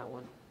continued on that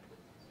one.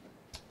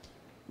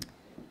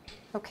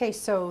 Okay,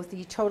 so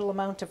the total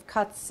amount of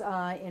cuts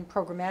in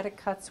programmatic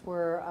cuts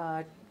were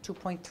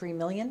 $2.3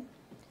 million.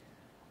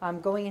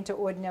 Going into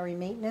ordinary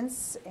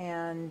maintenance,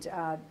 and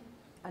a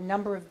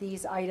number of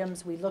these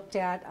items we looked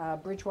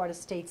at, Bridgewater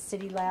State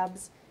City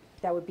Labs,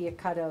 that would be a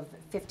cut of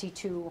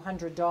 $5,200.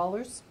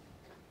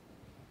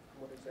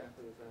 What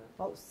exactly is that?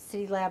 Well,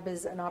 City Lab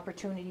is an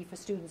opportunity for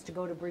students to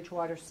go to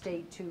Bridgewater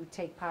State to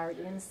take part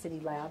in City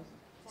Lab.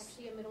 It's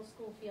actually a middle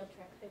school field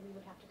trip that we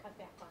would have to cut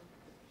back on.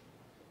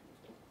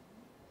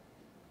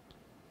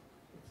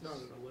 It's not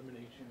an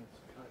elimination, it's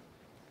a cut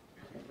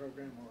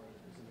program, or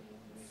is it an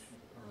elimination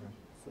program?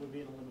 So it would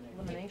be an elimination.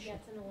 Elimination.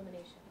 That's an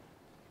elimination.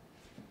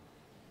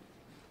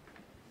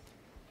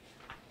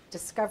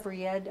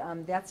 Discovery Ed,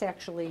 that's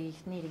actually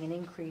needing an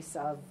increase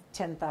of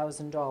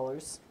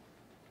 $10,000.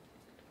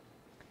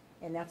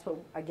 And that's what,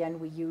 again,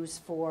 we use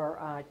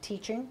for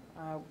teaching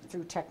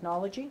through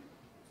technology.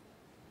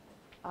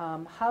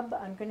 Hub,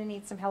 I'm going to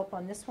need some help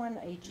on this one.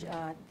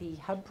 The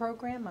Hub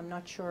program, I'm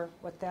not sure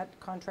what that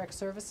contract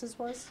services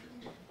was.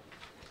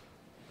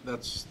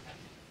 That's,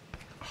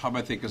 Hub,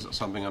 I think, is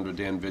something under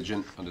Dan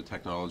Vigent, under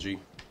technology.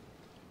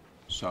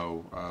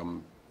 So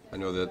I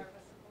know that,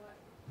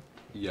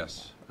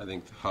 yes, I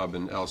think Hub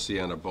and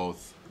LCN are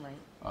both Right.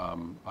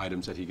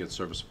 items that he gets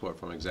service support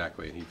from,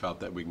 exactly, and he felt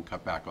that we can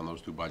cut back on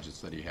those two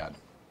budgets that he had.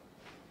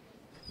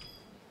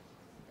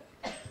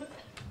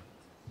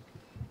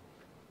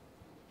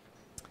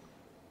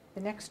 The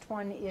next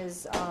one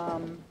is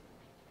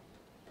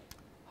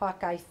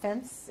Hawkeye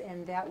Fence,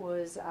 and that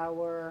was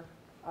our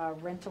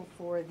rental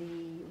for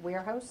the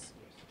warehouse.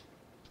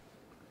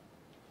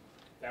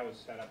 That was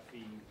set up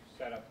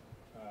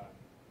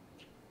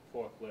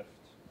forklift,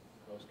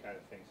 those kind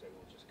of things that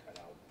we'll just cut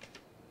out.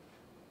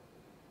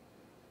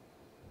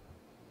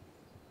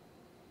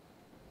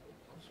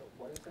 So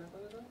what is that?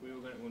 We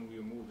were when we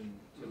were moving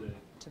to the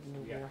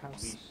new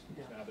warehouse. Lease,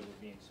 Yeah. now that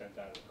we're being sent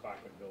out of the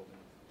Cochran building,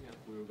 Yeah.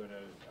 we were going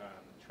to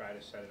try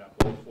to set it up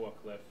with a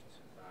forklift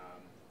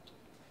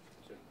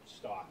to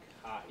stock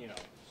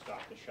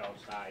the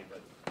shelves high,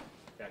 but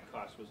that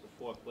cost was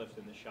the forklift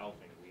and the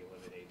shelving. We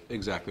eliminated.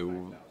 Exactly.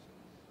 $25,000.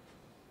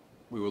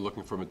 We were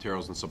looking for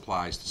materials and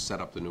supplies to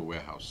set up the new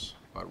warehouse,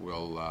 but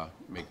we'll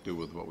make do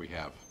with what we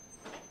have.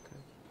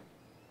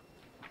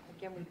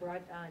 Again, we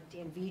brought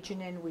Dan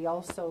Vigent in. We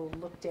also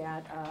looked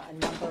at a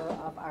number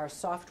of our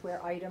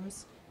software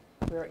items.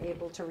 We were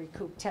able to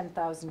recoup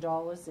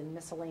 $10,000 in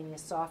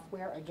miscellaneous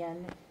software.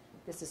 Again,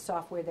 this is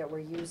software that we're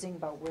using,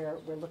 but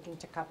we're looking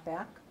to cut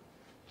back.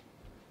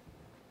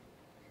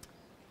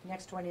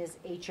 Next one is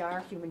HR,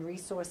 Human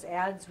Resource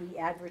Ads. We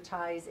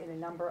advertise in a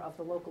number of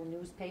the local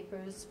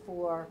newspapers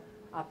for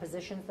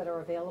positions that are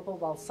available.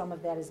 While some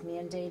of that is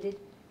mandated,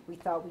 we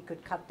thought we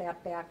could cut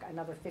that back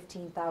another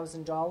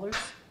 $15,000.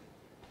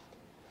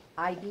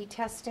 IB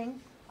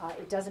testing.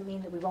 It doesn't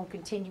mean that we won't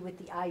continue with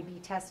the IB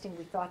testing.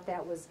 We thought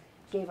that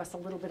gave us a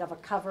little bit of a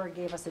cover,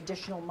 gave us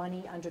additional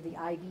money under the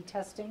IB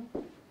testing.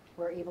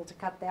 We're able to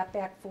cut that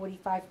back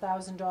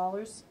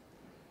 $45,000.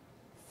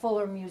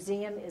 Fuller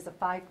Museum is a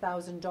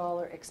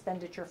 $5,000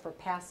 expenditure for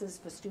passes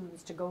for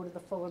students to go to the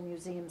Fuller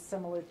Museum,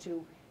 similar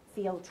to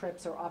field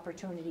trips or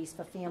opportunities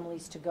for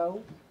families to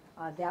go.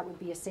 That would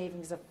be a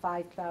savings of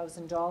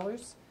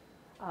 $5,000.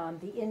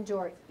 The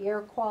indoor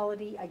air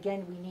quality,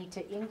 again, we need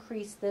to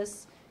increase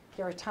this.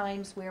 There are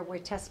times where we're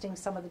testing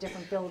some of the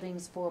different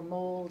buildings for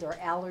mold or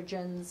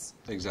allergens.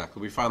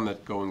 Exactly. We found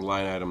that going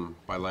line item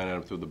by line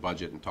item through the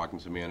budget and talking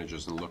to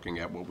managers and looking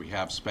at what we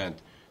have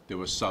spent, there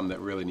was some that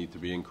really need to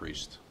be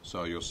increased.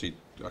 So you'll see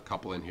a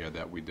couple in here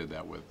that we did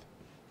that with.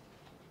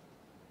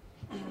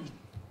 And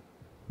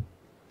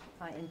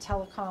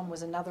telecom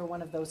was another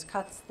one of those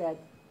cuts that,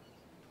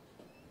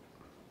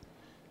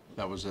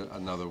 That was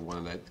another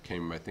one that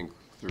came, I think,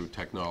 through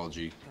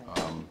technology,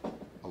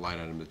 a line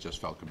item that just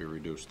felt could be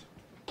reduced.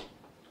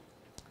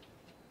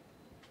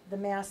 the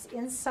Mass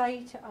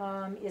Insight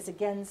is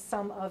again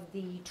some of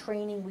the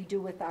training we do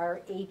with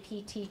our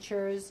AP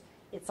teachers.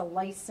 It's a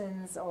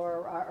license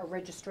or a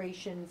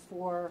registration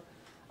for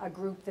a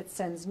group that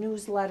sends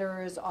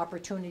newsletters,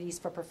 opportunities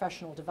for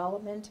professional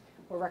development.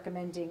 We're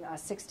recommending a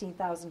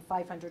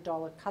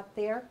 $16,500 cut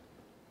there.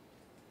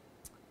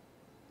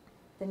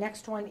 The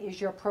next one is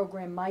your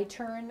program, My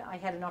Turn. I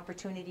had an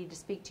opportunity to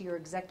speak to your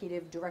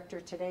executive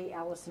director today,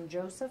 Allison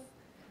Joseph.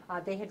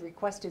 They had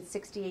requested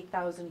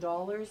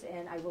 $68,000,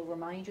 and I will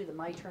remind you that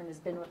My Turn has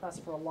been with us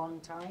for a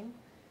long time.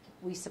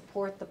 We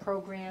support the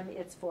program.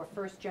 It's for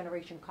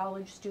first-generation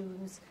college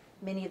students.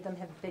 Many of them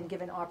have been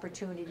given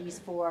opportunities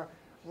for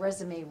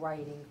resume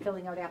writing,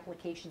 filling out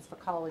applications for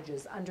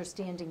colleges,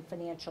 understanding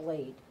financial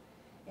aid.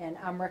 And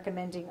I'm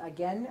recommending,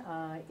 again,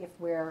 if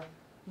we're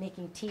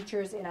making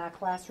teachers in our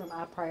classroom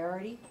our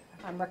priority,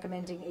 I'm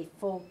recommending a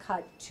full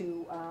cut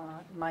to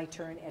My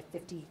Turn at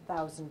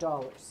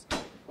 $50,000.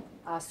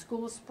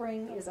 School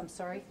Spring is, I'm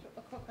sorry?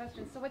 A quick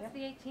question. So what's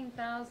the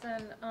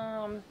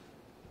 18,000?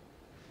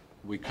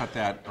 We cut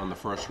that on the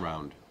first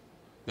round.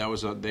 That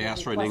was they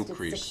asked for an requested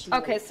increase. 68.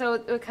 Okay,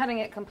 so we're cutting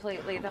it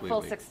completely, the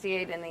full Completely.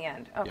 68 in the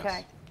end.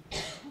 Okay.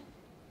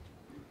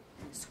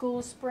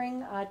 School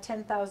Spring,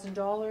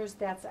 $10,000.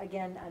 That's,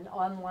 again, an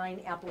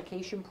online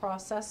application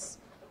process.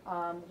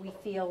 We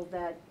feel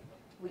that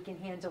we can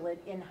handle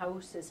it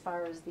in-house as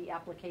far as the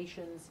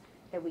applications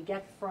that we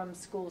get from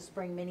School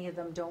Spring. Many of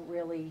them don't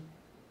really,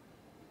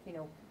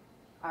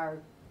 are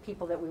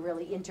people that we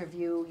really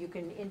interview. You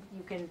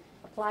can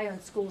apply on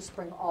School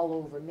Spring all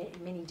over,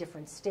 many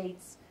different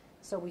states.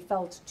 So we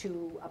felt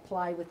to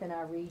apply within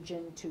our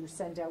region to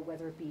send out,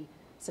 whether it be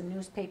some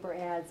newspaper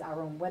ads,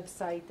 our own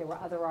website. There were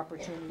other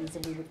opportunities,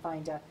 and we would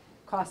find a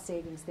cost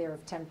savings there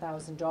of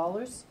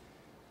 $10,000.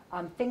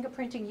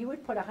 Fingerprinting, you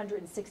would put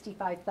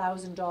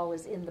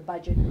 $165,000 in the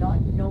budget,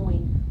 not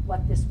knowing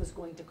what this was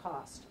going to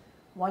cost.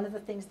 One of the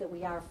things that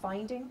we are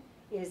finding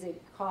is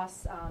it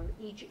costs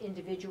each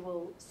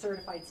individual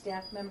certified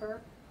staff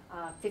member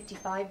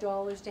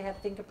 $55 to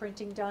have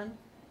fingerprinting done.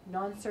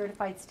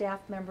 Non-certified staff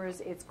members,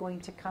 it's going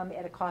to come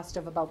at a cost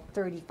of about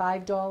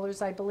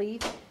 $35, I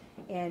believe,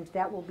 and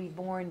that will be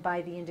borne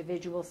by the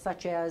individual,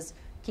 such as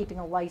keeping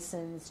a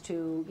license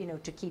to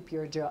keep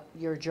your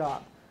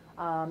job.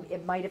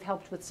 It might have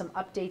helped with some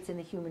updates in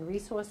the Human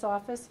Resource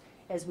Office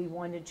as we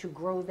wanted to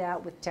grow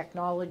that with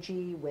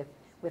technology, with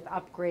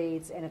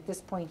upgrades, and at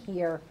this point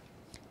here,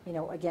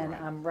 again,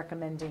 I'm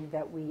recommending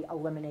that we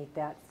eliminate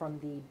that from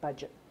the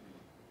budget.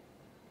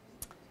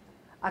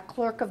 A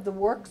clerk of the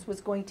works was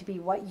going to be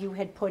what you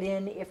had put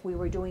in if we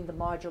were doing the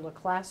modular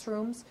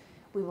classrooms.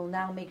 We will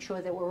now make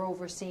sure that we're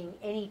overseeing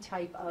any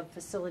type of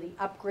facility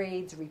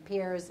upgrades,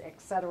 repairs,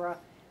 etc.,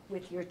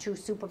 with your two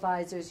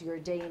supervisors, your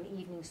day and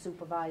evening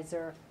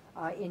supervisor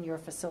in your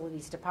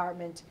facilities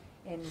department,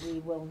 and we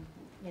will,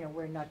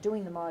 we're not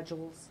doing the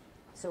modules,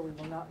 so we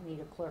will not need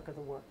a clerk of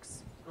the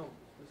works. Oh,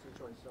 Mrs.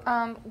 Joyce,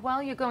 sorry.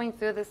 While you're going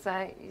through this,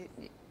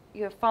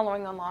 you're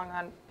following along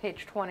on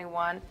page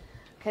 21.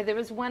 Okay, there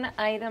is one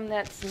item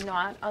that's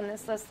not on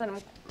this list that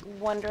I'm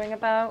wondering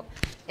about.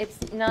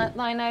 It's not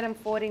line item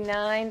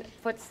 49,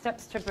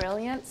 Footsteps to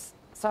Brilliance,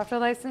 software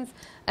license.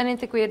 I didn't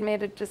think we had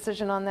made a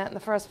decision on that in the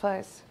first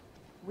place.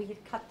 We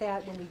had cut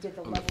that when we did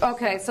the level.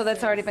 Okay, so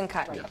that's already been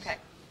cut. Right. Okay.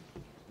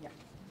 Yeah.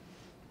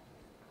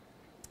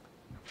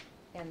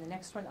 And the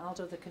next one,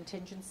 Aldo, the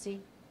contingency.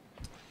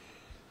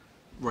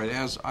 Right,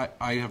 as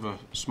I have a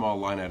small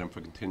line item for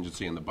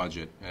contingency in the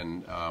budget,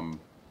 and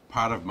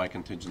part of my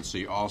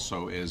contingency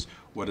also is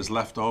what is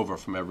left over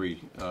from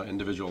every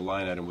individual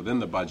line item within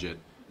the budget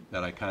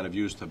that I kind of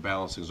use to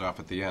balance things off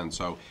at the end.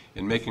 So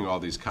in making all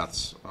these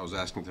cuts, I was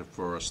asking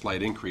for a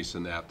slight increase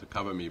in that to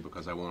cover me,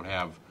 because I won't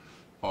have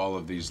all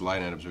of these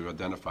line items we've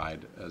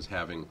identified as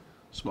having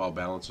small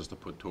balances to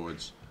put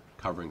towards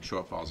covering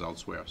shortfalls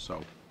elsewhere.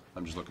 So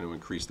I'm just looking to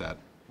increase that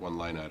one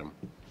line item.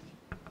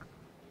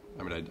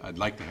 I mean, I'd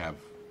like to have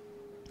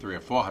 300,000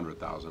 or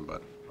 400,000,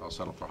 but I'll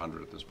settle for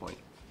 100 at this point.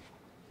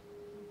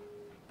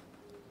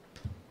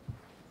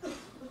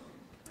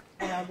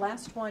 And our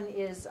last one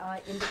is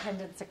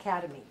Independence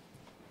Academy.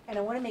 And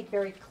I want to make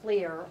very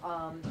clear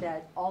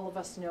that all of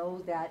us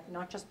know that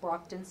not just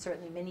Brockton,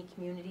 certainly many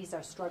communities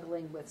are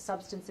struggling with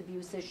substance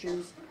abuse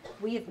issues.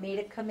 We have made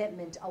a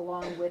commitment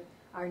along with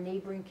our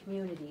neighboring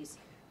communities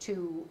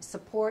to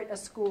support a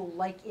school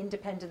like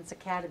Independence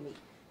Academy,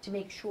 to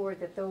make sure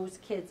that those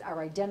kids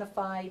are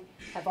identified,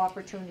 have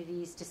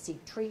opportunities to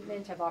seek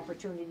treatment, have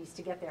opportunities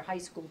to get their high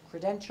school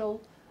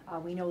credential.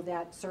 We know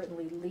that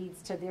certainly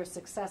leads to their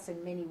success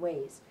in many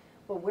ways.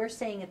 What we're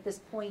saying at this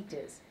point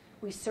is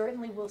we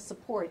certainly will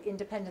support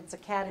Independence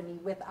Academy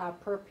with our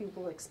per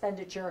pupil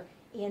expenditure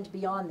and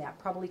beyond that,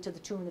 probably to the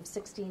tune of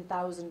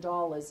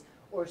 $16,000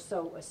 or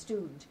so a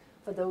student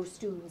for those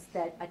students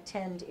that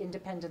attend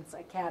Independence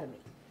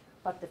Academy.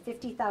 But the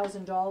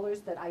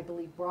 $50,000 that I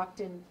believe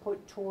Brockton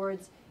put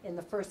towards in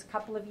the first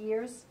couple of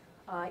years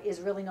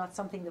is really not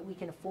something that we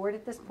can afford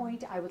at this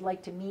point. I would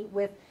like to meet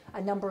with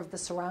a number of the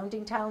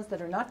surrounding towns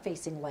that are not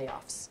facing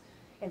layoffs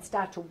and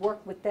start to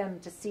work with them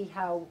to see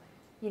how,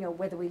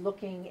 whether we're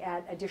looking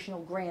at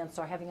additional grants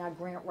or having our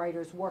grant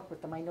writers work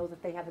with them. I know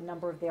that they have a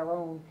number of their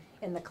own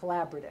in the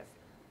collaborative.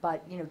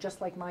 But,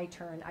 just like my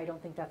turn, I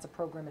don't think that's a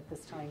program at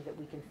this time that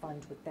we can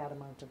fund with that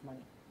amount of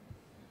money.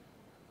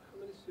 How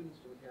many students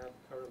do we have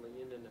currently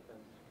in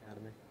Independence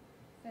Academy?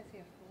 Says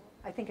here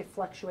 4. I think it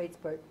fluctuates,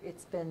 but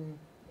it's been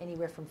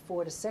anywhere from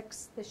 4 to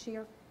 6 this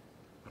year.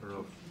 I don't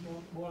know.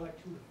 More like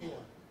 2 to 4.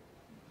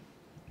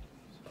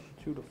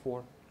 2 to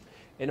 4.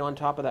 And on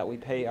top of that, we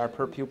pay our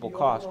per pupil The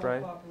cost,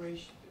 overall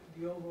right?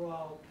 The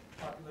overall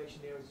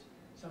population there is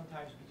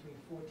sometimes between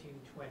 14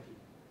 and 20.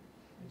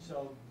 And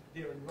so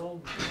their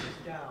enrollment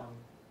is down,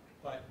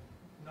 but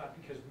not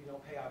because we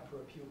don't pay our per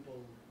pupil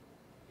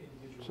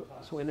individual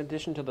costs. So in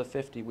addition to the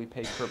 50, we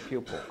pay per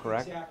pupil,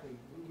 correct? Exactly.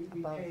 We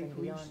Above pay and for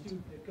each beyond.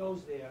 student that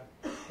goes there,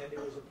 and there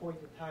was a point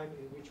in time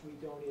in which we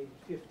donated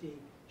 50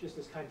 just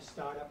as kind of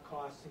startup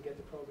costs and get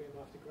the program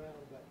off the ground.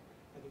 But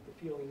I think the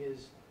feeling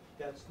is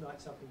that's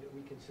not something that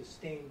we can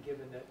sustain,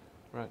 given that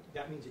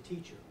that means a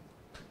teacher.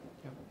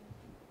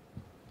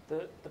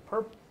 The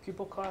per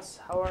pupil costs,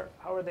 how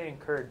are they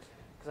incurred?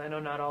 Because I know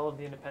not all of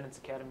the Independence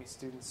Academy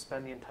students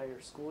spend the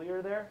entire school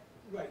year there.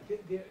 Right.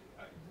 The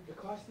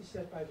cost is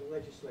set by the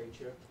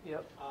legislature.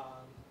 Yep.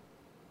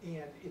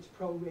 And it's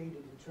prorated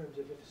in terms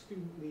of if a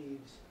student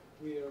leaves,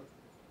 we're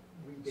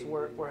rebated.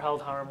 So we're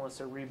held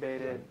harmless or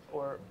rebated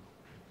or,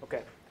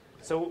 okay.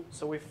 So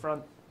we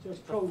front So it's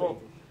the full. prorated.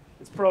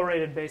 It's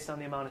prorated based on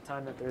the amount of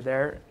time that they're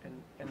there,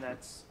 and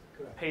that's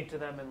Correct. paid to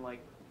them in like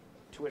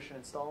tuition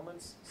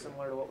installments,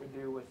 similar to what we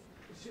do with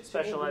It's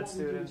special similar ed to what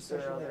we do in students or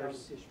special ed out of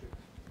others district.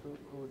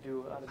 who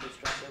do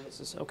out-of-district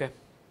services. Okay,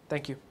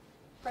 thank you.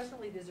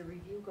 Presently, there's a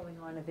review going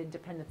on of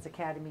Independence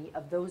Academy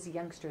of those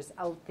youngsters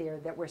out there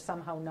that we're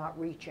somehow not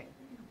reaching,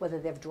 whether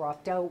they've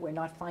dropped out, we're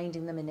not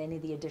finding them in any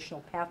of the additional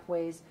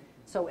pathways.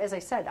 So as I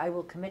said, I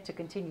will commit to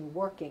continue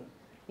working,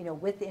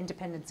 with the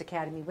Independence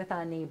Academy, with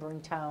our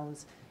neighboring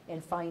towns,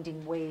 and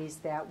finding ways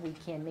that we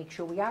can make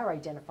sure we are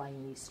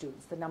identifying these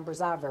students. The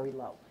numbers are very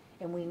low,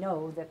 and we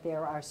know that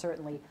there are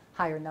certainly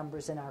higher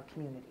numbers in our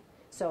community.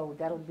 So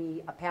that'll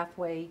be a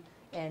pathway,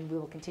 and we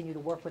will continue to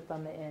work with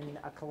them in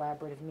a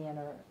collaborative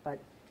manner, but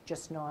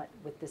just not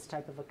with this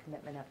type of a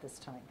commitment at this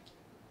time.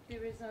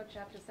 There is no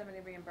Chapter 70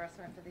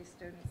 reimbursement for these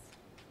students.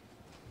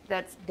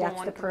 That's That's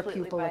borne the per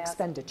completely pupil by us.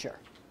 expenditure.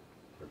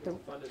 We're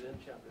funded in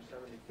Chapter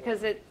 74.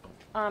 Because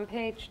on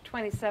page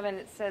 27,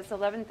 it says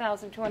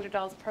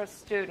 $11,200 per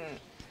student.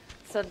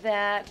 So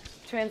that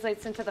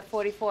translates into the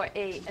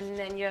 44.8, and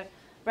then you're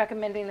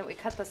recommending that we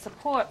cut the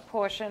support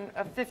portion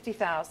of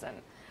 50,000.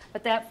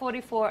 But that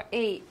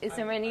 44.8, is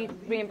there any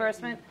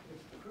reimbursement?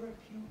 The per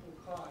pupil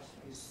cost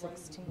is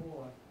slightly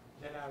more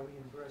than our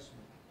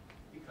reimbursement,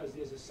 because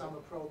there's a summer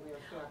program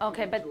factor.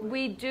 Okay, but into it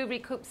we do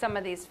recoup some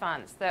of these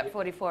funds, that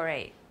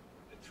 44.8.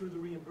 through the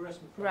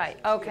reimbursement process. Right,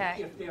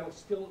 okay.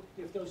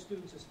 If those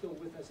students are still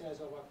with us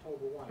as of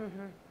October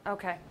 1.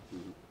 Okay.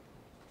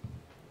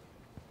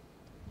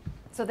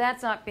 So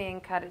that's not being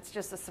cut, it's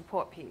just a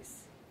support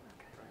piece.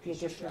 The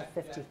additional That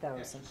extra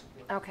 50,000.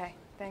 support. Okay,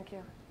 thank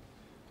you.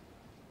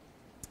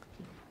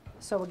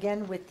 So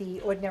again, with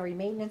the ordinary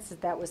maintenance,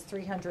 that was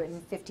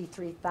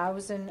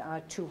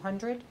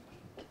 $353,200.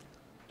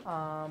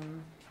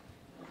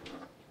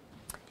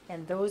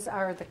 And those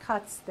are the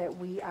cuts that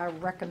we are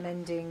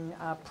recommending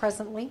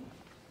presently.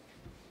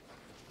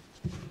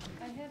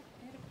 I had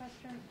a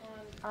question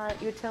on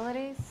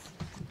utilities.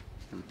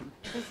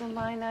 There's a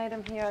line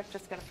item here, I've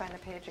just got to find the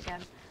page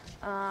again,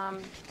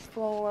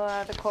 for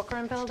the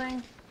Corcoran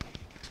building,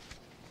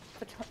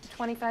 for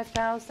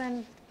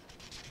 $25,000.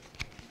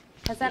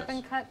 Has that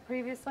been cut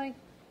previously?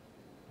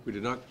 We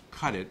did not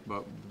cut it,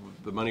 but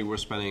the money we're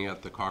spending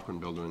at the Cochran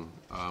building,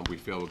 we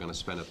feel we're going to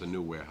spend at the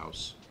new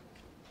warehouse.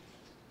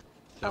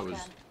 That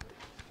was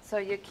So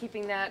you're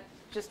keeping that,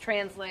 just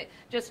transferring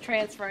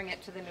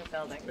it to the new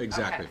building?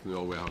 exactly Okay. from the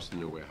old warehouse to the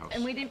new warehouse.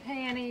 And we didn't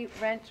pay any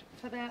rent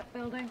for that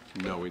building?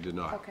 No, we did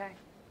not. Okay.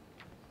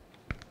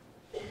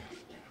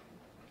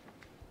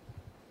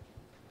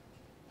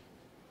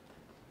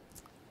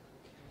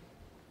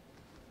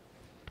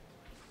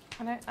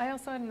 And I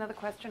also had another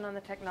question on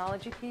the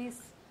technology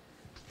piece.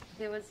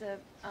 There was a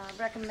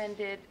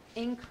recommended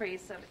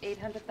increase of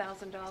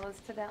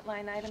 $800,000 to that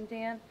line item,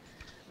 Dan.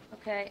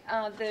 Okay,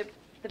 the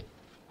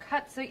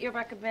cuts that you're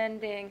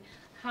recommending,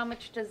 how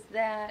much does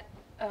that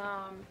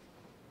how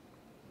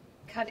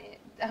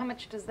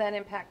much does that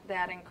impact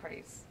that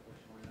increase?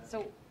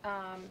 So,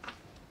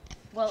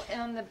 well,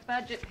 on the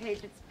budget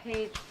page, it's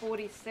page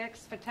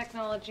 46 for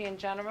technology in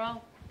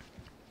general.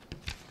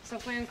 So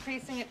if we're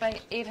increasing it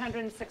by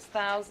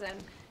 $806,000,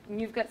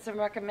 and you've got some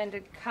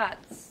recommended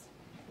cuts,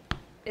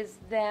 is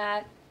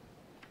that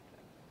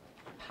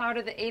part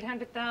of the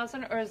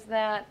 $800,000, or is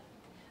that?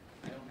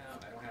 I don't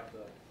have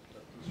the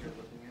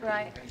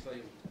Right.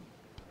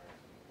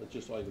 That's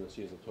just all you're gonna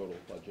see is the total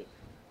budget.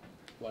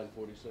 Line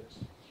 46, you'll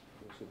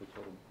see the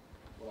total.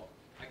 Well,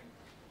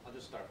 I'll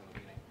just start from the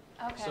beginning.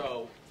 Okay.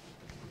 So,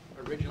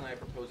 originally I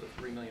proposed a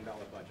 $3 million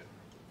budget.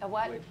 A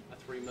what? A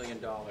 $3 million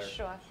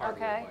Sure.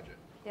 hardware Okay. budget.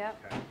 Yep.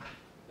 Okay.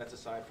 That's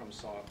aside from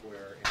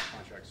software and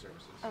contract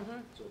services.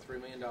 Mhm. So $3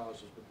 million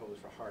was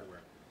proposed for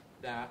hardware.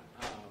 That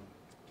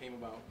came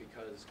about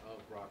because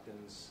of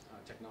Brockton's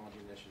technology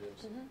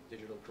initiatives,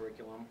 digital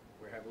curriculum.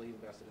 We're heavily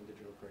invested in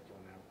digital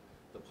curriculum now.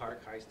 The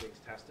Park high-stakes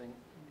testing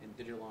and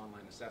digital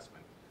online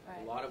assessment.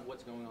 Right. A lot of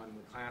what's going on in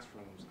the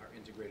classrooms are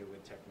integrated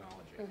with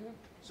technology.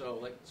 So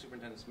like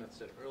Superintendent Smith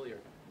said earlier,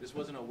 this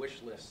wasn't a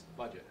wish list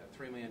budget. At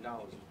 $3 million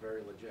was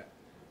very legit.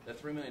 That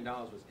 $3 million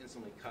was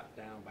instantly cut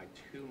down by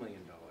 $2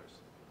 million.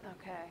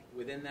 Okay.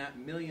 Within that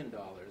 $1 million,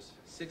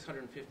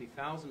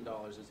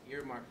 $650,000 is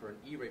earmarked for an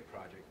E-rate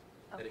project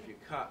that if you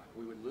cut,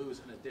 we would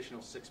lose an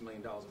additional $6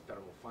 million of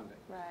federal funding.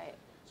 Right.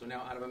 So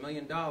now out of $1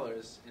 million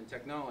in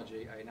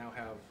technology, I now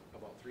have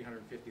about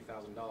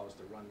 $350,000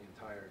 to run the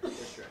entire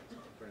district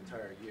for an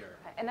entire year.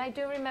 And I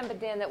do remember,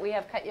 Dan, that we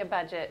have cut your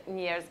budget in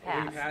years And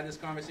past. we've had this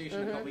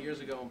conversation a couple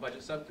years ago in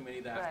Budget Subcommittee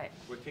that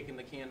we're kicking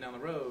the can down the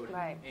road.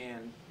 Right.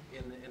 And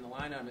in the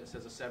line item it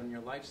says a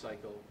 7-year life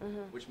cycle,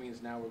 which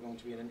means now we're going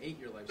to be in an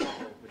 8-year life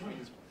cycle, which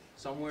means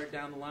somewhere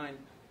down the line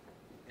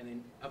in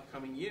an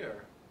upcoming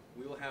year,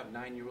 we will have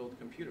 9-year-old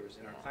computers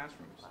in our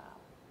classrooms. Wow.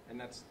 And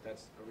that's a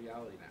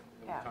reality now.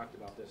 And we talked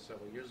about this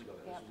several years ago,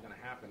 that this was going to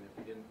happen if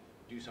we didn't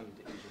do something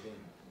to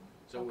intervene.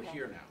 So we're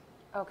here now.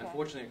 Okay.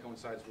 Unfortunately, it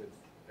coincides with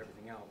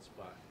everything else,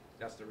 but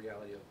that's the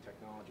reality of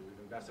technology. We've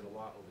invested a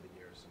lot over the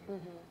years,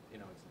 and you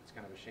know, it's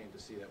kind of a shame to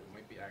see that we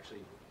might be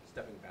actually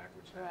stepping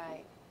backwards.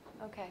 Right.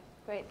 Okay.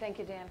 Great. Thank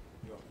you, Dan.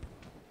 You're welcome.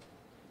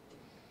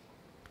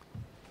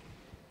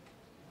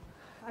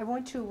 I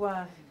want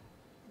to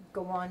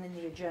go on in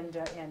the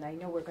agenda, and I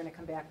know we're going to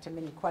come back to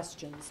many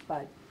questions,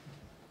 but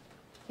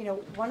you know,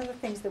 one of the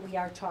things that we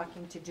are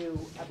talking to do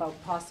about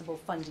possible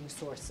funding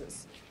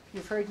sources.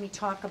 You've heard me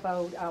talk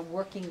about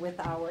working with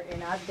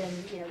and I've been,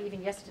 you know,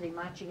 even yesterday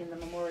marching in the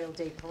Memorial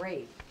Day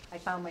Parade. I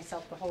found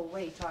myself the whole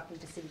way talking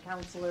to city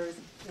councilors,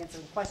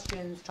 answering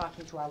questions,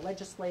 talking to our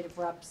legislative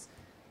reps.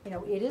 You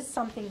know, it is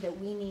something that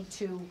we need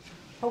to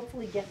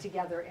hopefully get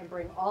together and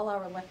bring all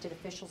our elected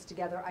officials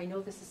together. I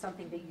know this is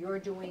something that you're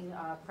doing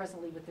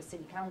presently with the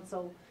city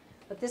council,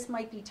 but this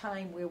might be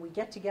time where we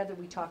get together,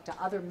 we talk to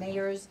other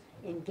mayors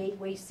in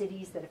gateway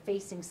cities that are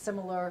facing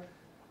similar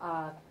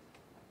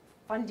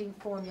funding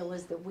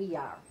formulas that we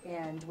are.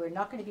 And we're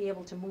not going to be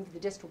able to move the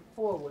district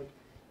forward,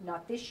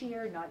 not this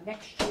year, not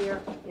next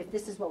year, if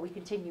this is what we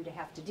continue to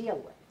have to deal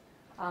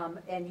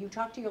with. And you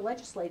talk to your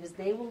legislators,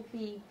 they will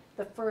be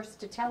the first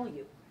to tell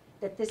you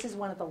that this is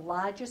one of the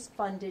largest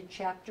funded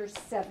Chapter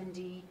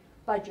 70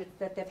 budgets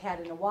that they've had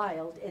in a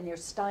while, and they're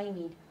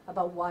stymied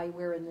about why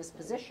we're in this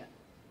position.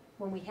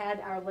 When we had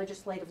our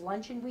legislative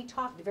luncheon, we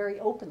talked very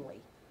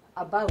openly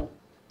about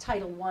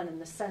Title I and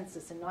the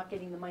census and not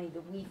getting the money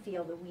that we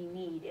feel that we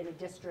need in a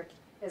district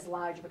as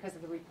large because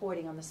of the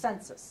reporting on the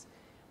census.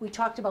 We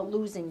talked about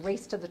losing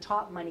race to the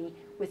top money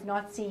with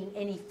not seeing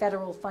any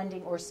federal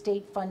funding or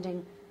state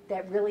funding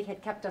that really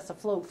had kept us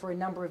afloat for a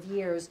number of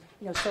years,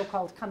 you know,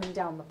 so-called coming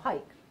down the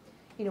pike.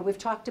 You know, we've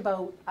talked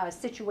about a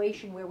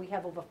situation where we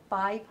have over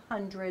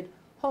 500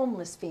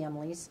 homeless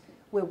families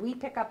where we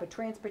pick up a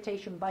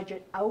transportation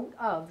budget out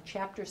of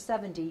Chapter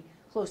 70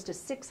 close to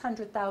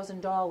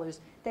 $600,000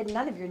 that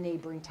none of your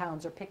neighboring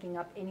towns are picking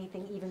up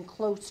anything even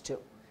close to.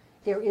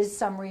 There is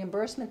some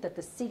reimbursement that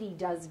the city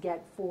does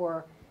get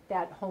for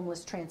that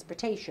homeless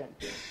transportation,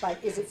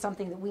 but is it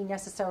something that we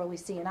necessarily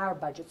see in our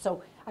budget?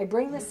 So I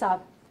bring this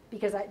up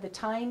because the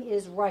time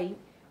is right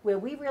where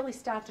we really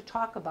start to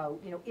talk about,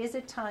 you know, is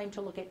it time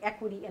to look at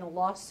equity in a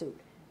lawsuit?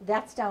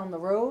 That's down the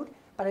road,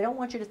 but I don't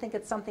want you to think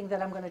it's something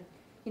that I'm going to,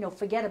 you know,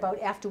 forget about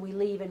after we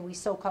leave and we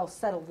so-called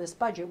settle this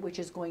budget, which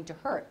is going to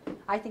hurt.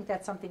 I think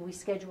that's something we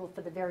schedule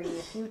for the very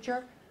near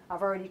future.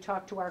 I've already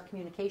talked to our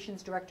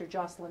communications director,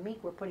 Jocelyn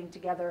Meek. We're putting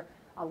together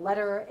a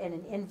letter and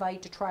an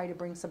invite to try to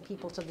bring some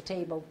people to the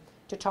table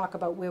to talk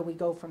about where we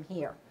go from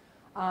here.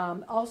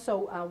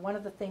 Also, one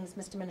of the things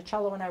Mr.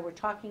 Minicello and I were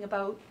talking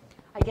about,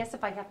 I guess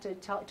if I have to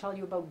tell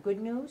you about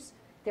good news,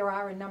 there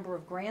are a number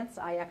of grants.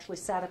 I actually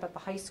sat up at the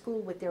high school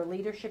with their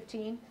leadership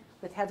team,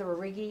 with Heather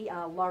Origi,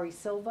 Laurie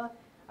Silva,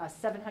 a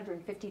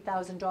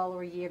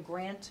 $750,000 a year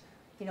grant,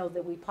 you know,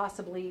 that we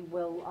possibly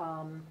will,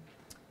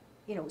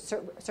 you know,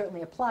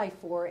 certainly apply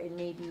for and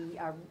maybe,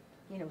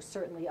 you know,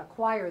 certainly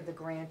acquire the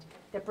grant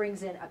that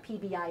brings in a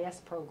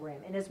PBIS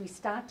program. And as we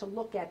start to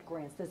look at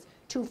grants, there's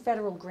 2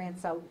 federal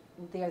grants out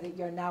there that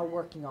you're now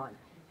working on.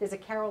 There's a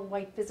Carol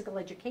White physical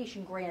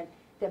education grant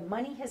that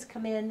money has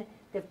come in,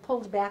 they've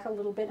pulled back a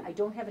little bit. I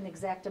don't have an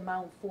exact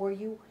amount for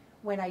you.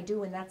 When I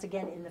do, and that's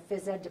again in the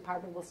phys ed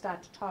department, we'll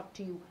start to talk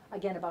to you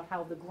again about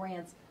how the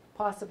grants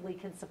possibly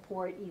can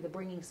support either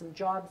bringing some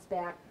jobs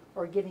back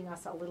or giving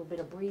us a little bit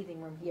of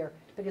breathing room here,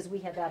 because we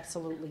have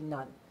absolutely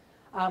none.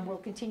 We'll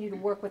continue to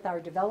work with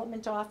our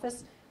development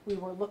office. We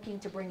were looking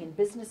to bring in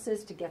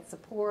businesses to get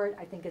support.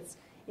 I think it's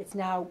It's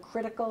now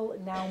critical,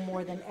 now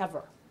more than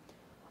ever.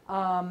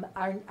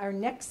 Our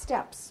next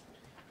steps.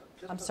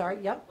 I'm sorry,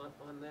 yep.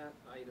 On that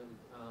item,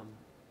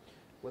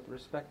 with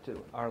respect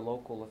to our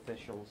local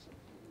officials,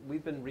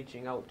 we've been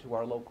reaching out to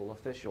our local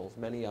officials.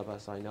 Many of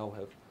us, I know,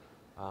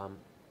 have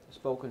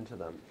spoken to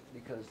them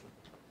because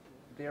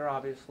they're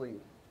obviously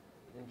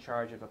in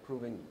charge of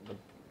approving the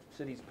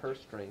city's purse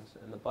strings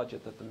and the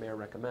budget that the mayor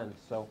recommends.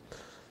 So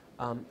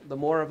the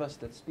more of us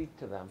that speak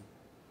to them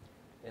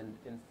and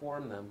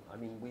inform them, I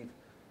mean, we've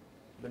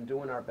been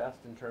doing our best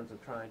in terms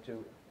of trying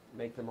to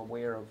make them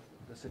aware of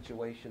the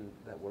situation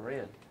that we're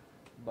in.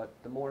 But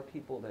the more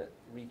people that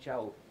reach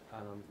out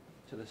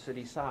to the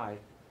city side,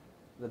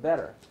 the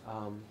better.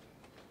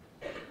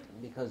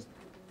 Because,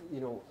 you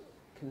know,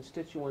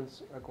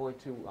 constituents are going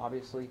to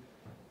obviously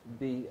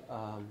be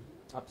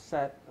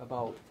upset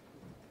about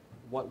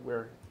what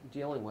we're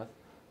dealing with,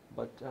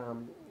 but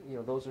you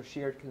know, those are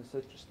shared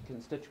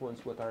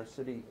constituents with our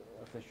city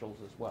officials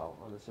as well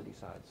on the city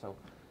side. So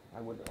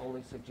I would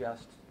only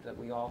suggest that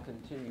we all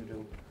continue to,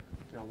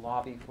 you know,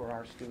 lobby for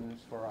our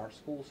students, for our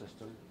school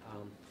system,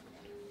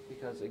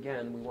 because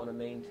again, we want to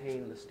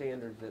maintain the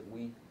standard that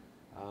we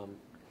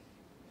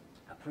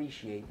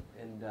appreciate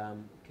and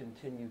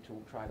continue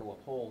to try to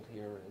uphold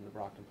here in the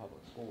Brockton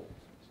Public Schools.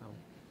 So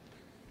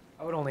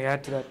I would only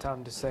add to that,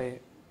 Tom, to say,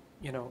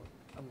 you know,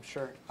 I'm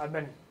sure I've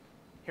been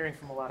hearing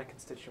from a lot of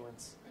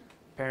constituents,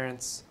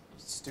 parents,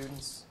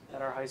 students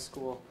at our high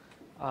school,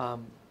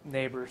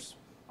 neighbors,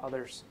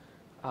 others.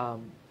 I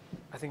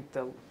think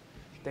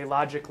they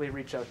logically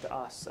reach out to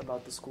us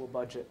about the school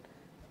budget.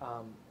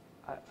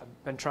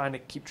 I've been trying to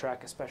keep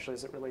track, especially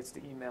as it relates to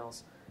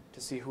emails,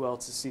 to see who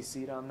else is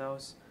CC'd on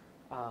those.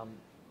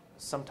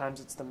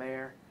 Sometimes it's the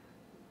mayor.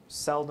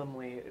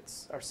 Seldomly,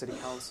 it's our city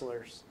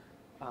councilors.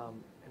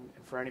 And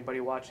for anybody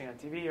watching on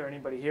TV or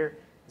anybody here,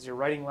 as you're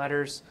writing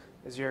letters,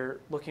 as you're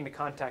looking to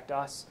contact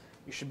us,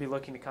 you should be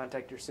looking to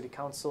contact your city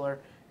councilor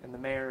and the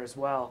mayor as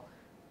well,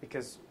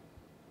 because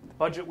the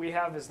budget we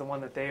have is the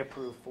one that they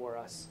approve for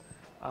us.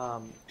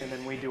 And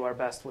then we do our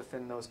best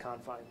within those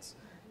confines.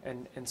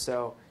 And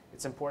so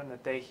it's important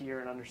that they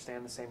hear and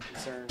understand the same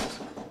concerns.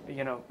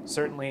 You know,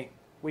 certainly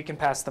we can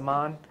pass them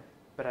on,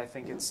 but I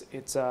think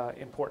it's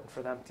important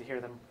for them to hear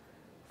them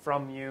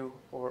from you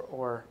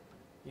or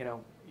you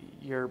know,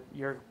 your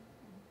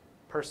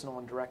personal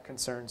and direct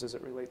concerns as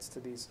it relates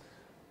to these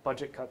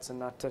budget cuts, and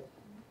not to,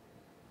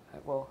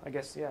 well, I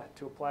guess, yeah,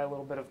 to apply a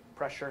little bit of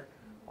pressure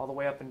all the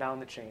way up and down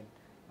the chain.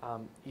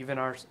 Even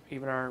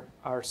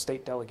our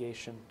state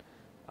delegation,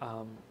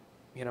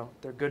 you know,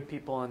 they're good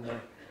people in there,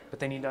 but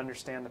they need to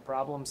understand the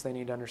problems. They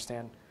need to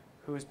understand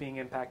who's being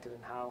impacted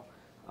and how,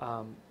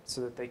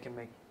 so that they can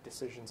make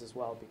decisions as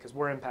well, because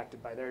we're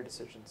impacted by their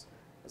decisions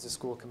as a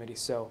school committee.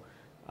 So,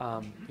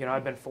 you know,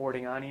 I've been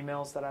forwarding on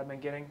emails that I've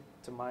been getting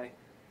to my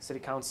city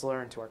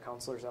councilor and to our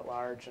councilors at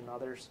large and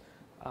others.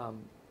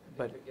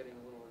 But they're getting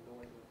a little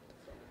annoyed with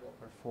some of what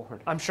we're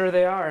forwarding. I'm sure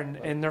they are,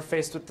 and they're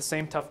faced with the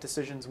same tough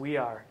decisions we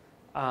are.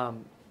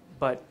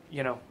 But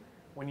you know,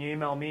 when you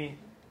email me,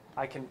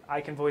 I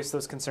can voice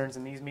those concerns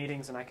in these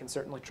meetings, and I can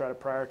certainly try to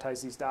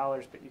prioritize these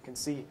dollars. But you can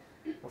see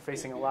we're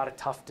facing a lot of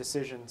tough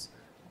decisions.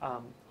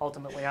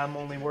 Ultimately, I'm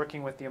only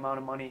working with the amount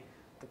of money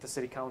that the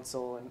city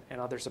council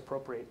and others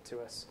appropriate to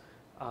us.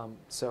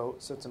 So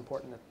it's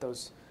important that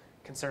those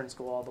concerns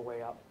go all the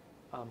way up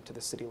to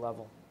the city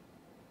level.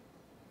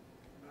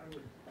 I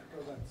would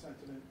echo that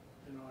sentiment.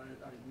 You know,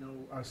 I know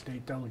our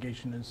state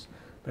delegation has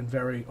been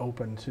very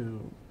open to,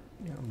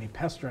 you know, me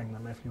pestering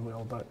them, if you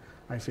will, but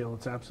I feel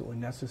it's absolutely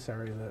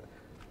necessary that,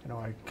 you know,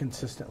 I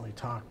consistently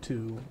talk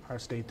to our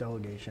state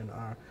delegation,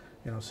 our,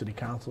 you know, city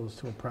councils,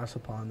 to impress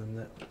upon them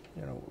that,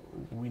 you know,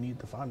 we need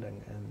the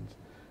funding, and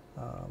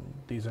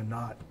these are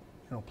not,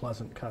 you know,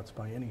 pleasant cuts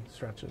by any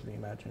stretch of the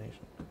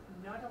imagination.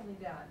 Not only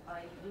that,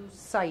 I lose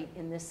sight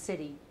in this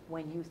city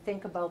when you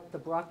think about the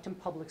Brockton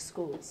Public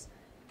Schools.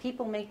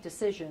 People make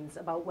decisions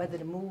about whether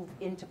to move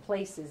into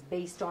places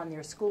based on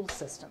their school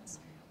systems.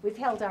 We've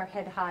held our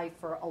head high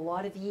for a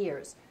lot of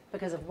years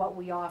because of what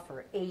we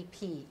offer: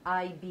 AP,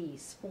 IB,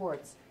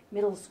 sports,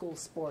 middle school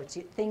sports,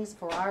 things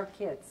for our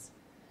kids.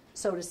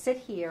 So to sit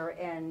here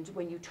and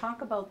when you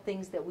talk about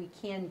things that we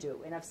can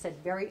do, and I've said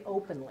very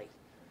openly,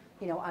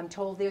 you know, I'm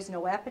told there's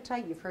no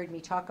appetite. You've heard me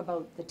talk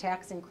about the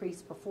tax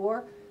increase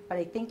before, but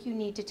I think you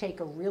need to take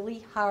a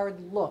really hard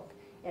look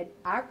at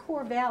our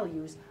core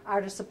values are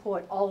to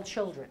support all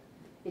children.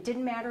 It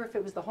didn't matter if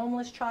it was the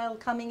homeless child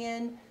coming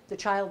in, the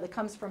child that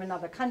comes from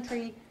another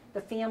country,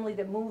 the family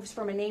that moves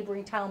from a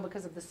neighboring town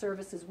because of the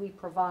services we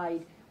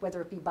provide,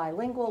 whether it be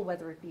bilingual,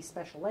 whether it be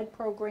special ed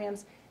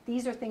programs.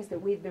 These are things that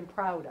we've been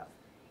proud of.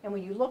 And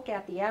when you look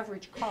at the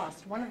average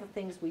cost, one of the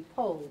things we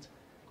pulled,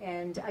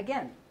 and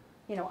again,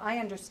 you know, I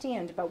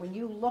understand, but when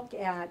you look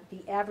at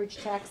the average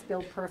tax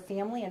bill per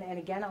family, and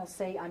again, I'll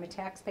say I'm a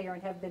taxpayer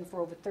and have been for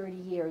over 30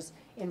 years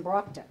in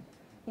Brockton.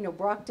 You know,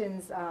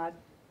 Brockton's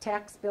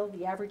tax bill,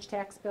 the average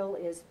tax bill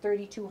is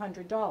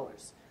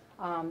 $3,200.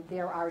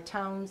 There are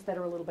towns that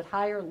are a little bit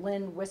higher: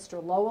 Lynn, Worcester,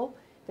 Lowell.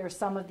 There are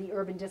some of the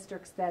urban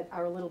districts that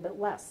are a little bit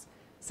less.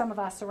 some of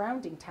our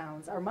surrounding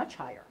towns are much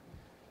higher.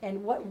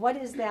 And what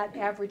is that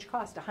average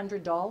cost,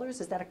 $100?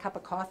 Is that a cup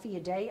of coffee a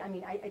day? I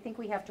mean, I think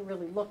we have to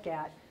really look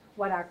at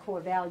what our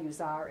core values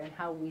are and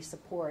how we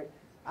support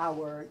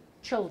our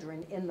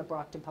children in the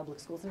Brockton Public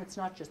Schools. And it's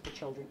not just the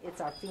children,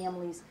 it's our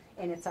families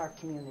and it's our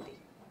community.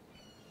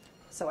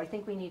 So I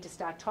think we need to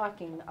start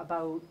talking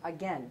about,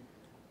 again,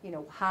 you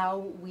know,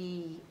 how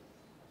we,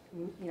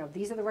 you know,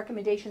 these are the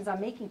recommendations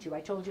I'm making to you.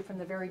 I told you from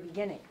the very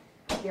beginning.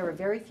 There are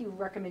very few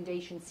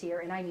recommendations here,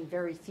 and I mean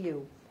very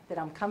few, that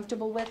I'm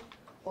comfortable with,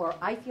 or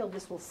I feel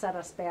this will set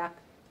us back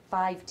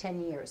 5,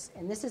 10 years.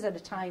 And this is at a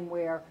time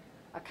where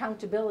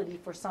accountability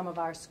for some of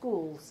our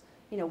schools,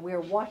 you know,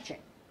 we're watching.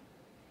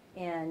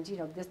 And, you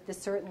know, this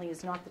certainly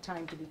is not the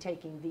time to be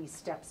taking these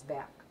steps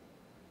back.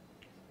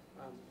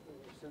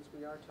 Since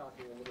we are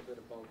talking a little bit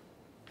about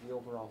the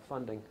overall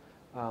funding,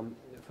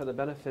 for the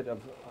benefit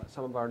of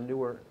some of our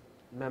newer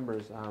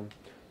members,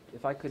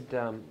 if I could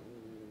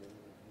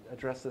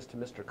address this to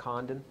Mr.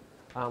 Condon,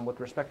 with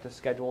respect to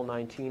Schedule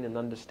 19 and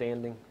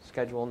understanding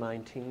Schedule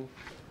 19,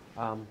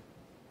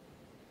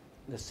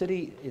 the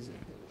city is,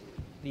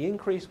 the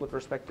increase with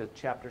respect to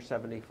Chapter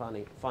 70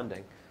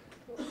 funding,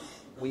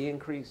 we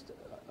increased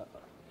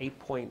 8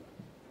 point,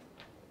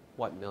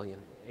 what million?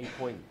 8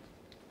 point.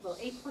 Well,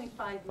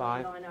 8.5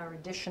 million on our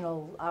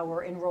additional,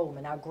 our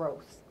enrollment, our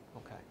growth.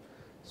 Okay.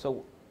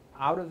 So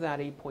out of that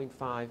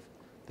 8.5,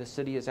 the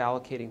city is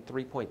allocating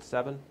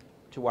 3.7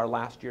 to our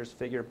last year's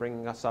figure,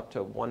 bringing us up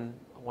to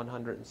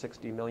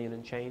 160 million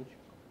and change?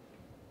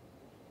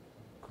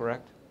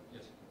 Correct?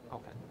 Yes.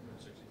 Okay.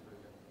 163.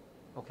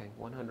 Okay,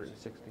 160.3.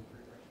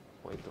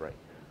 160.6.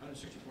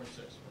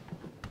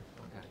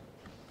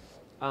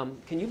 Okay.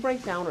 Can you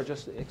break down or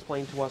just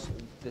explain to us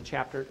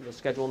the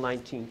Schedule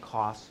 19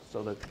 costs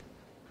so that...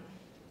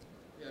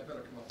 Yeah, I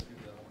better come up to do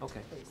that. Okay,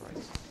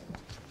 great.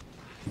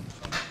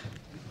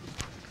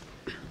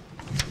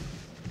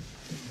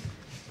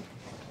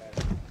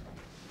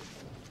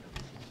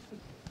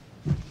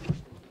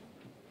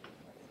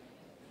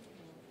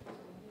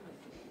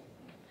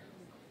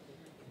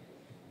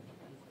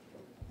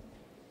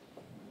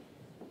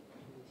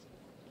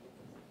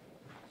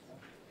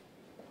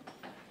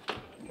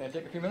 Can I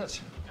take a few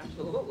minutes?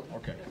 Absolutely.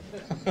 Okay.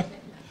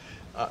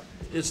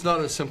 It's not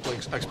a simple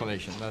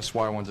explanation. That's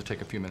why I wanted to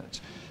take a few minutes.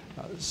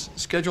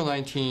 Schedule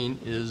 19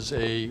 is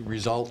a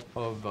result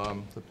of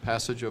the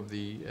passage of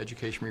the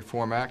Education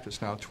Reform Act.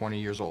 It's now 20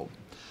 years old.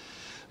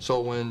 So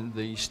when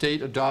the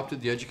state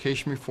adopted the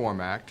Education Reform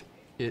Act,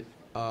 it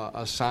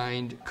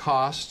assigned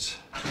costs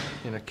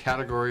in a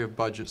category of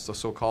budgets, the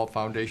so-called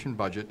foundation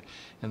budget,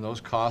 and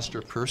those costs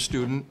are per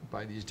student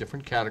by these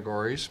different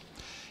categories.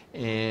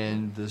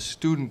 And the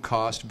student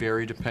costs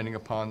vary depending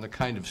upon the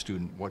kind of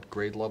student, what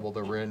grade level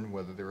they're in,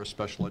 whether they're a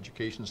special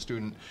education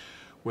student,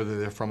 whether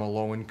they're from a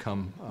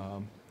low-income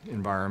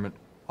environment.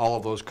 All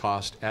of those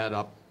costs add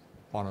up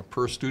on a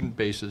per-student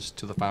basis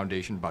to the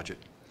foundation budget.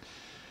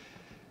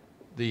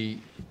 The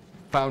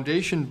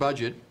foundation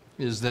budget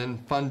is then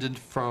funded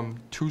from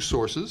two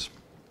sources.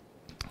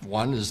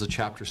 One is the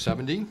Chapter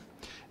 70,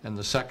 and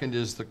the second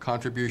is the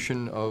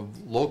contribution of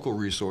local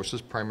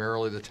resources,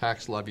 primarily the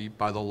tax levy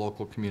by the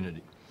local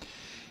community.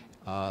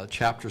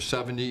 Chapter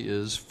 70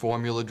 is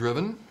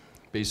formula-driven.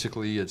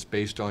 Basically, it's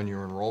based on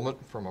your enrollment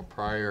from a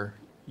prior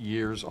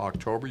year's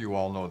October. You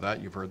all know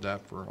that. You've heard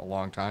that for a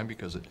long time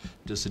because it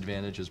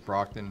disadvantages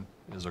Brockton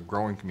as a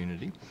growing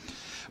community.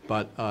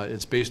 But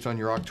it's based on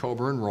your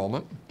October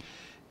enrollment.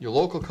 Your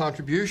local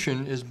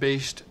contribution is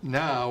based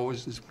now,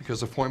 is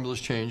because the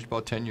formula's changed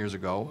about 10 years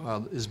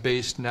ago, is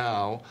based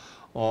now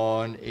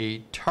on a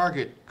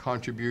target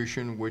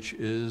contribution, which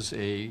is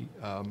a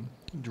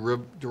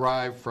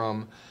derived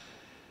from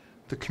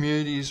the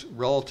community's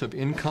relative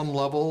income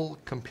level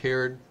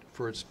compared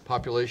for its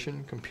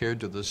population compared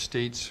to the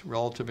state's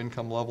relative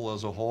income level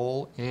as a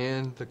whole,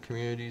 and the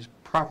community's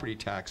property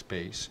tax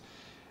base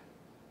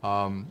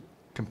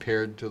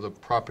compared to the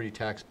property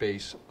tax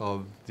base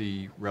of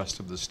the rest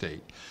of the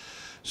state.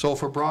 So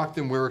for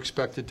Brockton, we're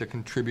expected to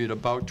contribute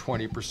about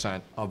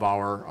 20% of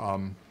our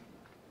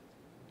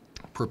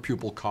per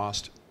pupil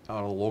cost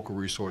out of local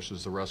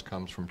resources. The rest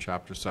comes from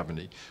Chapter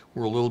 70.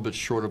 We're a little bit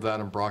short of that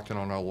in Brockton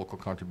on our local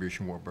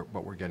contribution,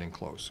 but we're getting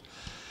close.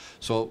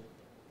 So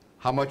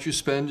how much you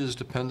spend is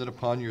dependent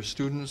upon your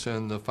students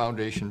and the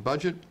foundation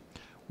budget.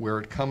 Where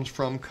it comes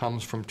from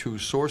two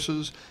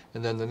sources.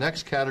 And then the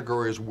next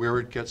category is where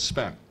it gets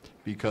spent,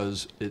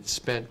 because it's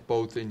spent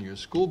both in your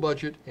school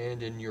budget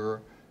and in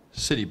your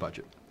city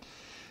budget.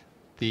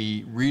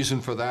 The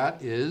reason for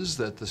that is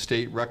that the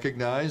state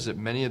recognized that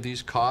many of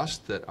these costs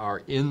that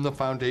are in the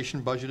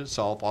foundation budget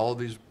itself, all of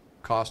these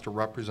costs are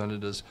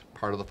represented as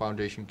part of the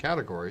foundation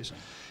categories.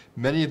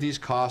 Many of these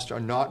costs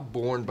are not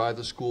borne by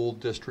the school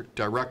district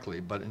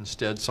directly, but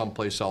instead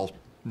someplace else,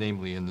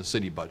 namely in the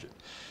city budget.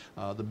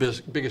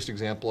 The biggest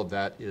example of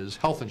that is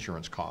health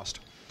insurance cost.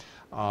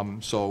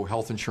 So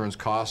health insurance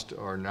costs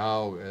are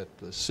now at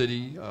the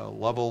city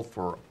level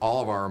for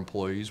all of our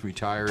employees,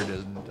 retired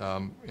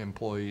and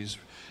employees,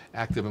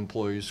 active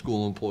employees,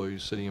 school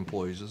employees, city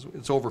employees.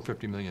 It's over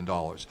 $50 million.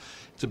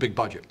 It's a big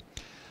budget.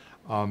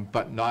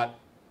 But not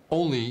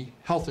only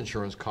health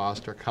insurance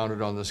costs are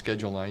counted on the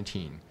Schedule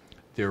 19.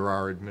 There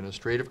are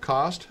administrative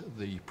costs,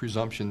 the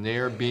presumption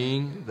there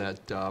being that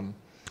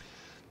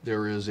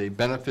there is a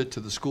benefit to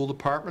the school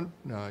department.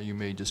 You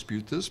may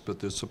dispute this, but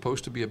there's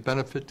supposed to be a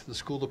benefit to the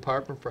school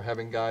department for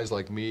having guys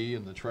like me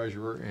and the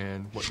treasurer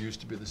and what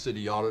used to be the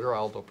city auditor,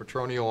 Aldo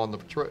Petronio, on the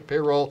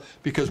payroll,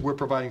 because we're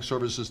providing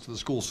services to the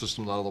school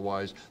system that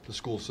otherwise the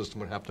school system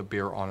would have to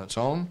bear on its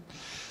own.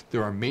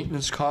 There are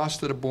maintenance costs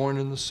that are borne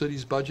in the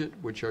city's budget,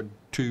 which are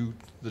to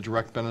the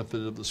direct benefit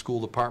of the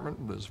school department.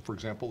 For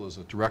example, there's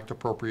a direct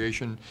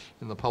appropriation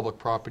in the public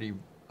property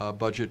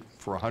budget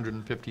for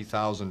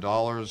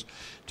 $150,000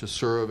 to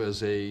serve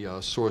as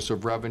a source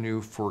of revenue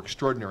for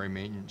extraordinary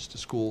maintenance to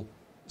school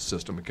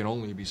system. It can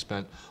only be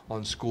spent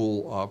on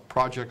school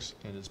projects,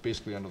 and it's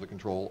basically under the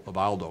control of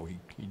Aldo.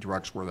 He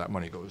directs where that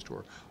money goes to,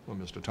 or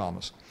Mr.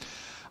 Thomas.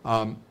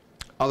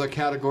 Other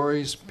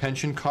categories,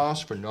 pension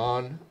costs for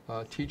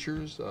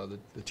non-teachers.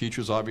 The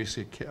teachers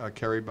obviously are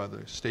carried by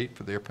the state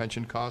for their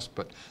pension costs,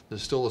 but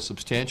there's still a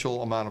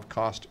substantial amount of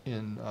cost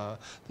in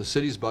the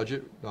city's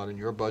budget, not in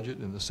your budget,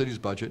 in the city's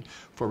budget,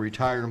 for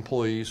retired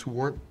employees who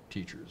weren't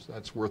teachers.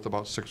 That's worth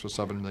about $6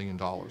 or $7 million.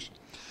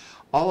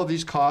 All of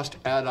these costs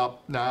add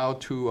up now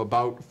to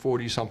about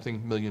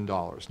 40-something million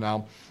dollars.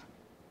 Now,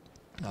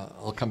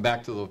 I'll come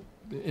back to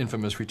the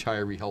infamous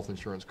retiree health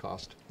insurance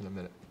cost in a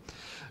minute.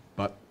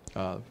 But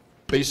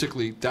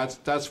basically,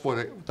 that's what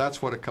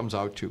it comes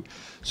out to.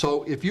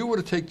 So if you were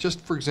to take,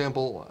 just for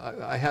example,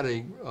 I had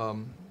a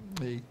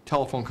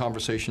telephone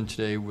conversation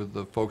today with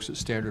the folks at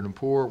Standard &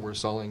 Poor. We're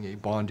selling a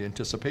bond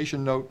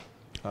anticipation note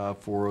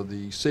for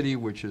the city,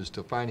 which is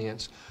to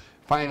finance,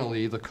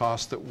 finally, the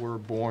costs that were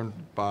borne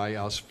by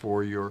us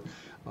for your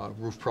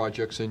roof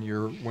projects and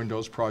your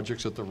windows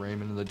projects at the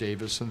Raymond and the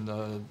Davis and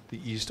the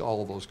East,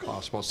 all of those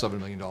costs, about $7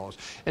 million.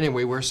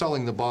 Anyway, we're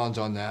selling the bonds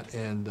on that,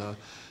 and the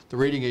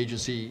rating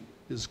agency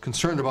is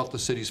concerned about the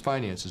city's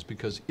finances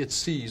because it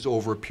sees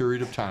over a period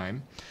of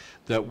time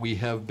that we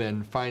have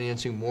been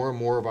financing more and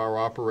more of our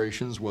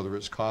operations, whether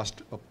it's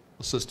cost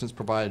assistance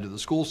provided to the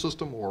school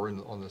system or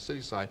on the city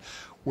side.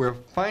 We're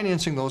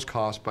financing those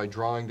costs by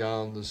drawing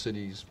down the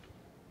city's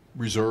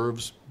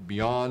reserves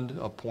beyond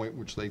a point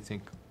which they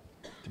think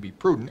to be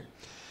prudent.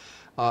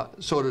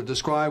 So to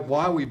describe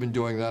why we've been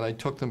doing that, I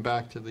took them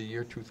back to the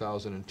year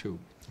 2002.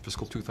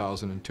 Fiscal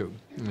 2002.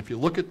 And if you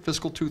look at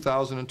fiscal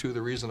 2002,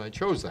 the reason I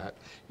chose that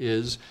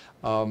is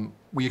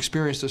we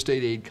experienced a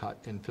state aid cut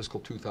in fiscal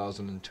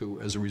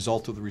 2002 as a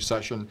result of the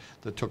recession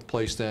that took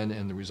place then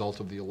and the result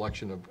of the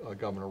election of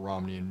Governor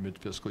Romney in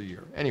mid-fiscal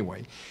year.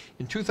 Anyway,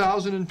 in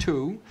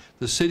 2002,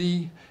 the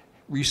city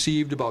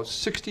received about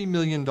 $60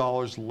 million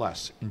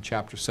less in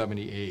Chapter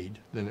 70 aid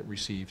than it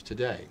receives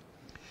today.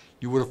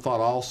 You would have thought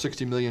all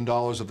 $60 million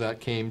of that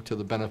came to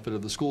the benefit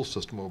of the school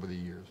system over the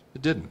years.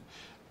 It didn't.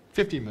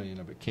 $50 million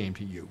of it came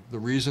to you. The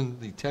reason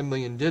the $10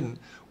 million didn't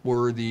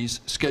were these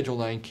Schedule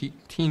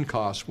 19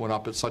 costs went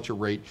up at such a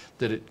rate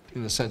that it,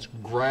 in a sense,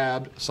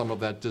 grabbed some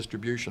of that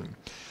distribution.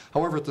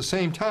 However, at the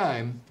same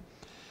time,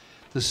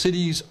 the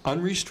city's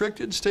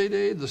unrestricted state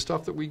aid, the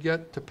stuff that we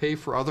get to pay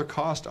for other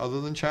costs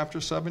other than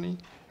Chapter 70,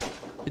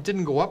 it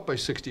didn't go up by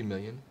 $60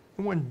 million.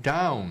 It went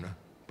down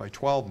by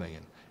 $12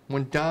 million. It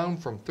went down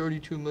from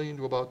 $32 million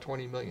to about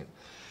 $20 million.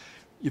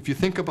 If you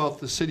think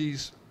about the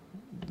city's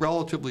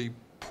relatively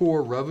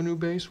poor revenue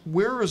base,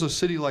 where is a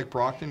city like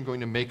Brockton going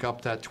to make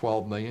up that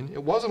 $12 million?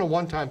 It wasn't a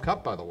one-time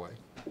cut, by the way.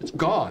 It's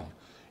gone.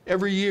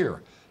 Every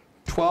year,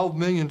 $12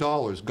 million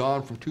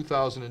gone from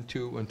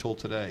 2002 until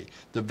today.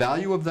 The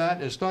value of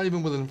that, it's not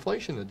even with an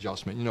inflation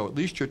adjustment. You know, at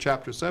least your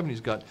Chapter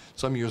 70's got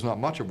some years not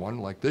much of one,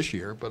 like this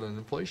year, but an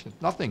inflation.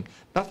 Nothing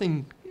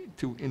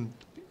to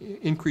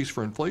increase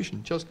for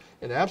inflation, just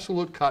an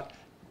absolute cut,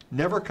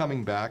 never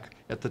coming back.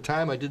 At the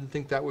time, I didn't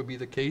think that would be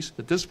the case.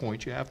 At this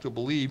point, you have to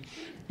believe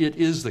it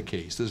is the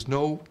case. There's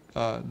no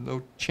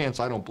chance,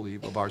 I don't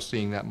believe, of our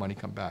seeing that money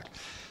come back.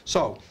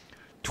 So,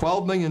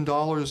 $12 million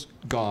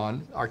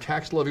gone. Our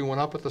tax levy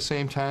went up at the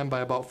same time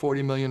by about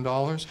 $40 million,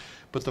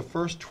 but the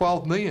first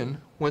 $12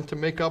 million went to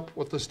make up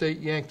what the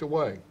state yanked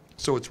away.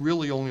 So it's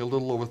really only a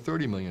little over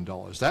 $30 million.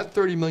 That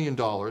 $30 million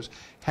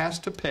has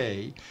to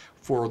pay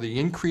for the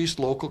increased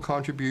local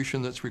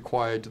contribution that's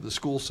required to the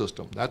school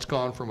system. That's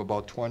gone from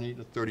about 20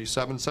 to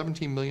 37,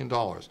 $17 million.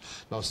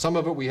 Now, some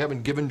of it we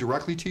haven't given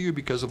directly to you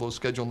because of those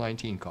Schedule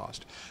 19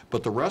 costs,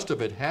 but the rest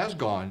of it has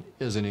gone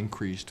as an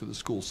increase to the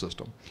school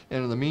system.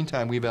 And in the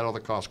meantime, we've had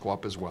other costs go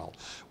up as well.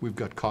 We've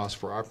got costs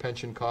for our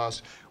pension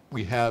costs.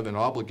 We have an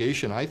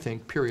obligation, I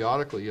think,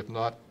 periodically, if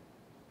not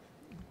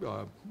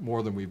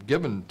more than we've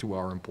given to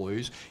our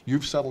employees.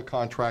 You've settled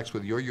contracts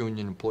with your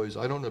union employees.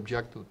 I don't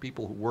object to the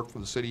people who work for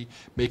the city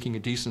making a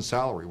decent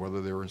salary, whether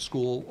they're a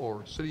school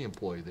or city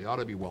employee. They ought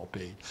to be well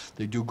paid.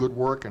 They do good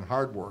work and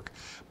hard work.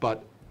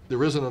 But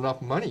there isn't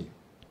enough money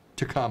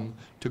to come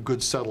to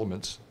good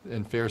settlements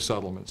and fair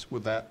settlements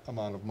with that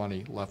amount of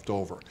money left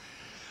over.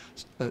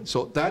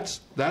 So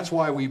that's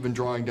why we've been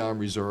drawing down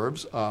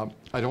reserves. I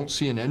don't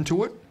see an end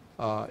to it.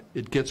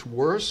 It gets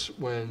worse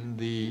when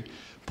the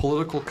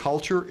political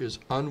culture is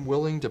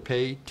unwilling to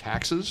pay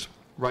taxes.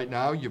 Right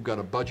now, you've got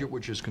a budget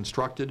which is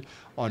constructed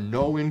on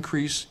no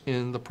increase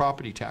in the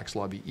property tax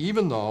levy,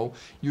 even though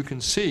you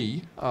can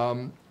see,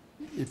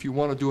 if you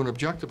want to do an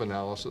objective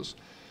analysis,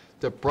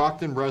 that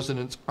Brockton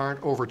residents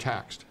aren't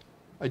overtaxed.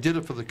 I did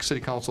it for the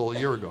city council a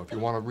year ago. If you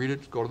want to read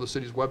it, go to the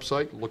city's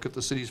website, look at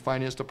the city's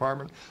finance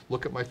department,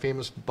 look at my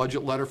famous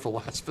budget letter for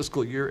last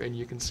fiscal year, and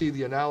you can see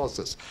the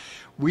analysis.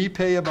 We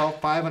pay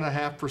about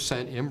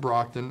 5.5% in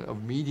Brockton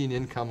of median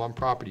income on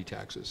property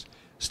taxes.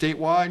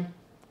 Statewide,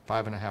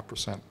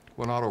 5.5%.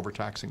 We're not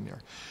overtaxing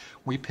there.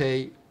 We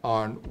pay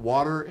on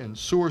water and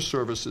sewer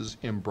services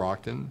in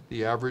Brockton.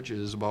 The average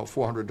is about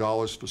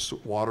 $400 for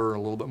water and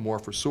a little bit more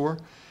for sewer.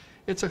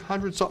 It's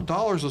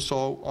 $100 or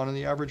so on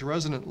the average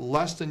resident,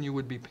 less than you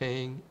would be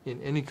paying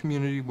in any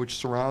community which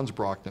surrounds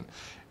Brockton,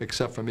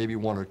 except for maybe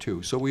one or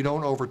two. So we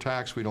don't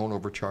overtax, we don't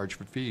overcharge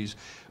for fees,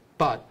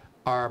 but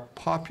our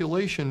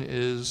population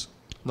is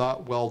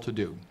not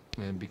well-to-do.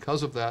 And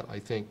because of that, I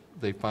think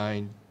they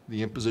find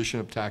the imposition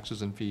of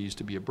taxes and fees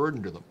to be a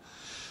burden to them.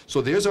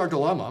 So there's our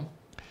dilemma.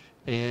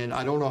 And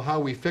I don't know how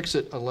we fix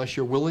it unless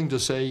you're willing to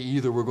say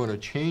either we're going to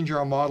change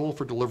our model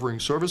for delivering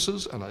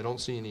services, and I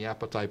don't see any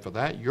appetite for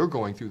that. You're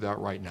going through that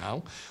right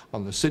now.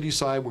 On the city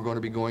side, we're going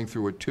to be going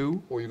through it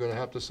too, or you're going to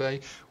have to say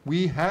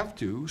we have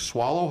to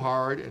swallow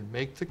hard and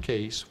make the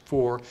case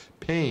for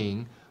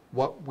paying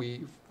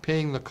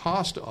the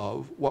cost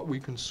of what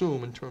we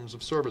consume in terms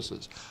of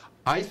services.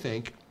 I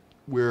think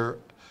we're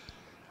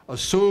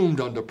assumed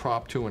under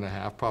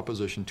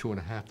Proposition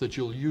 2.5, that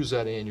you'll use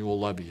that annual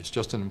levy. It's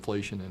just an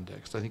inflation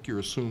index. I think you're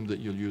assumed that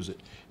you'll use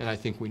it, and I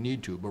think we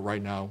need to, but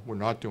right now we're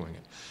not doing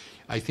it.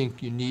 I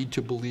think you need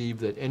to believe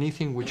that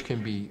anything which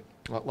can be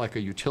like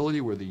a utility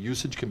where the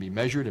usage can be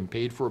measured and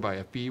paid for by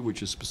a fee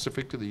which is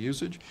specific to the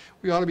usage,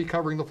 we ought to be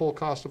covering the full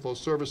cost of those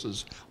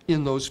services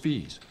in those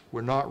fees.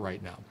 We're not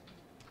right now.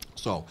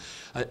 So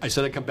I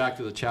said I'd come back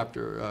to the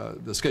chapter,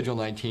 the Schedule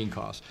 19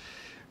 costs.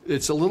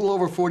 It's a little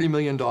over $40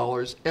 million.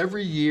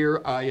 Every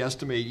year, I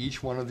estimate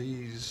each one of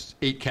these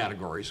 8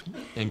 categories.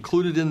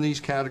 Included in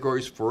these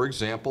categories, for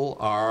example,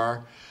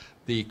 are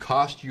the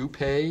cost you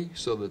pay,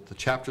 so that the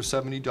Chapter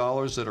 70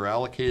 dollars that are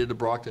allocated to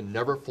Brockton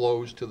never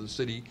flows to the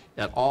city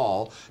at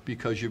all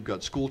because you've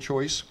got school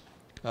choice,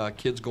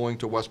 kids going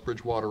to West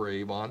Bridgewater or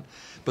Avon.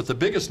 But the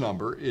biggest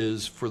number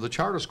is for the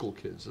charter school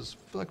kids. It's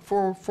like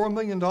 $4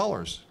 million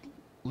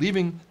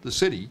leaving the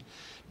city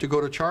to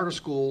go to charter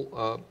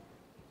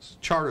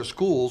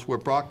schools where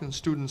Brockton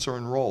students are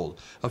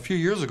enrolled. A few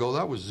years ago,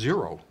 that was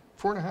zero.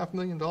 $4.5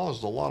 million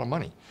is a lot of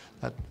money.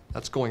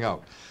 That's going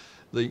out.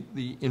 The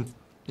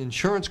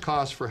insurance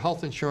costs for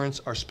health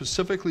insurance are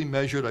specifically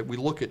measured. We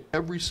look at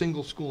every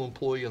single school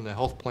employee and the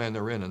health plan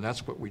they're in, and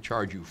that's what we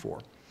charge you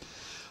for.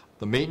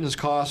 The maintenance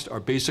costs are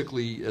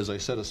basically, as I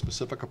said, a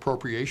specific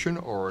appropriation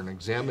or an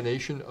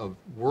examination of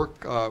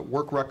work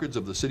records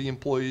of the city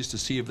employees to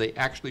see if they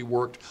actually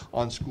worked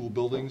on school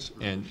buildings.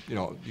 And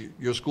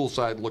your school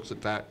side looks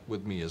at that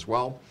with me as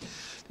well.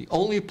 The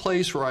only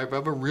place where I've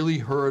ever really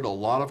heard a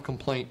lot of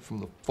complaint from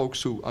the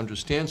folks who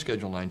understand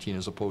Schedule 19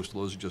 as opposed to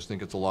those who just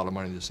think it's a lot of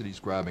money the city's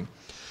grabbing,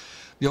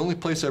 the only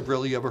place I've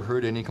really ever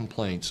heard any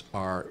complaints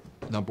are,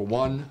 number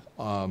one,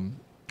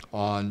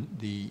 on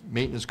the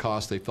maintenance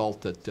costs. They felt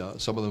that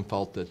some of them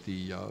felt that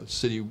the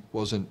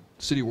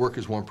city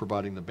workers weren't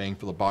providing the bang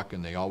for the buck,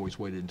 and they always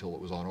waited until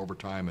it was on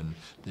overtime, and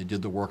they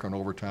did the work on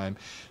overtime.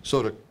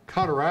 So to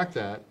counteract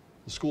that,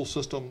 the school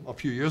system a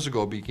few years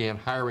ago began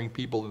hiring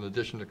people in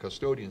addition to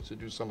custodians to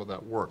do some of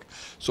that work.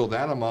 So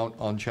that amount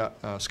on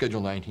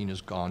Schedule 19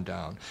 has gone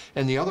down.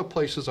 And the other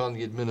place is on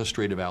the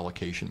administrative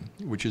allocation,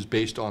 which is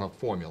based on a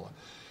formula.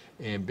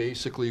 And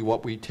basically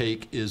what we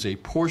take is a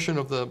portion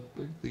of the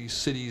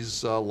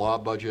city's law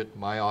budget,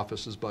 my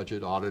office's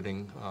budget,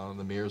 auditing,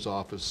 the mayor's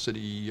office,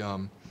 city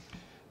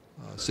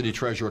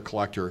treasurer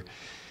collector,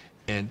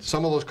 and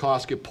some of those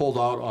costs get pulled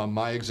out on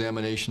my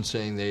examination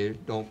saying they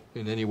don't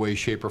in any way,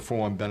 shape, or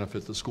form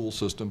benefit the school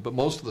system, but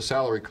most of the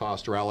salary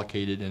costs are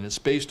allocated, and it's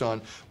based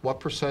on what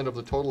percent of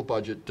the total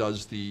budget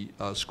does the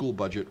school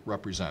budget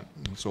represent.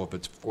 And so if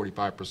it's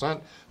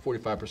 45%,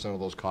 45% of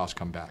those costs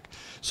come back.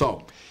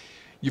 So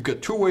you've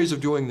got 2 ways of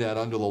doing that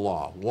under the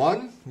law.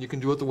 1, you can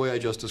do it the way I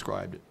just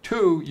described it.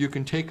 2, you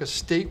can take a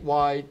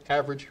statewide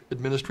average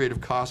administrative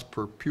cost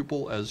per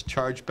pupil as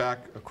charged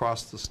back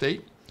across the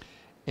state.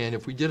 And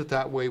if we did it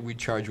that way, we'd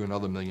charge you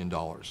another $1 million.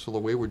 So the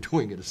way we're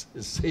doing it is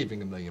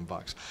saving $1 million.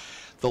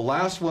 The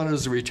last one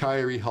is the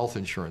retiree health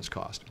insurance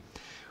cost.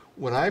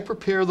 When I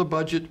prepare the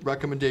budget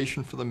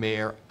recommendation for the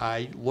mayor,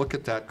 I look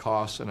at that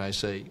cost and I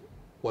say,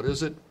 what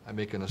is it? I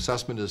make an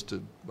assessment as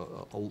to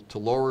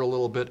lower it a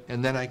little bit,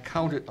 and then I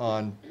count it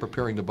on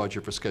preparing the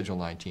budget for Schedule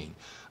 19.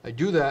 I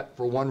do that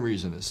for one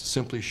reason, is to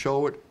simply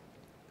show it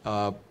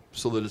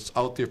so that it's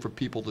out there for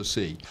people to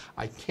see.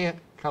 I can't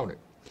count it.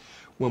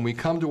 When we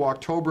come to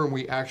October and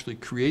we actually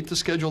create the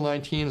Schedule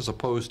 19 as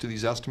opposed to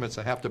these estimates,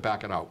 I have to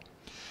back it out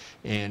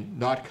and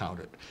not count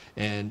it.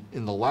 And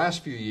in the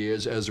last few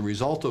years, as a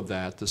result of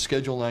that, the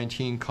Schedule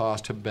 19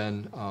 costs have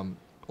been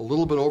a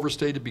little bit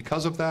overstated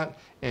because of that,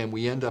 and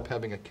we end up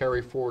having a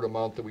carry forward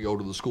amount that we owe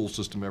to the school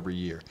system every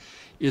year.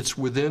 It's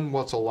within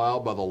what's allowed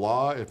by the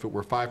law. If it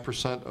were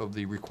 5% of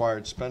the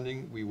required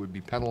spending, we would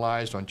be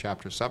penalized on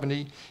Chapter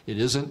 70. It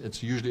isn't.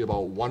 It's usually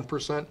about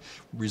 1%,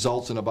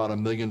 results in about $1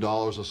 million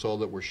or so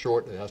that we're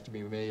short. It has to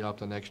be made up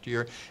the next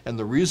year. And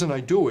the reason I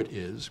do it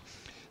is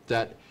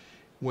that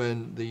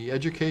when the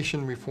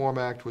Education Reform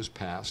Act was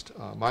passed,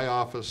 my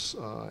office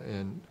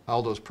and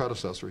Aldo's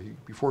predecessor,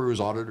 before he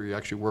was auditor, he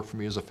actually worked for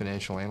me as a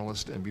financial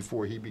analyst, and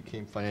before he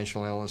became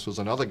financial analyst was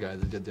another guy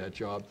that did that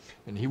job,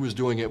 and he was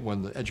doing it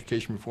when the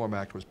Education Reform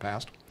Act was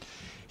passed.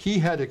 He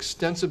had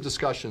extensive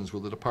discussions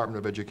with the Department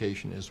of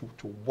Education as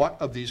to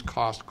what of these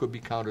costs could be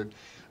counted.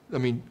 I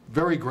mean,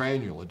 very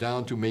granular,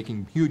 down to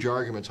making huge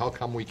arguments. How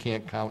come we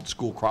can't count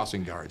school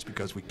crossing guards?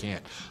 Because we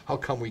can't. How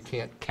come we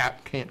can't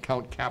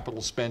count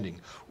capital spending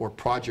or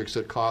projects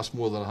that cost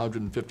more than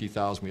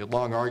 $150,000? We had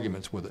long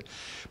arguments with it.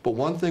 But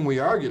one thing we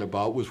argued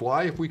about was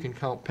why, if we can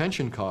count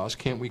pension costs,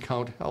 can't we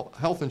count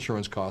health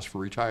insurance costs for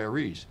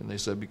retirees? And they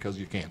said because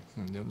you can't.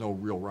 And there's no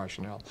real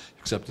rationale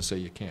except to say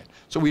you can't.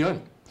 So we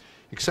didn't.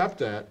 Except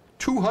that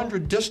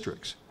 200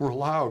 districts were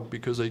allowed,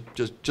 because they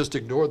just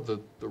ignored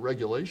the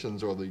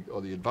regulations or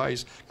the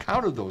advice,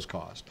 counted those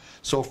costs.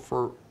 So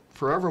for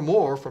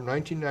forevermore, from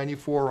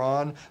 1994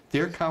 on,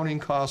 they're counting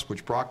costs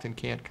which Brockton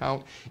can't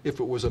count. If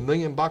it was $1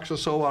 million or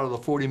so out of the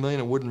 $40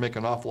 million, it wouldn't make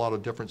an awful lot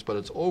of difference, but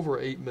it's over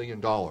 $8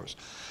 million.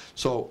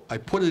 So I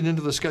put it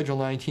into the Schedule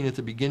 19 at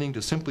the beginning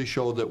to simply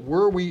show that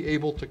were we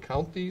able to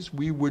count these,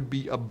 we would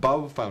be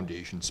above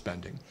foundation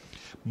spending.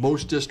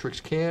 Most districts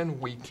can,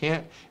 we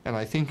can't, and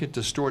I think it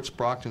distorts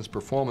Brockton's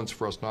performance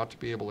for us not to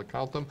be able to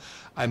count them.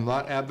 I'm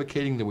not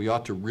advocating that we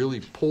ought to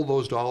really pull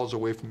those dollars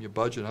away from your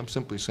budget. I'm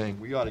simply saying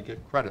we ought to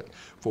get credit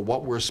for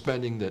what we're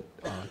spending that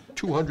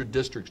 200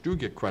 districts do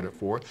get credit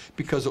for,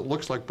 because it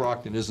looks like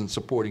Brockton isn't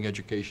supporting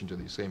education to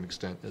the same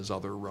extent as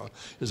other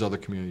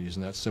communities,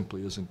 and that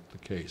simply isn't the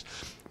case.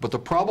 But the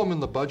problem in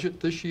the budget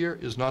this year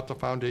is not the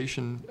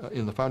foundation,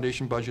 in the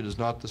foundation budget is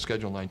not the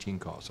Schedule 19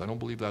 costs. I don't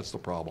believe that's the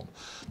problem.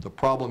 The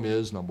problem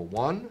is, number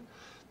one,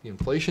 the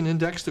inflation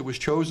index that was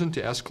chosen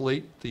to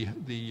escalate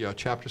the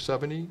Chapter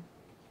 70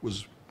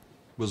 was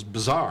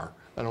bizarre.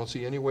 I don't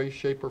see any way,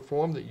 shape, or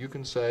form that you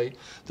can say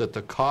that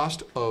the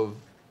cost of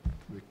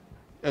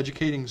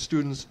educating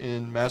students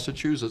in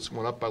Massachusetts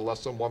went up by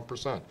less than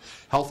 1%.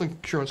 Health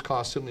insurance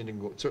costs certainly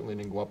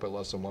didn't go up by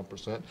less than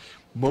 1%.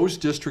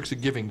 Most districts are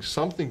giving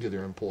something to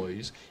their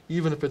employees.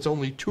 Even if it's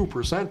only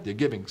 2%, they're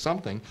giving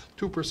something.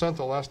 2%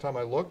 the last time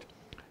I looked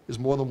is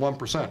more than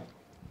 1%.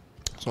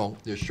 So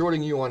they're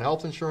shorting you on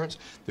health insurance.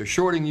 They're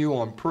shorting you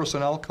on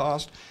personnel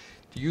cost.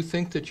 Do you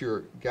think that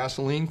your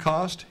gasoline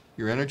cost,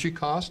 your energy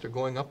cost are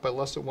going up by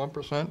less than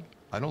 1%?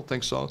 I don't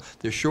think so.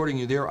 They're shorting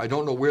you there. I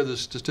don't know where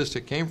this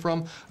statistic came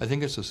from. I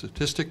think it's a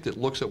statistic that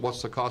looks at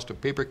what's the cost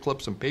of paper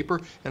clips and paper,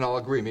 and I'll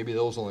agree, maybe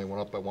those only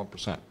went up by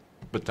 1%.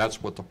 But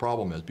that's what the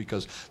problem is,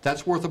 because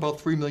that's worth about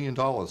 $3 million,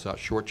 that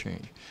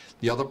shortchange.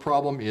 The other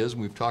problem is,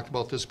 and we've talked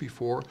about this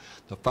before,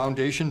 the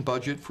foundation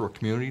budget for a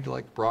community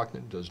like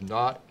Brockton does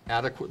not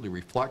adequately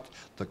reflect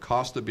the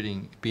cost of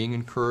being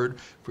incurred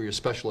for your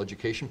special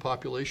education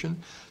population.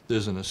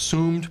 There's an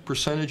assumed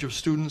percentage of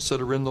students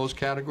that are in those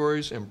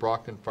categories, and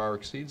Brockton far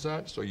exceeds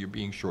that, so you're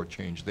being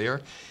shortchanged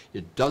there.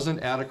 It doesn't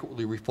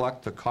adequately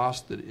reflect the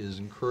cost that is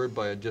incurred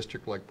by a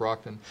district like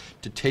Brockton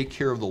to take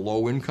care of the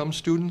low-income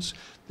students.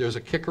 There's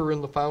a kicker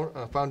in the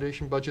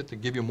foundation budget to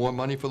give you more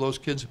money for those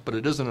kids, but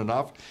it isn't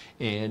enough.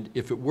 And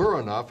if it were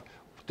enough,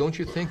 don't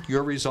you think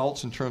your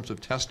results in terms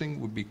of testing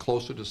would be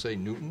closer to, say,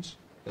 Newton's,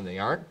 and they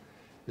aren't?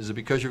 Is it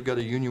because you've got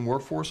a union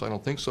workforce? I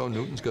don't think so.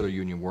 Newton's got a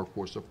union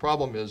workforce. The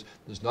problem is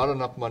there's not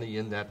enough money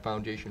in that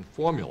foundation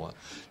formula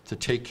to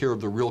take care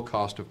of the real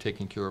cost of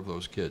taking care of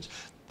those kids.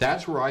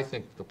 That's where I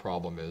think the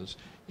problem is.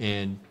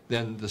 And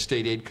then the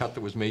state aid cut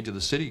that was made to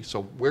the city.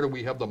 So where do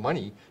we have the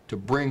money to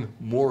bring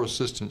more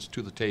assistance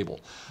to the table?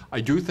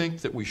 I do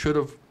think that we should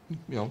have,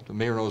 the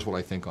mayor knows what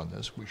I think on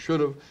this, we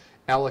should have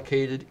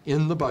allocated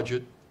in the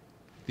budget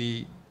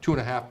the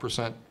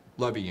 2.5%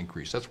 levy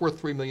increase. That's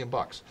worth $3 million.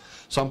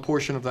 Some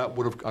portion of that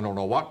would have, I don't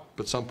know what,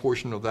 but some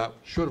portion of that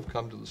should have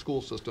come to the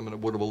school system, and it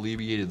would have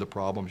alleviated the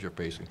problems you're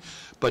facing.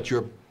 But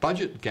your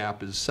budget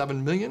gap is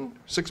 $7 million,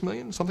 $6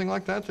 million, something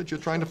like that you're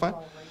trying to find?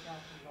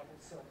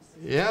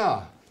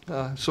 Yeah.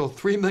 So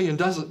 $3 million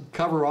doesn't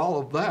cover all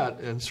of that,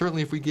 and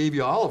certainly if we gave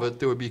you all of it,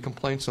 there would be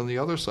complaints on the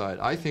other side.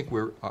 I think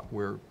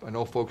I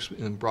know folks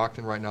in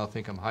Brockton right now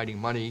think I'm hiding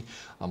money,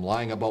 I'm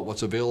lying about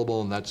what's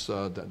available, and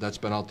that's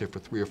been out there for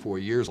 3 or 4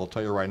 years. I'll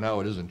tell you right now,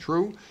 it isn't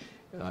true.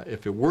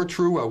 If it were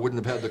true, I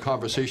wouldn't have had the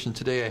conversation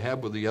today I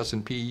had with the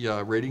S&P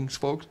ratings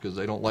folks, because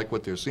they don't like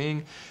what they're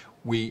seeing.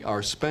 We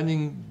are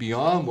spending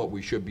beyond what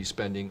we should be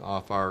spending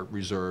off our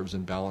reserves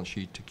and balance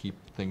sheet to keep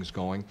things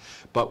going,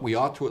 but we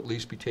ought to at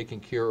least be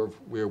taking care of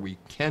where we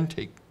can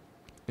take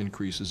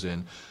increases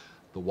in.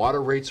 The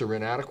water rates are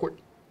inadequate.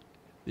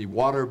 The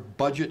water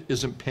budget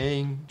isn't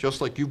paying,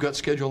 just like you've got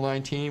Schedule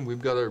 19,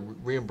 we've got a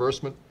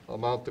reimbursement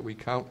amount that we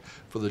count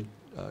for the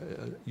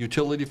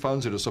utility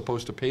funds that are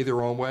supposed to pay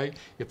their own way.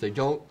 If they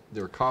don't,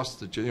 there are costs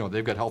that,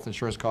 they've got health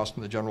insurance costs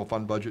in the general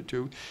fund budget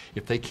too.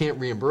 If they can't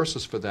reimburse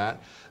us for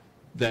that,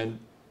 then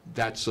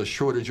that's a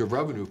shortage of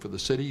revenue for the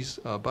city's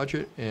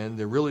budget, and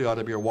there really ought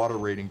to be a water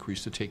rate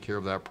increase to take care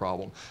of that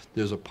problem.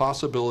 There's a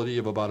possibility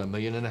of about $1.5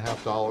 million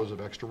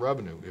of extra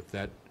revenue if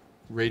that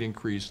rate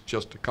increase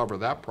just to cover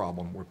that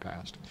problem were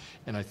passed.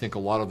 And I think a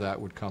lot of that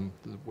would come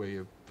the way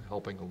of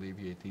helping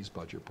alleviate these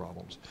budget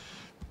problems.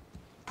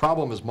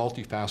 Problem is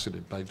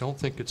multifaceted, but I don't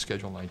think it's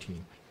Schedule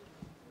 19.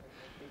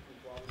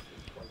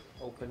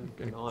 Open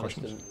Any and honest,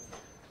 questions? and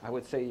I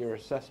would say your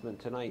assessment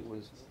tonight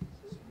was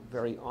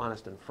very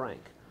honest and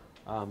frank.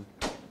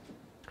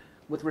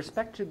 With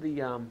respect to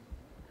the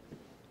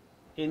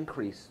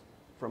increase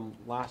from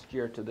last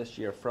year to this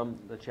year from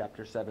the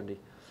Chapter 70,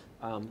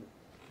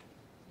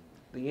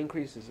 the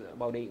increase is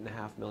about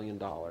 $8.5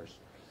 million.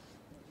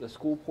 The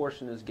school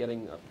portion is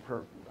getting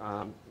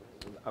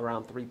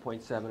around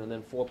 3.7, and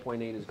then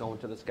 4.8 is going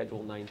to the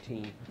Schedule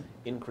 19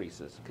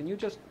 increases. Can you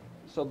just,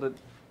 so that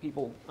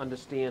people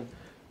understand,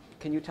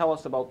 can you tell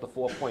us about the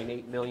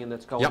 4.8 million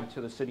that's going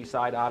to the city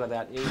side out of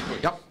that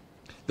increase? Yep.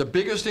 The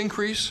biggest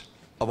increase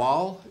of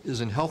all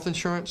is in health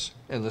insurance,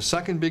 and the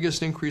second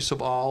biggest increase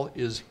of all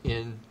is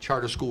in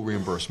charter school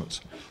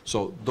reimbursements.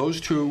 So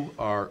those two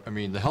are,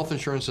 the health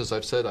insurance, as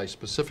I've said, I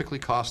specifically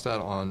cost that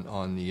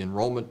on the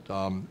enrollment,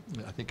 I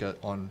think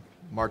on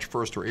March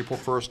 1st or April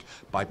 1st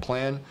by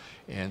plan,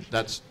 and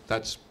that's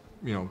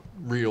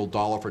real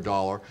dollar for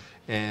dollar.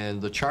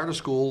 And the charter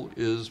school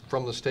is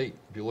from the state.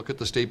 If you look at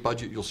the state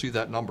budget, you'll see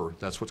that number.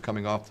 That's what's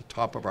coming off the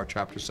top of our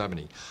Chapter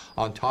 70.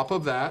 On top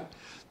of that,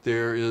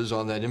 there is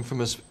on that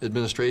infamous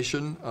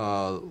administration,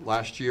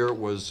 last year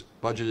was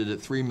budgeted at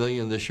 $3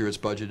 million, this year it's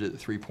budgeted at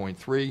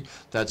 3.3.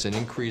 That's an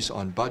increase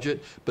on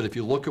budget, but if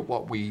you look at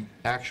what we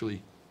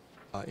actually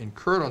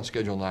incurred on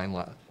Schedule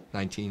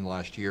 19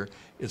 last year,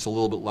 it's a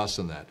little bit less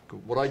than that.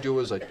 What I do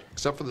is,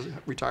 except for the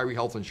retiree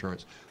health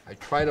insurance, I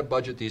try to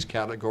budget these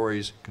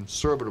categories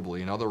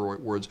conservatively. In other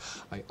words,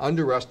 I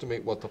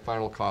underestimate what the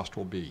final cost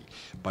will be.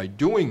 By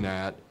doing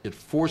that, it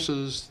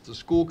forces the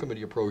school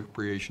committee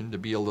appropriation to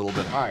be a little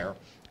bit higher,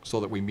 so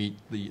that we meet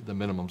the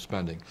minimum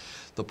spending.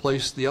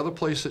 The other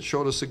place that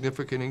showed a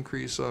significant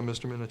increase,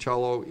 Mr.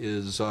 Minicello,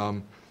 is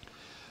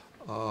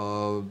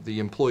the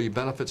employee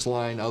benefits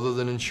line other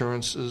than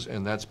insurances,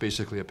 and that's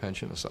basically a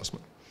pension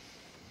assessment.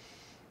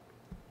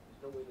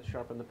 There's no way to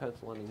sharpen the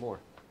pencil anymore.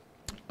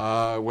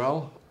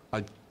 Well,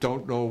 I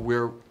don't know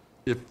where,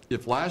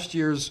 if last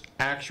year's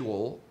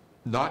actual,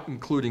 not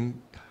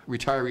including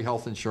retiree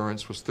health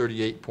insurance, was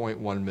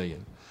 $38.1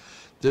 million.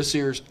 This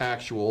year's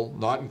actual,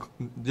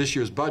 this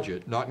year's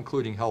budget, not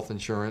including health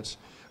insurance,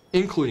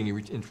 including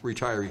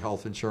retiree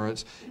health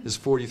insurance, is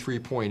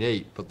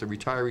 43.8, but the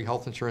retiree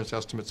health insurance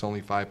estimate's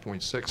only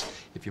 5.6.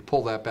 If you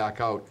pull that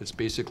back out, it's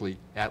basically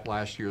at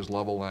last year's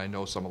level, and I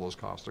know some of those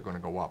costs are going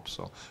to go up,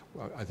 so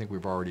I think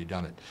we've already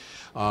done it.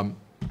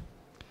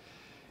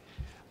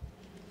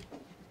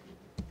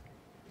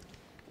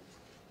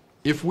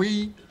 If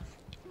we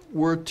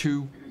were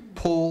to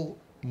pull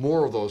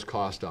more of those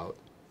costs out,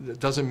 it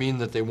doesn't mean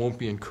that they won't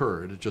be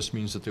incurred. It just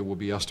means that they will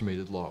be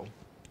estimated low.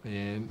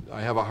 And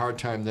I have a hard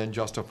time then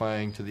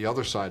justifying to the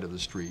other side of the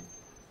street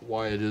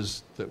why it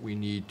is that we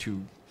need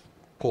to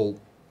pull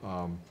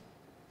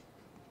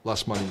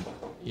less money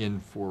in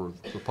for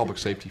the public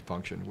safety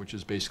function, which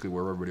is basically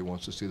where everybody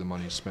wants to see the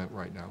money spent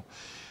right now.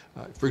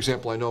 For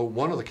example, I know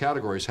one of the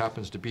categories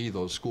happens to be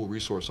those school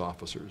resource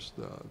officers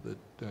that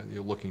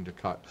you're looking to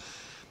cut.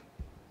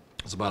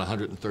 It's about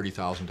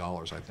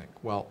 $130,000, I think.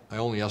 Well, I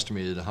only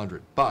estimated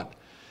 100, but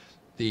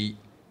the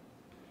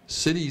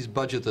city's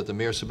budget that the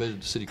mayor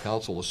submitted to City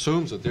Council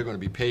assumes that they're going to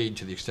be paid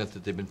to the extent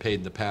that they've been paid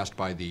in the past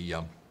by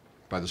the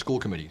school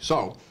committee.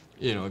 So,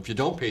 if you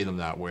don't pay them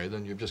that way,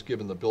 then you've just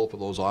given the bill for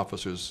those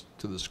officers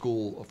to the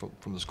school,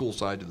 from the school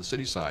side to the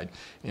city side,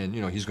 and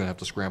he's going to have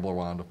to scramble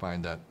around to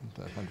find that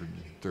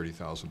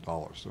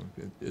 $130,000. So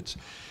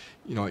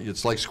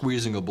it's like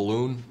squeezing a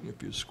balloon.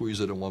 If you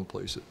squeeze it in one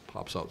place, it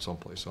pops out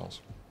someplace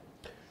else.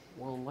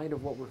 Well, in light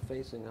of what we're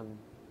facing, I'm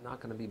not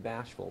going to be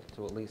bashful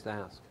to at least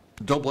ask.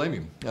 Don't blame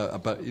you.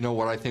 But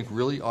what I think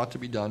really ought to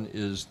be done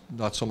is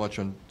not so much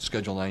on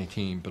Schedule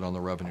 19, but on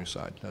the revenue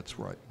side. That's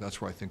right.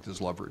 That's where I think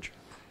there's leverage.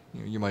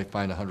 You might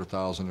find $100,000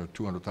 or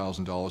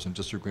 $200,000 in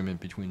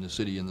disagreement between the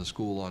city and the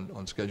school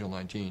on Schedule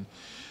 19,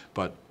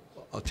 but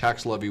a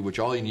tax levy, which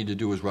all you need to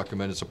do is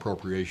recommend its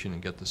appropriation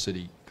and get the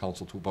city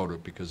council to vote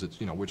it, because it's,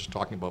 we're just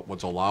talking about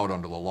what's allowed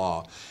under the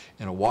law,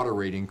 and a water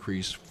rate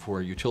increase for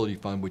a utility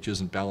fund which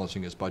isn't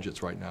balancing its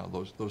budgets right now.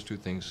 Those two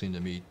things seem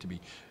to me to be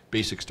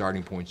basic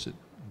starting points that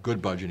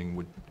good budgeting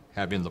would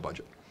have in the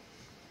budget.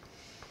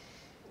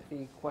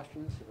 Any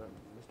questions,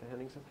 Mr.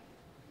 Henningsen?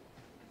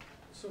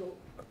 So,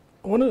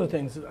 one of the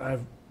things that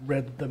I've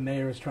read the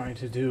mayor is trying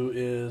to do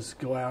is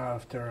go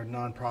after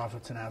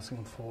nonprofits and ask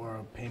them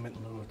for payment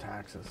in lieu of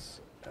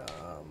taxes.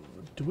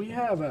 Do we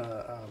have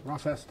a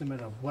rough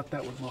estimate of what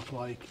that would look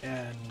like,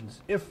 and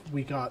if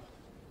we got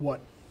what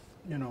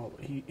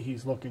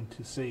he's looking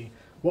to see,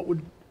 what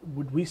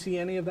would we see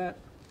any of that?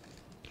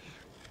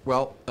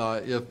 Well,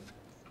 if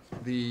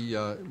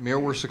the mayor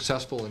were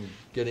successful in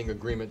getting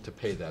agreement to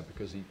pay that,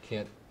 because he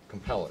can't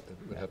compel it, it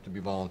would have to be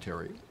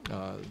voluntary,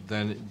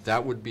 then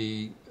that would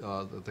be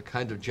the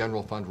kind of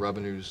general fund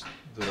revenues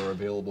that are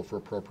available for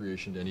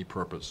appropriation to any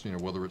purpose, you know,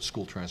 whether it's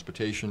school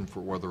transportation,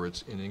 for whether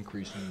it's an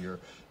increase in your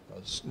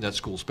net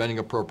school spending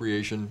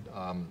appropriation,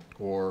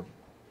 or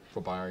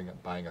for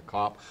buying a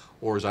cop,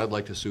 or as I'd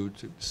like to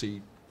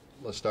see,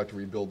 let's start to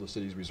rebuild the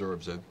city's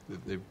reserves.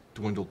 They've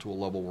dwindled to a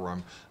level where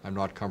I'm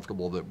not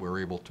comfortable that we're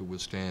able to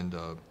withstand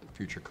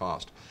future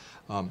cost.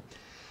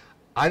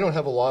 I don't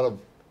have a lot of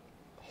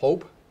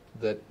hope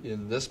that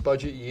in this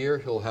budget year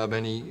he'll have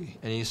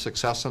any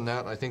success in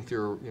that. I think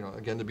there are, you know,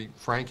 again, to be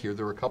frank here,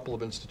 there are a couple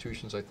of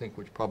institutions I think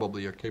which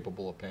probably are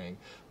capable of paying.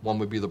 One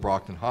would be the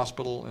Brockton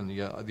Hospital, and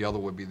the other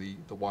would be the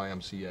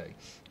YMCA.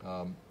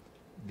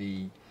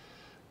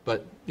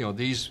 But you know,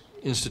 these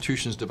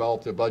institutions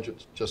develop their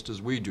budgets just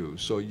as we do,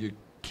 so you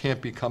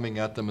can't be coming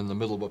at them in the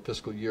middle of a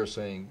fiscal year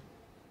saying,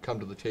 come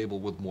to the table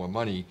with more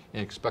money,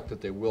 and expect that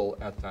they will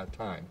at that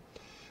time.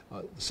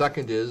 The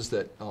second is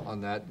that,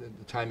 on that,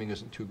 the timing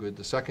isn't too good.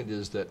 The second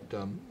is that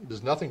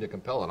there's nothing to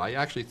compel it. I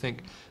actually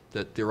think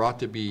that there ought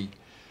to be,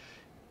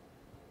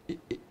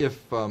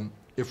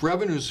 if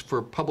revenues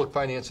for public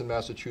finance in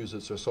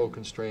Massachusetts are so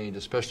constrained,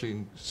 especially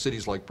in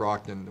cities like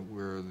Brockton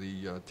where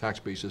the tax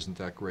base isn't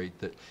that great,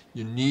 that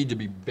you need to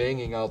be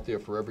banging out there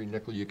for every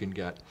nickel you can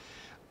get.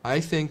 I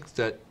think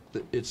that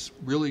it's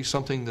really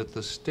something that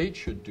the state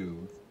should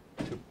do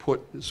to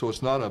put, so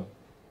it's not a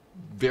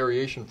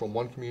variation from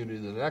one community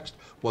to the next,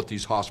 what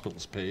these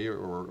hospitals pay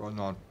or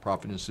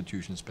nonprofit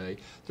institutions pay.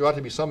 There ought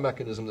to be some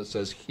mechanism that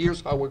says,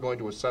 here's how we're going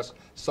to assess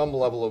some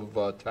level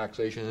of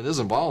taxation. It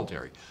isn't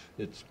voluntary.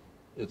 It's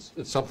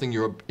something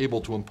you're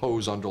able to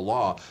impose under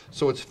law.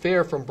 So it's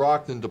fair from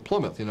Brockton to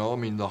Plymouth, you know. I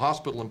mean, the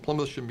hospital in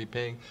Plymouth shouldn't be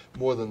paying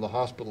more than the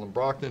hospital in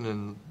Brockton,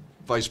 and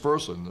vice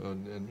versa.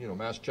 And you know,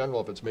 Mass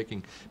General, if it's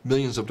making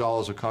millions of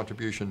dollars of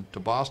contribution to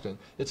Boston,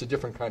 it's a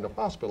different kind of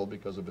hospital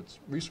because of its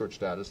research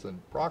status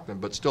than Brockton.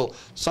 But still,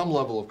 some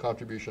level of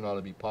contribution ought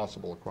to be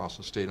possible across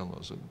the state on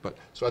those. But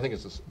so I think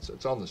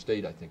it's on the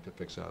state, I think, to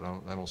fix that.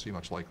 I don't see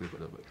much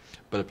likelihood of it.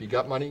 But if you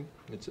got money,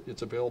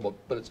 it's available.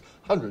 But it's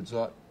hundreds,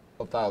 not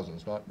of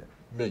thousands, not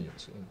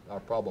millions. And our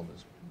problem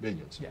is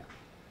millions. Yeah.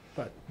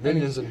 But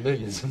millions and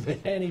millions and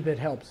millions. Any bit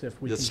helps if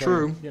we That's can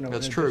true. get, you know,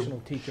 That's an true. additional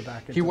teacher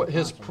back into the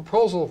his classroom.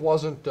 proposal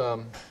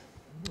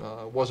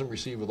wasn't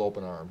received with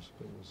open arms.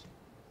 It was,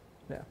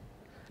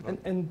 yeah.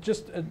 And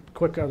just a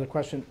quick other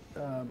question.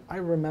 I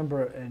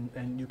remember,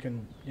 and you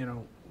can, you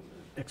know,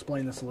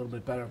 explain this a little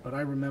bit better, but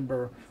I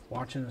remember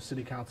watching a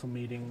city council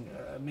meeting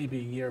maybe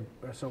a year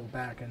or so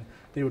back, and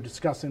they were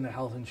discussing the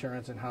health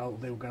insurance and how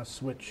they were going to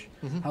switch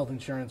health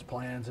insurance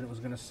plans, and it was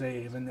going to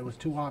save, and there was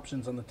two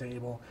options on the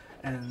table,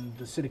 and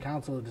the city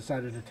council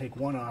decided to take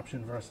one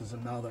option versus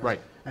another.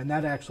 Right. And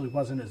that actually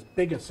wasn't as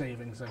big a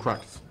savings, I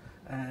Correct. guess.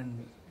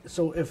 And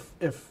so if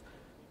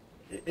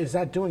is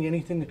that doing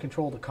anything to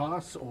control the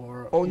costs,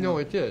 or? oh no,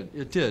 it did.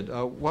 It did.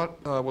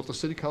 What the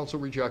city council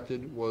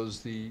rejected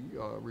was the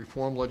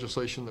reform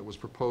legislation that was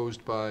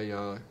proposed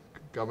by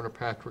Governor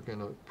Patrick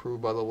and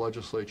approved by the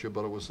legislature,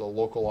 but it was a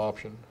local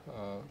option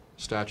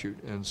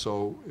statute. And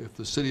so if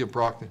the city of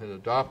Brockton had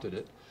adopted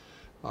it,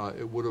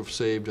 it would have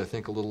saved, I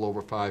think, a little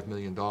over $5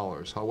 million.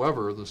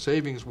 However, the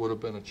savings would have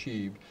been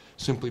achieved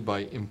simply by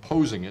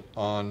imposing it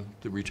on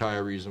the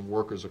retirees and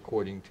workers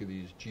according to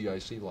these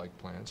GIC-like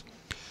plans.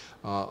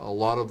 A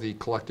lot of the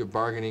collective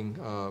bargaining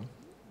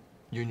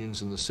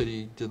unions in the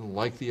city didn't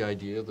like the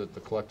idea that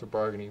the collective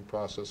bargaining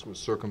process was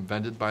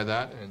circumvented by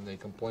that, and they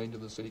complained to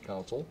the city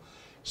council.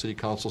 City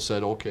council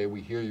said, okay,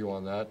 we hear you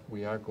on that.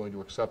 We aren't going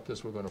to accept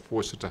this. We're going to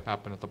force it to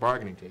happen at the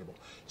bargaining table.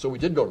 So we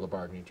did go to the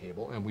bargaining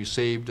table, and we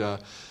saved a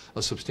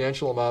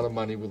substantial amount of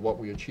money with what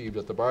we achieved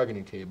at the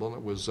bargaining table.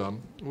 And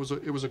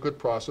it was a good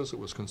process. It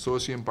was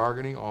consortium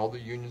bargaining. All the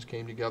unions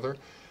came together.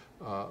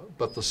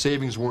 But the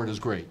savings weren't as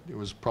great. It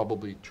was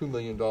probably $2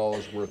 million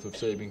worth of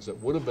savings that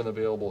would have been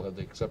available had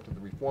they accepted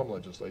the reform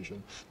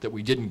legislation that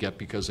we didn't get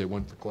because they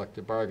went the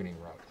collective bargaining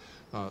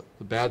route.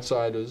 The bad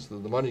side is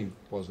that the money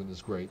wasn't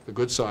as great. The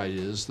good side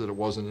is that it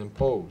wasn't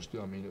imposed.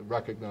 I mean, it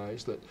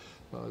recognized that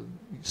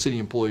city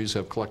employees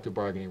have collective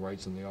bargaining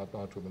rights and they ought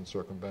not to have been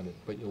circumvented,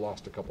 but you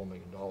lost a couple $1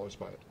 million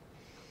by it.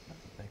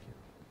 Thank you.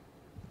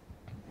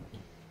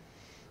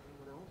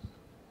 Anyone else?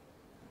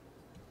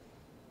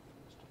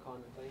 Mr.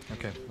 Condon, thank you.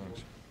 Okay,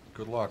 thanks.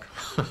 Good luck.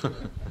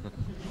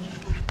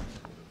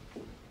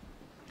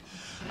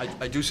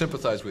 I do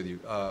sympathize with you.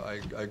 I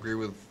agree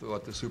with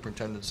what the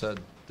superintendent said.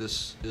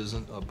 This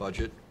isn't a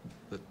budget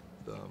that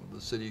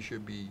the city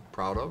should be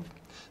proud of.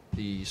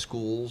 The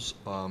schools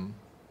are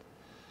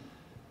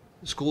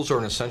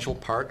an essential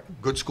part.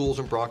 Good schools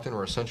in Brockton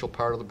are an essential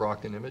part of the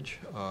Brockton image.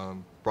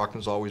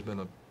 Brockton's always been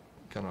a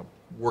kind of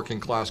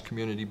working class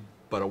community,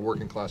 but a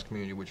working class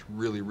community which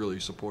really, really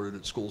supported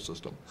its school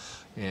system.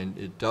 And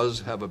it does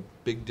have a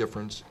big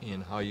difference in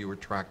how you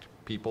attract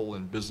people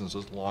and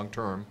businesses long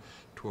term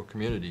to a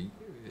community.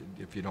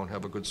 If you don't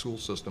have a good school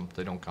system,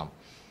 they don't come.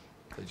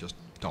 They just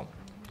don't.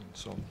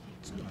 So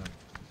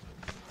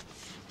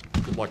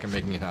good luck in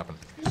making it happen.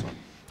 So,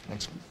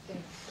 thanks. Thank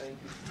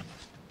you.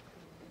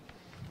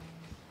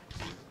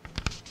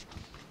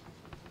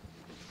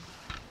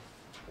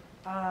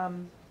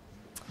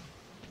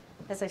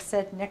 As I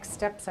said, next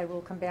steps, I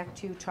will come back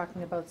to you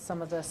talking about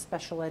some of the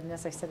special ed, and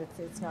as I said,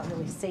 it's not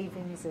really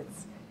savings,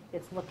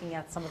 it's looking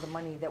at some of the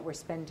money that we're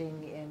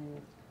spending in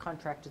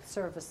contracted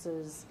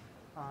services,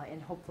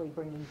 and hopefully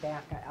bringing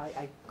back,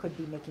 I could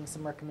be making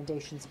some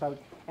recommendations about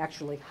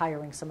actually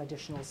hiring some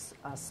additional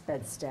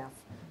sped staff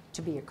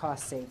to be a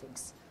cost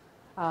savings.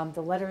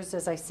 The letters,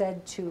 as I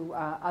said, to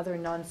other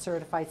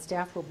non-certified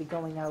staff will be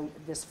going out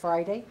this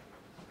Friday.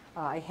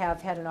 I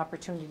have had an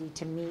opportunity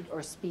to meet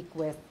or speak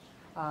with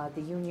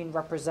the union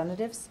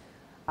representatives.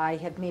 I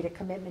have made a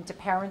commitment to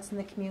parents in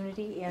the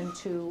community and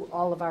to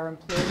all of our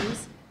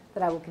employees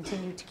that I will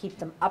continue to keep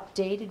them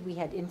updated. We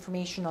had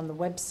information on the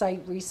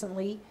website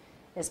recently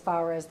as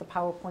far as the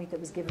PowerPoint that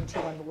was given to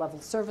you on the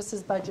level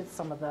services budget,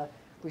 some of the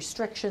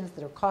restrictions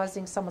that are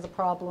causing some of the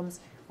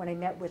problems. When I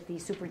met with the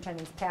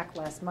superintendent's PAC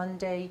last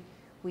Monday,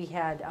 we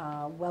had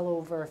well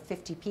over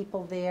 50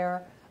 people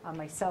there.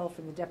 Myself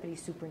and the deputy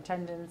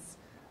superintendents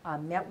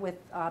met with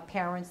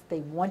parents. They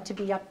want to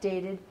be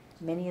updated.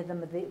 Many of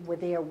them were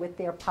there with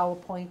their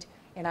PowerPoint,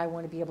 and I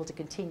want to be able to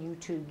continue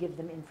to give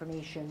them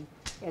information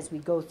as we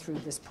go through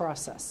this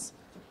process.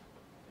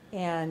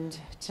 And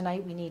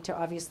tonight we need to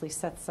obviously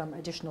set some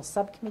additional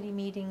subcommittee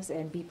meetings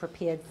and be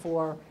prepared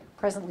for,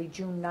 presently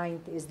June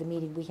 9th is the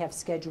meeting we have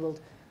scheduled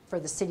for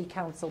the City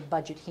Council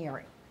budget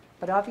hearing.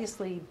 But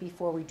obviously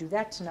before we do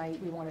that tonight,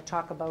 we want to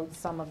talk about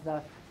some of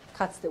the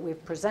cuts that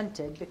we've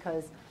presented,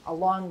 because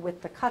along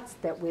with the cuts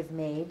that we've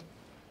made,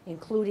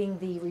 including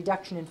the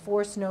reduction in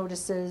force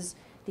notices,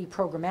 the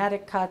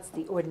programmatic cuts,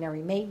 the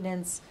ordinary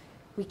maintenance,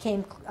 we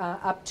came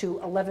up to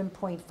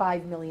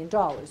 $11.5 million.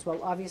 Well,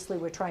 obviously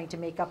we're trying to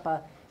make up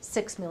a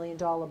 $6 million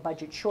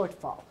budget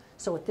shortfall.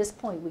 So at this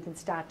point we can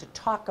start to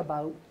talk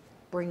about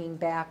bringing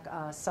back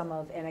some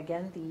of, and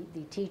again,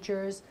 the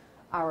teachers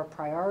are a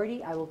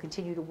priority. I will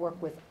continue to work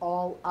with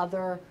all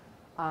other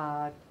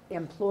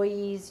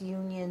employees,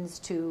 unions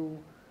to,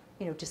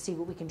 to see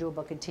what we can do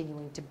about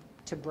continuing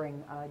to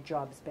bring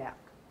jobs back.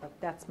 But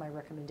that's my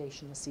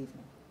recommendation this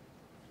evening.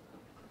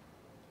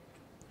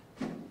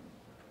 I'm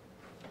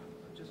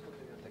just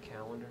looking at the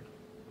calendar,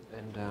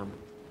 and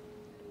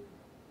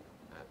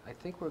I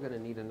think we're going to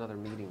need another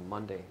meeting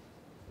Monday,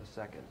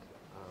 the 2nd.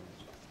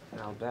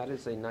 Now, that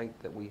is a night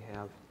that we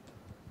have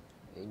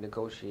a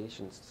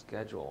negotiation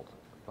scheduled,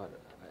 but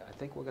I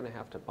think we're going to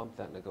have to bump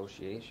that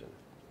negotiation.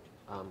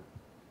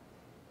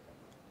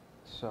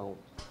 So,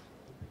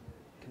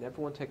 can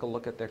everyone take a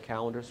look at their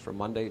calendars for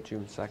Monday,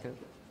 June 2nd?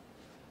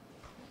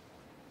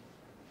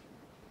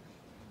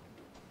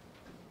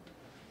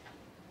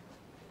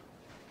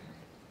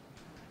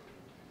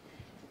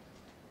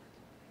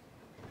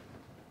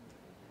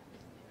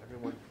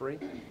 Everyone free?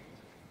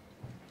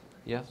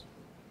 Yes?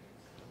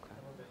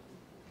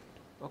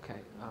 Okay.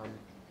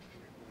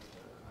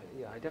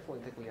 Yeah, I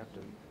definitely think we have to.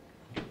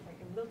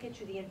 We'll get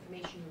you the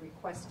information you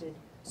requested,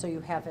 so you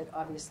have it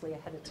obviously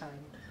ahead of time.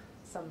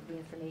 Some of the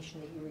information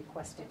that you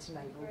requested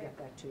tonight, we'll get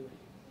that to you.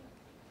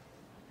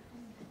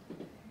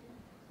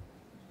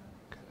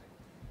 Okay.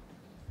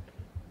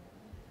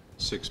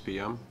 6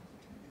 p.m.?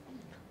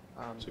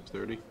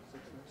 6:30?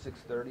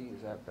 6:30,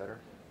 is that better?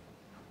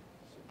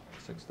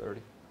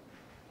 6:30?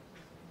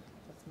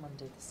 That's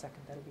Monday the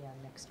 2nd. That'll be our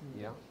next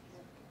meeting. Yeah.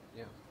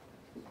 Yeah.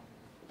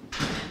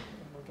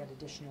 And we'll get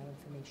additional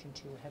information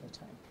to you ahead of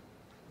time.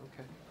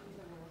 Okay.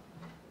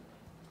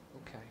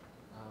 Okay.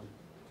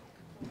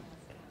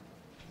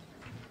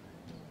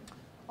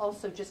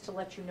 Also, just to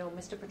let you know,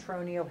 Mr.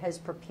 Petronio has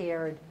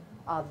prepared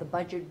the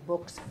budget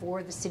books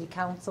for the City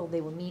Council. They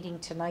were meeting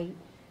tonight.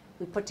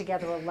 We put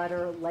together a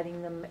letter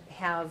letting them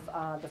have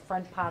the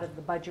front part of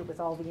the budget with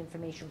all the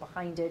information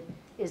behind it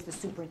is the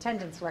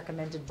superintendent's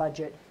recommended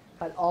budget,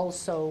 but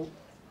also,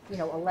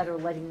 a letter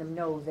letting them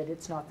know that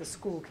it's not the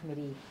school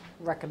committee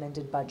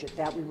recommended budget.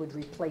 That we would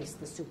replace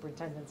the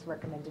superintendent's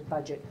recommended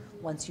budget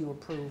once you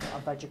approve a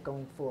budget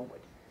going forward.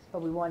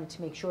 But we wanted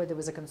to make sure, there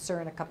was a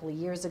concern a couple of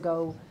years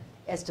ago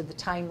as to the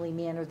timely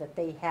manner that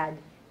they had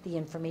the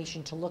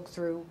information to look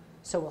through.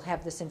 So we'll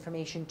have this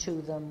information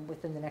to them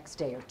within the next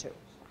day or two.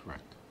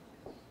 Correct.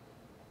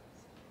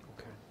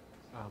 Okay.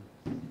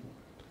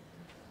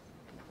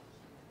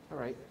 All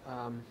right.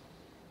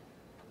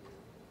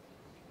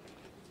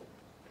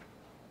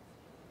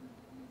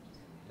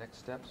 Next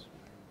steps?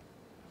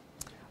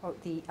 Oh,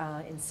 the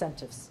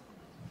incentives.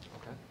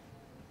 Okay.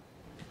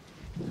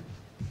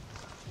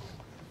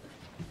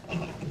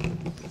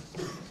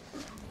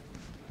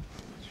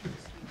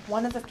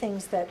 One of the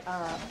things that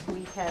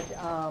we had,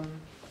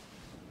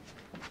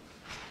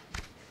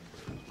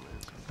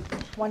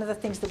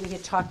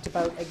 talked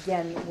about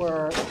again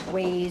were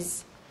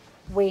ways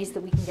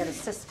that we can get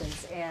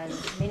assistance. And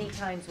many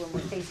times when we're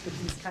faced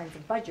with these kinds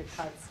of budget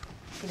cuts,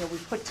 we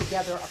put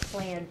together a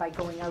plan by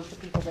going out to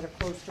people that are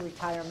close to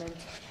retirement.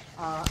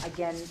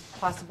 Again,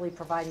 possibly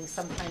providing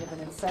some kind of an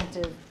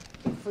incentive.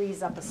 It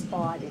frees up a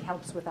spot. It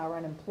helps with our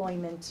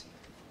unemployment.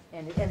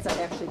 and it ends up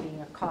actually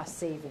being a cost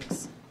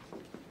savings.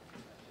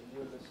 And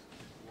with this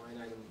line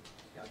item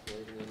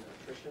calculating in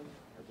attrition,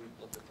 have we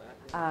looked at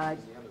that?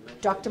 You haven't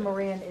mentioned Dr. it yet.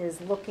 Moran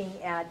is looking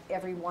at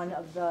every one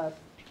of the,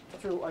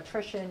 through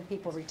attrition,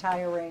 people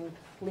retiring,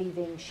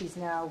 leaving, she's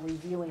now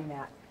reviewing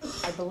that.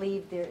 I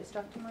believe there, is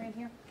Dr. Moran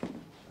here?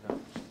 No.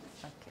 Okay.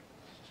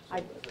 So I-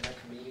 at the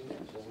next meeting,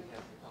 will we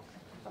have?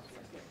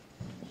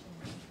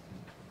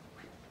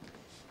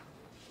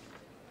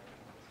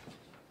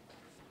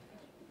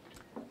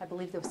 I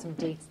believe there were some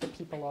dates that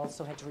people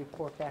also had to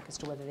report back as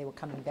to whether they were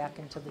coming back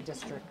into the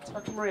district.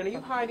 Dr. Moran, are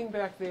you hiding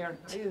back there?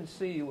 I didn't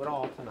see you at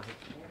all tonight.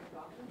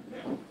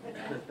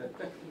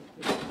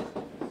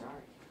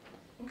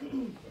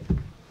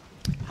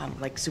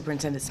 Like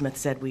Superintendent Smith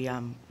said,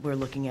 we're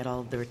looking at all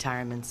of the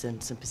retirements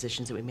and some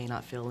positions that we may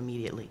not fill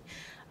immediately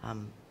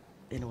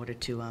in order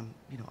to,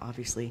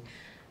 obviously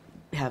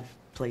have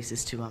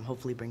places to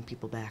hopefully bring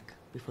people back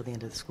before the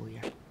end of the school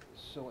year.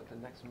 So at the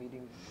next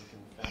meeting,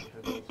 we can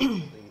factor those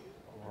into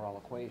the overall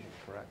equation,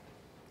 correct?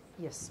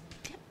 Yes.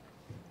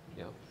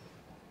 Yeah.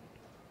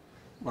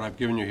 What I've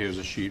given you here is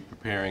a sheet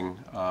preparing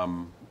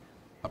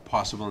a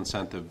possible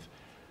incentive,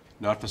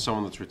 not for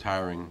someone that's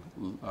retiring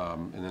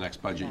in the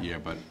next budget year,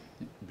 but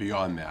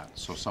beyond that.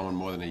 So someone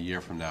more than a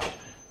year from now.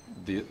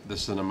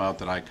 This is an amount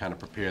that I kind of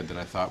prepared that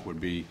I thought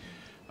would be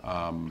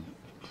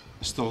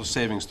still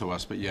savings to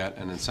us, but yet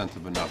an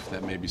incentive enough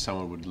that maybe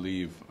someone would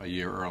leave a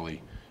year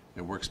early.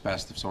 It works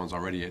best if someone's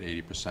already at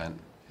 80%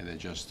 and they're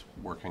just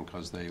working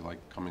because they like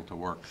coming to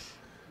work.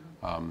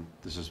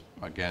 This is,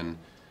 again,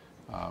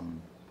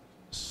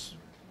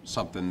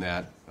 something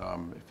that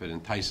if it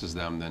entices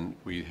them, then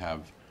we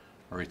have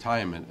a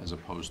retirement as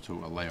opposed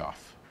to a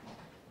layoff.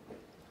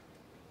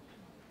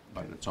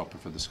 But it's open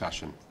for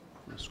discussion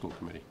for the school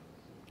committee.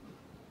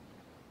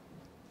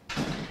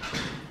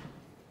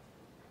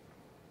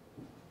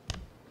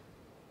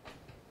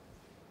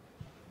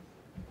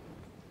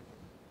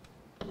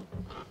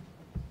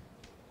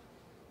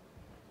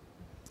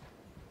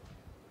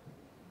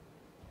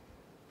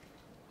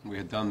 We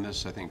had done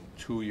this, I think,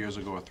 2 years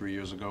ago or 3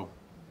 years ago.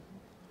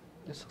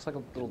 This looks like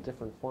a little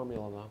different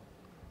formula, though.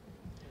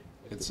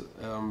 It's,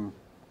 Or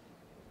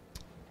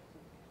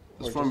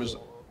this form just-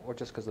 is, Or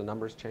just because the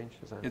numbers changed,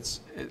 is that? it's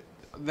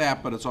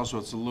that, but it's also,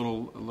 it's a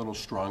little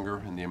stronger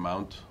in the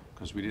amount,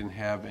 because we didn't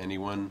have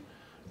anyone,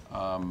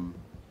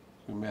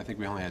 I think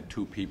we only had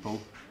 2 people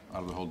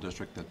out of the whole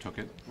district that took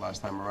it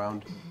last time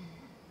around.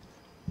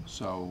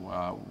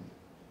 So,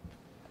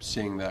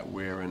 seeing that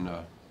we're in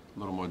a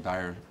little more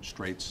dire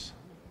straits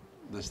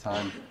this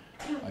time,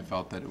 I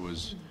felt that it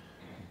was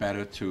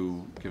better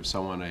to give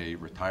someone a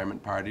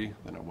retirement party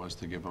than it was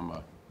to give them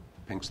a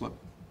pink slip,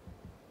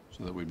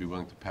 so that we'd be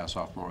willing to pass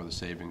off more of the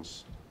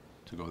savings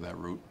to go that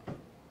route.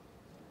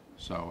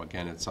 So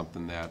again, it's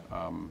something that,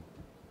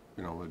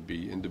 would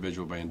be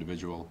individual by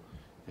individual.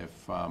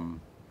 If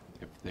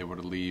they were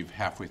to leave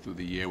halfway through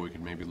the year, we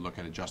could maybe look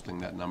at adjusting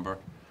that number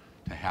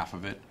to half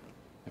of it,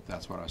 if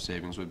that's what our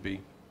savings would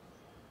be.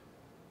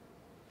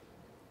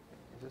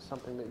 Is this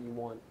something that you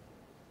want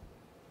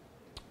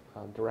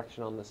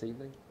direction on this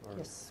evening? Or?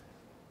 Yes.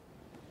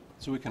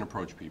 So we can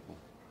approach people.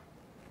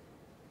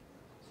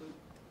 So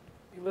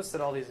you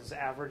listed all these as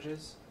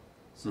averages,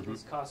 so Mhm.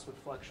 these costs would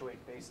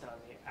fluctuate based on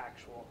the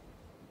actual,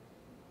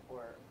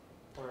 or,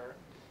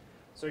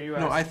 so you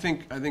No, asked.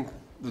 I think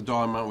the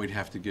dollar amount we'd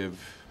have to give,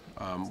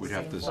 we'd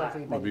have Same to, for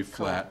everybody, would be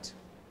flat.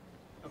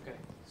 correct. Okay,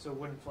 so it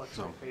wouldn't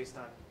fluctuate So- based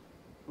on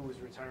who was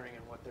retiring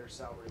and what their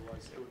salary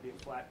was. It would be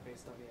flat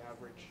based on the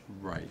average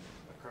Right.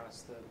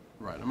 across the,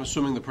 Right. I'm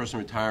assuming the person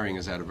retiring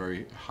is at a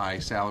very high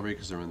salary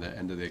because they're in the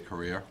end of their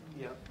career.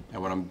 yep,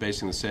 And what I'm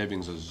basing the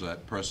savings is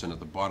that person at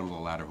the bottom of the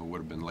ladder who would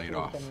have been laid Who've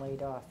off. been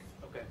laid off.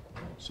 okay.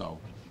 So,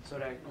 So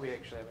that, we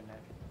actually have a net,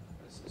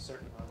 a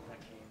certain amount of net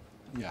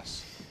gain.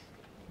 yes.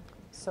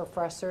 So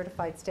for our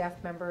certified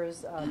staff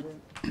members, the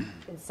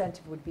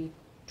incentive would be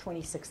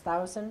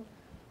 $26,000.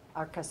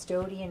 Our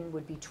custodian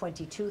would be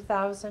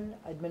 $22,000,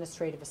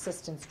 administrative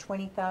assistants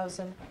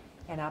 $20,000,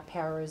 and our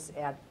paras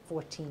at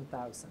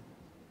 $14,000.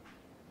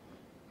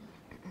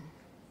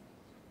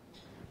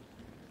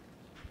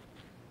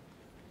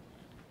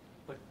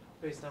 But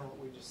based on what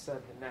we just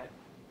said, the net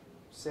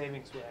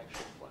savings would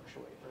actually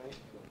fluctuate, right?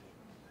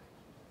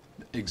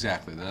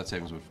 Exactly. The net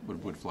savings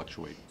would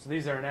fluctuate. So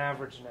these are an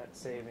average net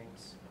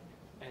savings,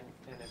 and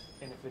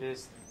if it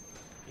is,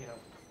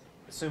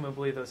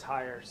 assumably those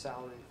higher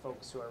salary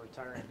folks who are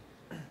retiring,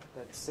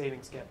 that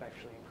savings gap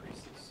actually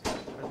increases.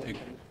 Or they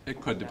can It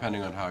come could, down.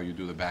 depending on how you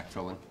do the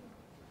backfilling.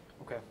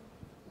 Okay.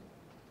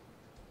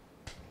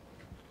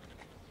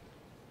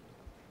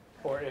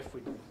 Or if we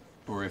do.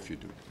 Or if you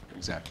do.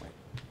 Exactly.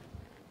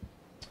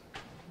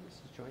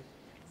 Mrs. Joyce?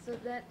 So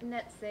that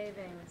net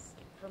savings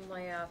from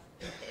layoff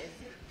is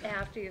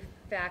after you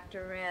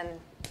factor in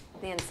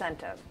the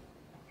incentive?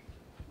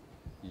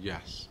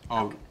 Yes.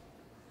 Oh,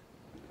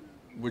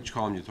 which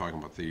column are you talking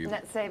about? The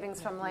Net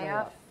savings from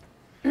layoff?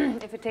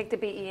 If you take the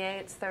BEA,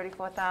 it's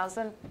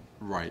 34,000.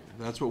 Right.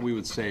 That's what we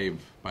would save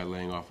by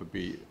laying off a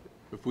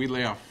if we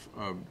lay off,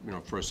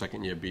 for a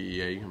second-year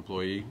BEA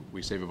employee,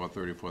 we save about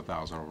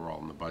 $34,000 overall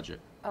in the budget.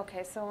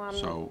 Okay, so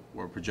So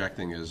what we're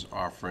projecting is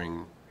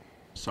offering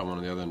someone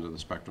on the other end of the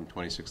spectrum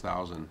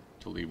 $26,000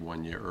 to leave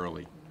 1 year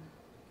early.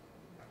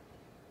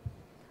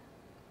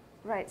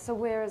 right, so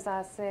where is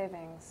our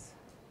savings?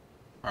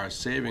 Our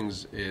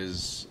savings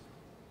is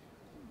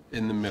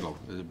in the middle.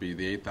 It'd be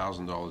the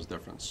 $8,000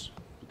 difference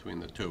between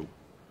the two.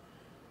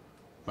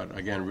 But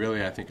again,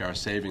 really, I think our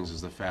savings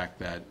is the fact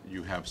that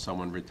you have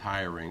someone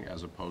retiring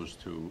as opposed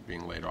to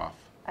being laid off.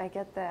 I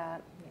get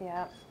that,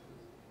 yeah.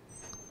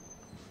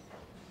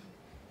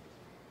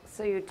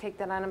 So you take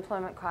that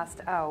unemployment cost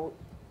out,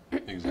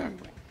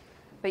 Exactly.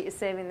 but you're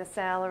saving the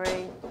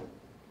salary.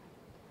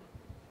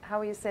 How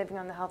are you saving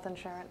on the health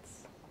insurance?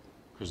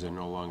 Because they're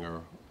no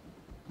longer,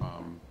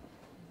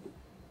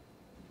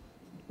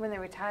 When they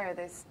retire,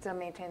 they still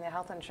maintain their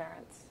health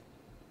insurance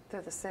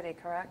through the city,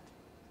 correct?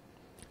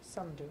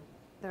 Some do.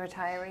 The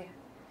retiree?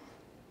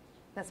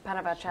 That's part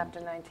of our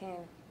Chapter 19,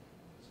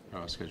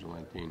 Schedule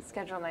 19.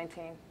 Schedule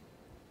 19.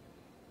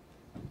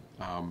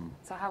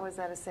 So how is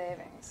that a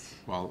savings?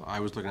 Well, I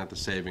was looking at the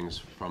savings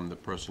from the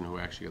person who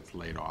actually gets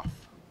laid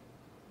off.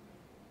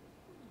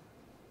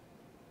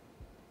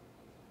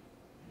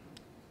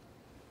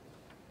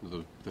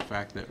 The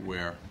fact that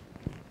we're,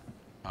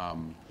 I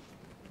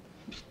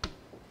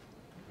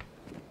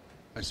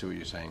see what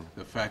you're saying.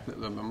 The fact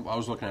that, I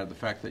was looking at the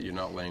fact that you're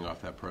not laying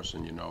off that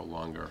person, you're no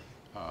longer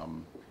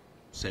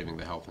saving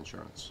the health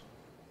insurance.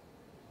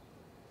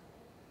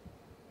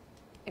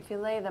 If you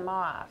lay them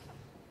off,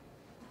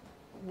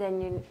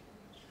 then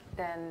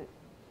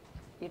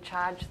you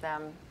charge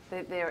them,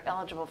 they're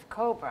eligible for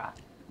COBRA,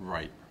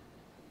 Right.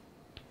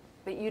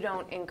 but you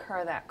don't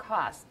incur that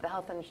cost, the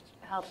health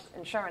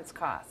insurance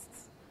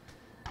costs.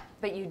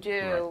 But you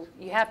do,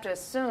 you have to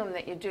assume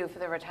that you do for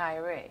the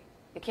retiree.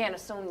 You can't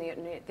assume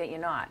that you're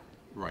not.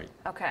 Right.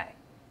 Okay.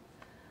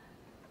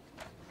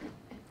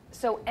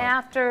 So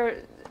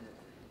after,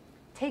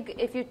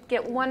 if you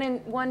get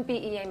one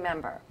BEA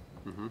member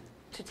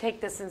to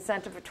take this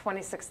incentive of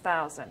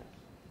 $26,000,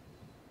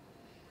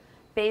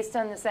 based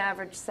on this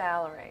average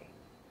salary,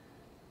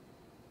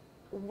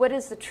 what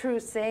is the true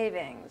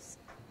savings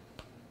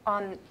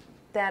on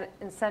that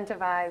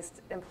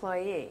incentivized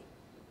employee?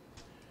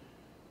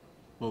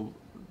 Well,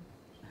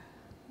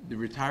 the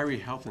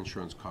retiree health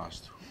insurance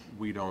cost,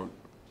 we don't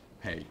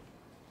pay.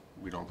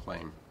 We don't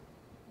claim.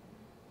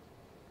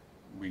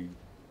 We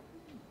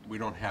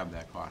don't have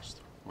that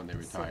cost when they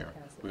retire.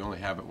 We only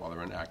have it while they're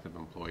an active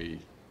employee.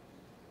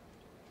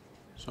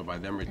 So by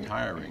them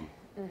retiring,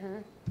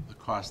 the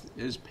cost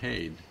is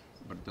paid,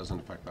 but it doesn't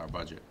affect our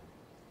budget.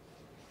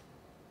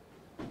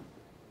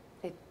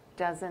 It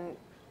doesn't,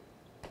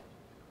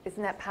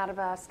 isn't that part of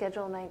our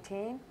Schedule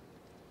 19?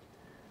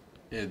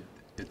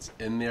 It's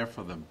in there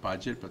for the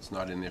budget, but it's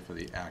not in there for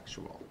the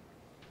actual.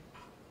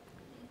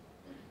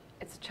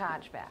 It's a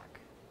chargeback.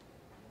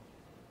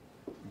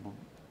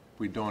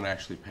 We don't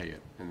actually pay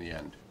it in the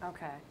end.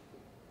 Okay.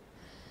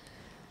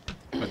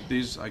 But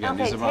these, again,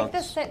 these Okay,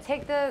 amounts...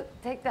 take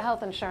the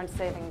health insurance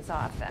savings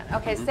off then.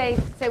 Okay,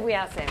 say we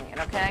are saving it,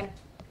 okay?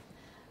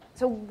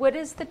 So what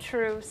is the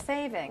true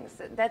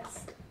savings?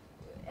 That's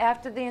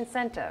after the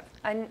incentive.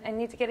 I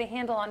need to get a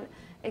handle on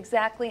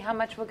exactly how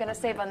much we're going to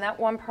save on that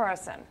one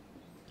person.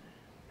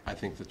 I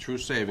think the true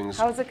savings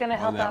How is it gonna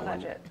help on that our one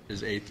budget?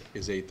 is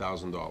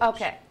 $8,000.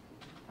 Okay,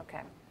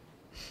 okay.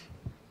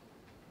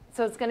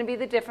 So it's going to be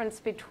the difference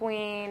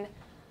between,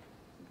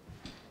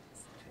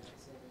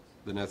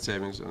 The net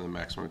savings and the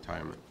maximum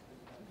retirement.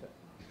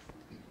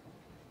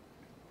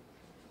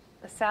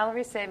 the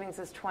salary savings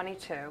is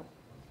 22,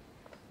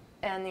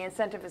 and the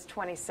incentive is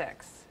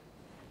 26.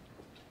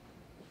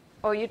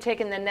 Or you're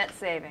taking the net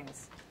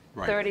savings?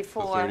 Right,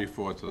 34. the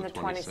 34 to the and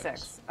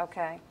 26.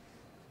 Okay.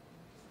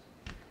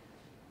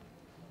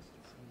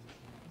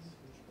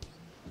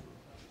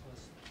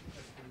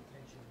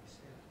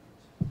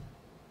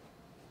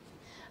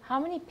 How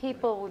many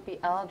people would be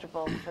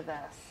eligible for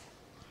this?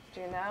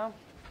 Do you know?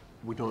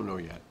 We don't know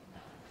yet.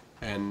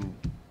 And,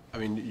 I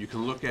mean, you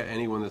can look at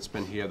anyone that's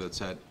been here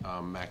that's at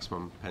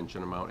maximum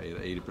pension amount,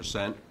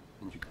 80%,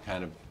 and you can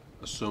kind of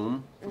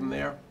assume from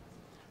there.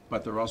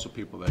 But there are also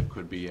people that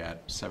could be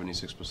at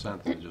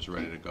 76% that are just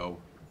ready to go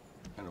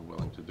and are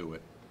willing to do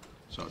it.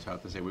 So it's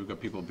hard to say. We've got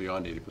people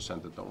beyond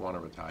 80% that don't want to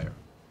retire.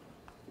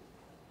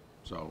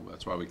 So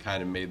that's why we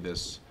kind of made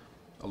this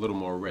a little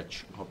more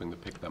rich, hoping to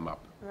pick them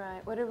up.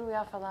 Right. What did we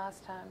offer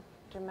last time?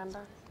 Do you remember?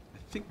 I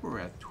think we're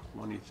at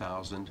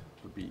 20,000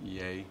 for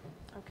BEA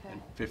Okay.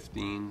 and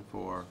 15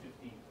 for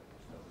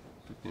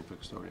 15 for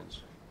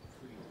custodians.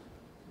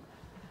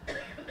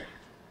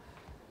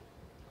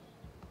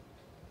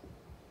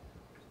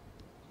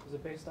 Was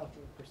it based off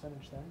of a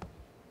percentage then?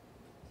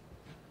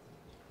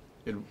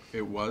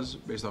 It was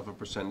based off a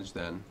percentage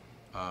then,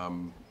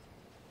 and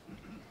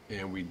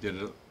we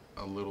did it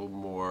a little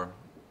more.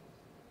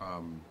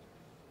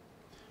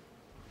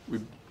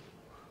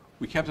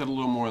 We kept it a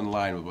little more in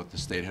line with what the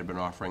state had been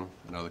offering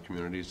in other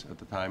communities at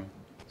the time.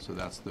 So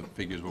that's the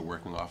figures we're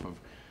working off of.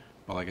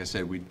 But like I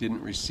said, we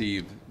didn't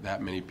receive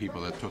that many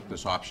people that took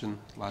this option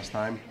last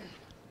time.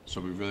 So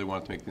we really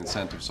wanted to make the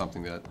incentive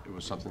something that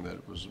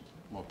was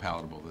more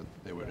palatable, that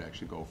they would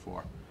actually go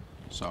for.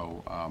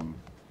 So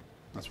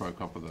that's why I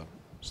come up with a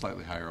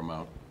slightly higher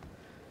amount.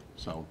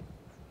 So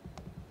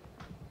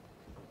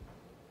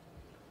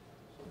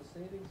the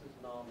savings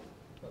is nominal,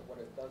 but what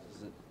it does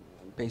is it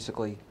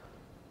basically,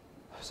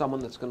 someone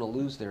that's going to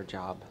lose their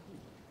job,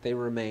 they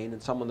remain,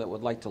 and someone that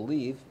would like to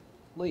leave,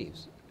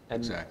 leaves. And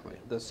exactly.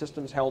 The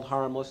system's held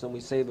harmless, and we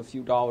save a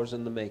few dollars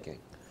in the making.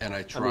 And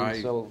I try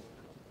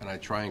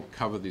and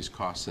cover these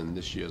costs in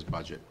this year's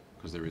budget,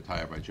 because they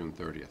retire by June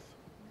 30th.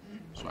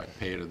 So I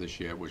pay it this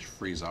year, which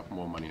frees up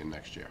more money in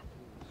next year.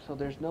 So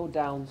there's no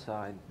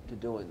downside to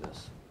doing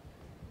this.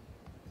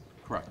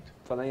 Correct.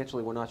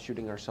 Financially, we're not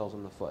shooting ourselves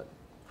in the foot.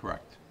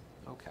 Correct.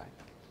 Okay.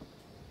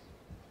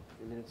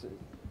 I mean, it's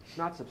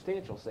not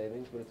substantial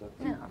savings, but it's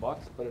a few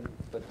bucks.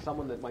 But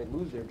someone that might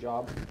lose their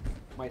job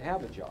might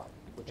have a job,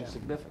 which is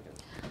significant.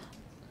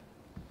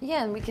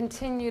 Yeah, and we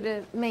continue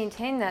to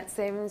maintain that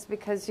savings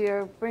because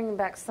you're bringing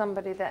back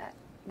somebody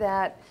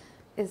that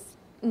is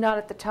not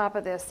at the top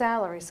of their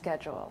salary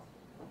schedule.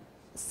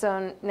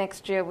 So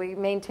next year we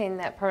maintain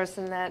that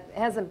person that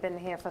hasn't been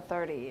here for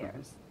 30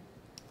 years.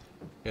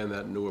 And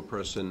that newer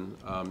person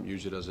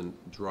usually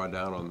doesn't draw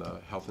down on the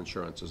health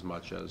insurance as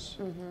much as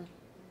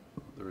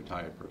the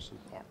retired person.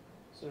 Yeah.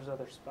 So there's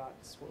other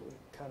spots where we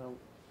kind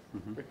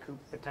of recoup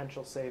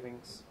potential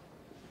savings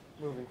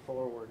moving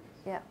forward.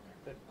 Yeah.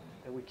 That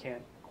we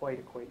can't quite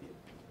equate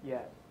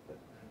yet, but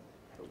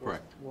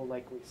Correct. We'll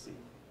likely see.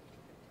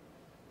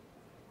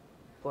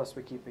 Plus,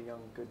 we keep a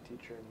young, good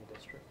teacher in the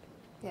district.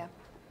 Yeah.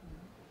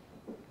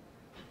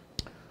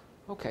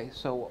 Okay,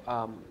 so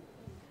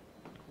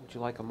would you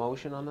like a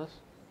motion on this?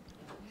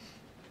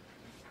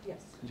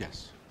 Yes.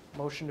 Yes.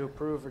 Motion to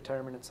approve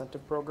retirement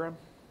incentive program.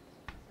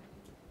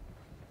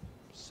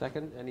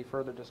 Second, any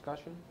further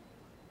discussion?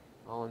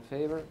 All in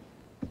favor?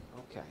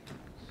 Okay,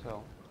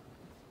 so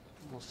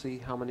we'll see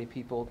how many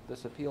people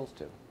this appeals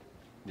to.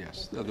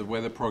 Yes. The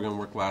way the program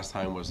worked last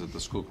time was that the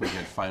school committee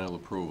had final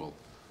approval.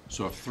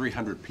 So if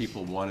 300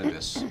 people wanted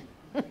this,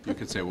 you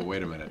could say, well,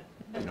 wait a minute.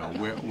 You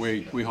know,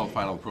 we hold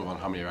final approval on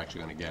how many are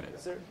actually going to get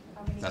it.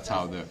 That's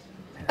how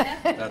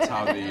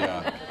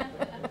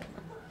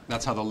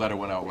the letter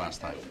went out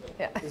last time.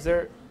 Yeah. Is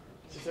there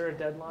a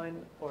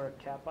deadline or a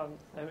cap on?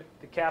 I mean,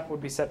 the cap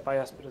would be set by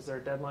us, but is there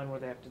a deadline where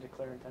they have to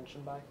declare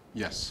intention by?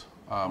 Yes.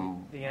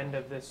 The end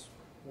of this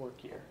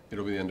work year.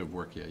 It'll be the end of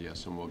work year,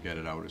 yes, and we'll get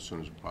it out as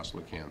soon as we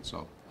possibly can.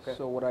 So. Okay.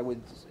 So what I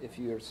would, if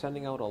you're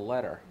sending out a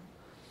letter,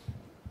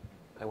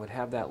 I would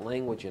have that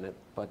language in it,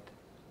 but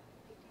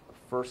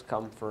first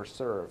come, first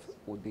serve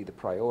would be the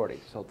priority.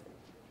 So,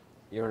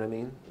 you know what I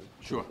mean?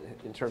 Sure.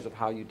 In terms of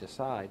how you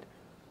decide,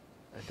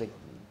 I think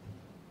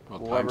Well,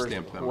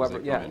 timestamp them as they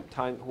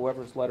come in.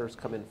 Whoever's letters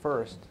come in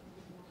first.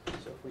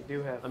 So if we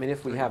do have, I mean,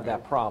 if we have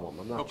that problem,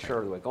 I'm not Okay.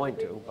 sure that we're going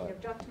to, You know,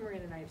 but Dr.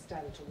 Moran and I have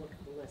started to look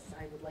at the list.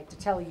 I would like to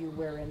tell you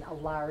we're in a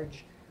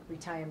large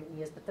retirement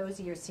years, but those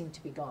years seem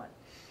to be gone.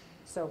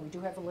 So we do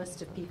have a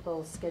list of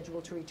people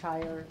scheduled to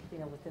retire, you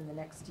know, within the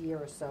next year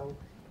or so,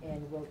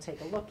 and we'll take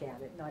a look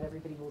at it. Not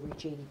everybody will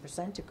reach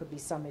 80%. It could be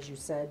some, as you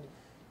said,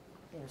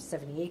 you know,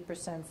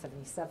 78%,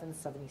 77,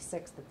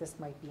 76, that this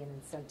might be an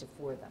incentive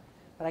for them.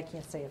 But I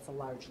can't say it's a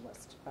large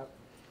list. But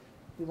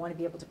we want to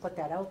be able to put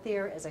that out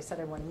there. As I said,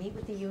 I want to meet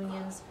with the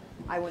unions.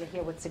 I want to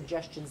hear what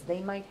suggestions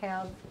they might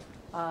have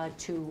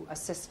to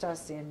assist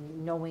us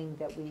in knowing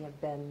that we have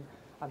been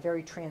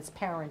very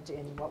transparent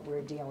in what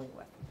we're dealing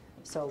with.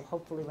 So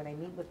hopefully when I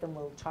meet with them,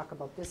 we'll talk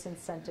about this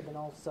incentive and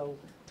also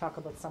talk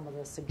about some of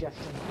the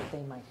suggestions that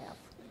they might have.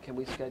 can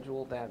we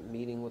schedule that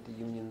meeting with the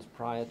unions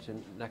prior to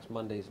next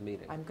Monday's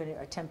meeting? I'm going to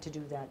attempt to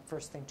do that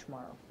first thing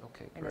tomorrow.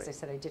 Okay, And as I great.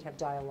 said, I did have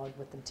dialogue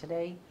with them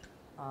today.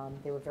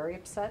 They were very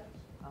upset,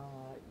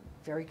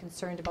 very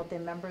concerned about their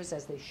members,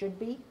 as they should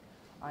be.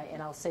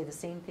 And I'll say the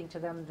same thing to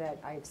them that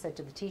I have said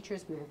to the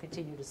teachers. We will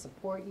continue to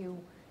support you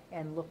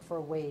and look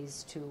for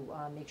ways to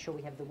make sure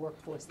we have the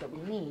workforce that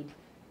we need.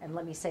 And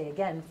let me say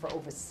again, for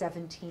over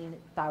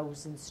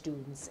 17,000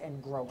 students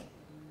and growing.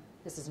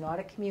 This is not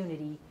a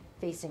community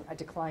facing a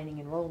declining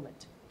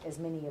enrollment, as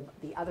many of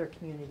the other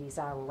communities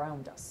are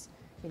around us.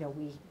 You know,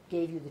 we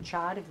gave you the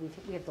chart.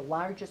 We have the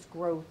largest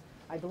growth,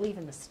 I believe,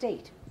 in the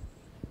state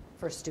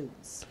for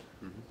students.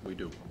 Mm-hmm. We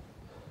do.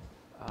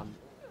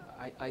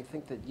 I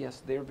think that,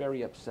 yes, they're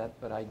very upset,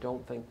 but I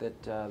don't think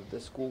that the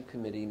school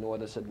committee nor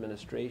this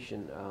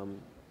administration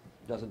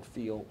doesn't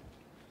feel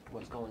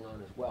what's going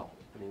on as well.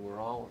 I mean, we're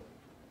all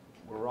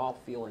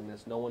feeling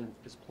this. No one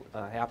is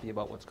happy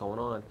about what's going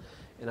on.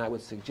 And I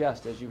would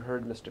suggest, as you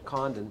heard Mr.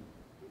 Condon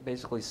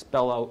basically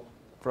spell out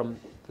from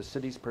the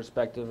city's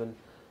perspective and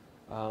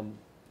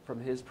from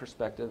his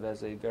perspective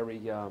as a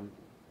very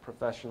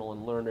professional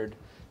and learned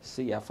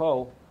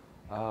CFO,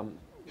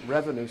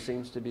 revenue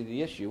seems to be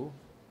the issue.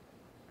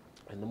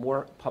 And the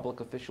more public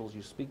officials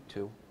you speak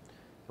to,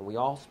 and we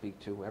all speak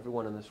to,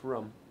 everyone in this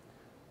room,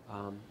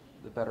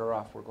 the better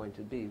off we're going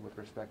to be with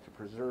respect to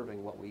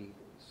preserving what we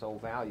so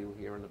value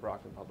here in the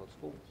Brockton Public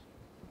Schools.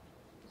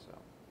 So.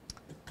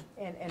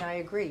 And I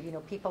agree,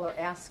 people are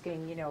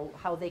asking,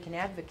 how they can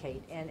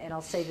advocate, and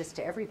I'll say this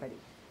to everybody.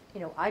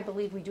 I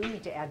believe we do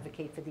need to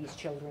advocate for these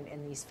children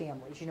and these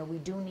families. We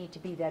do need to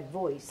be that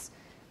voice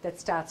that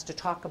starts to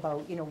talk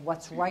about,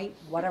 what's right,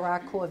 what are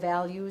our core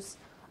values,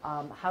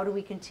 how do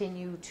we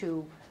continue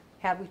to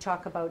we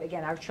talk about,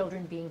 again, our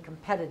children being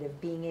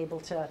competitive, being able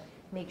to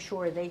make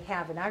sure they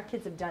have, and our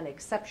kids have done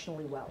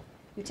exceptionally well.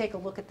 You take a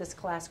look at this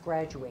class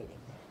graduating.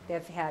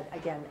 They've had,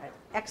 again, an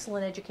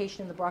excellent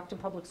education in the Brockton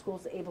Public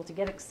Schools, able to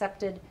get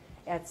accepted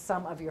at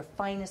some of your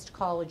finest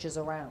colleges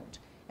around.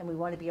 And we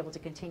want to be able to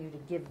continue to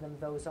give them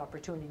those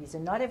opportunities.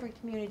 And not every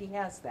community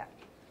has that.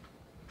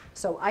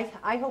 So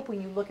I hope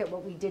when you look at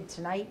what we did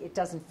tonight, it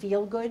doesn't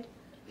feel good,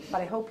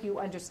 but I hope you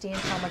understand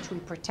how much we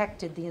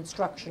protected the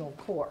instructional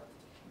core.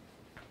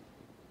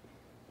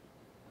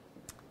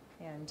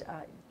 And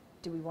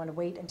do we want to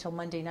wait until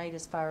Monday night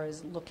as far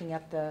as looking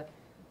at the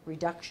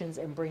reductions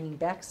and bringing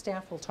back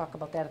staff? We'll talk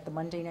about that at the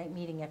Monday night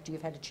meeting after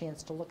you've had a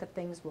chance to look at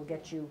things. We'll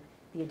get you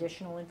the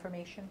additional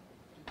information.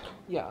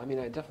 Yeah, I mean,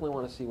 I definitely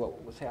want to see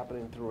what was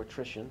happening through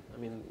attrition. I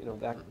mean,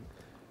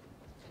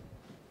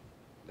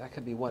 that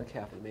could be what,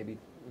 Kathy? Maybe,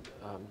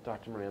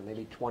 Dr. Moran,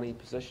 maybe 20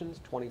 positions,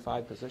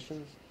 25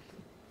 positions?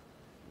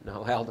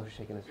 No, Aldo's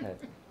shaking his head.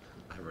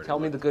 Tell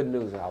me the good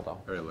news, Aldo.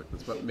 All right, look,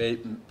 it's about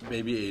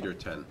maybe 8 or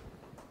 10.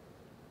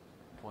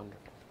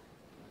 Wonderful.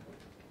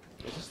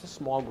 Is this a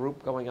small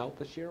group going out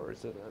this year, or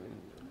is it,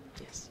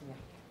 Yes. Yeah.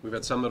 We've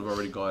had some that have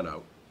already gone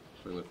out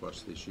during the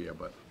course of this year,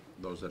 but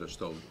those that are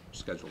still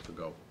scheduled to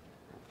go.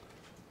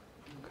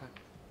 Okay.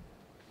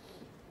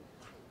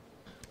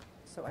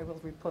 So I will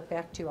report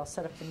back to you. I'll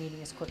set up the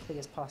meeting as quickly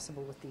as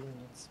possible with the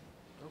unions.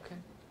 Okay,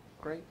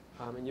 great.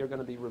 And you're going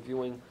to be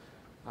reviewing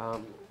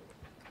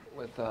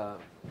with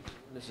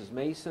Mrs.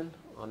 Mason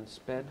on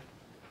SPED.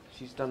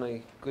 She's done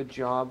a good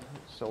job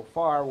so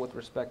far with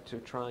respect to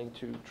trying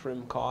to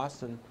trim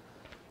costs, and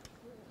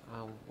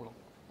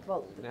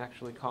we'll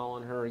actually call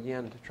on her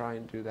again to try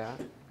and do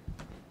that.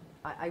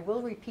 I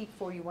will repeat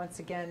for you once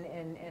again,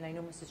 and I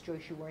know, Mrs.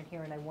 Joyce, you weren't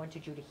here, and I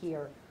wanted you to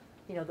hear,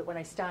 that when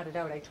I started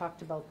out, I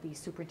talked about the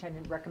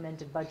superintendent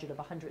recommended budget of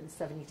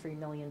 $173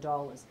 million.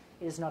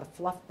 It is not a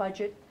fluff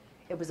budget.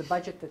 It was a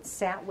budget that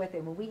sat with,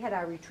 and when we had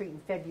our retreat in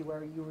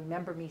February, you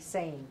remember me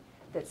saying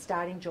that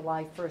starting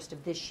July 1st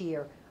of this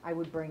year, I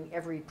would bring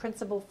every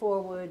principal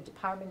forward,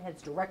 department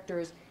heads,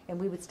 directors, and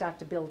we would start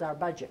to build our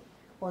budget.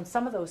 Well, in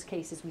some of those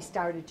cases, we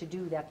started to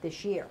do that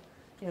this year.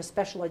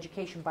 Special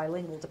education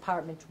bilingual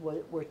department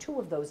were 2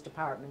 of those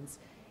departments.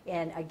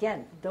 And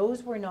again,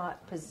 those were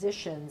not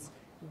positions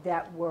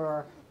that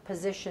were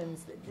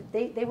positions,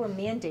 they were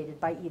mandated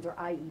by either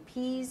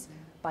IEPs,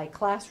 by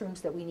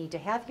classrooms that we need to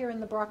have here in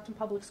the Brockton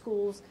Public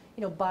Schools,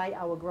 by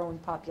our growing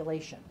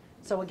population.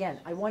 So again,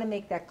 I want to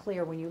make that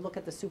clear when you look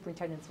at the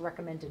superintendent's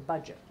recommended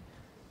budget.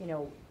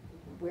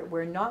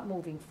 We're not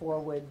moving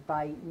forward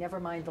by, never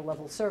mind the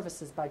level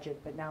services budget,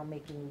 but now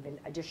making even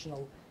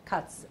additional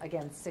cuts,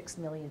 again, $6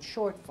 million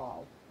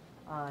shortfall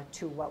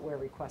to what we're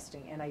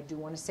requesting. And I do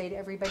want to say to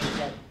everybody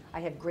that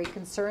I have great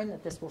concern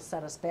that this will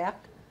set us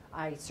back.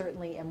 I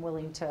certainly am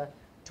willing to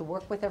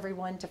work with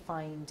everyone to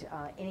find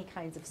any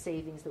kinds of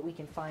savings that we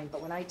can find.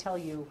 But when I tell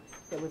you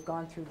that we've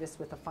gone through this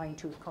with a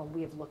fine-tooth comb,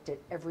 we have looked at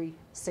every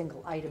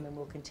single item, and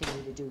we'll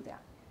continue to do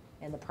that.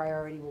 And the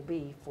priority will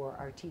be for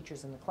our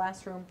teachers in the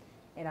classroom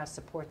and our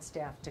support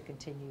staff to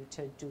continue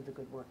to do the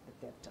good work that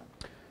they've done.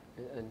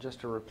 And just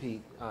to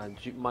repeat,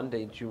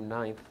 Monday, June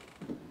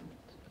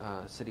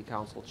 9th, City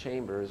Council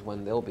Chamber is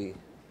when they'll be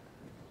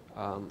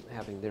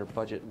having their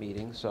budget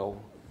meeting, so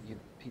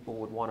people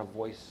would want to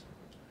voice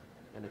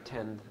and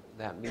attend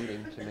that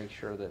meeting to make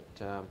sure that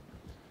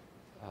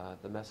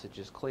the message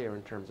is clear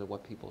in terms of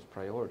what people's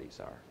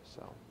priorities are.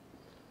 So,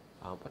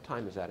 what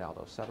time is that,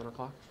 Aldo? 7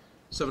 o'clock?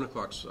 7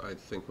 o'clock's, I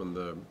think, when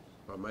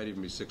it might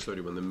even be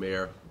 6:30 when the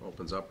mayor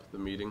opens up the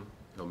meeting.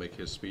 He'll make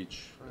his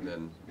speech and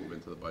then move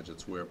into the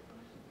budgets. We're,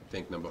 I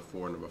think, number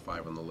 4, number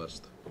 5 on the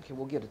list. Okay,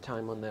 we'll get a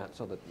time on that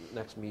so that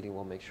next meeting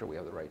we'll make sure we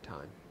have the right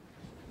time.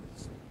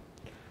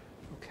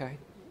 Okay.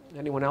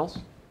 Anyone else?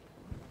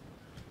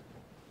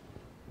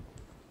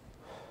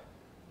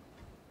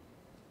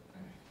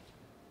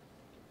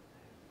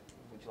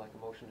 Would you like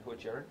a motion to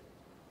adjourn?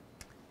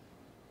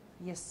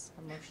 Yes,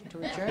 a motion to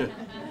adjourn.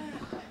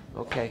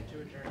 Okay.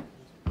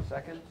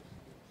 Second?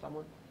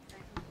 Someone?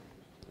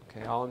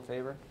 Okay, all in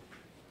favor?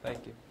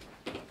 Thank you.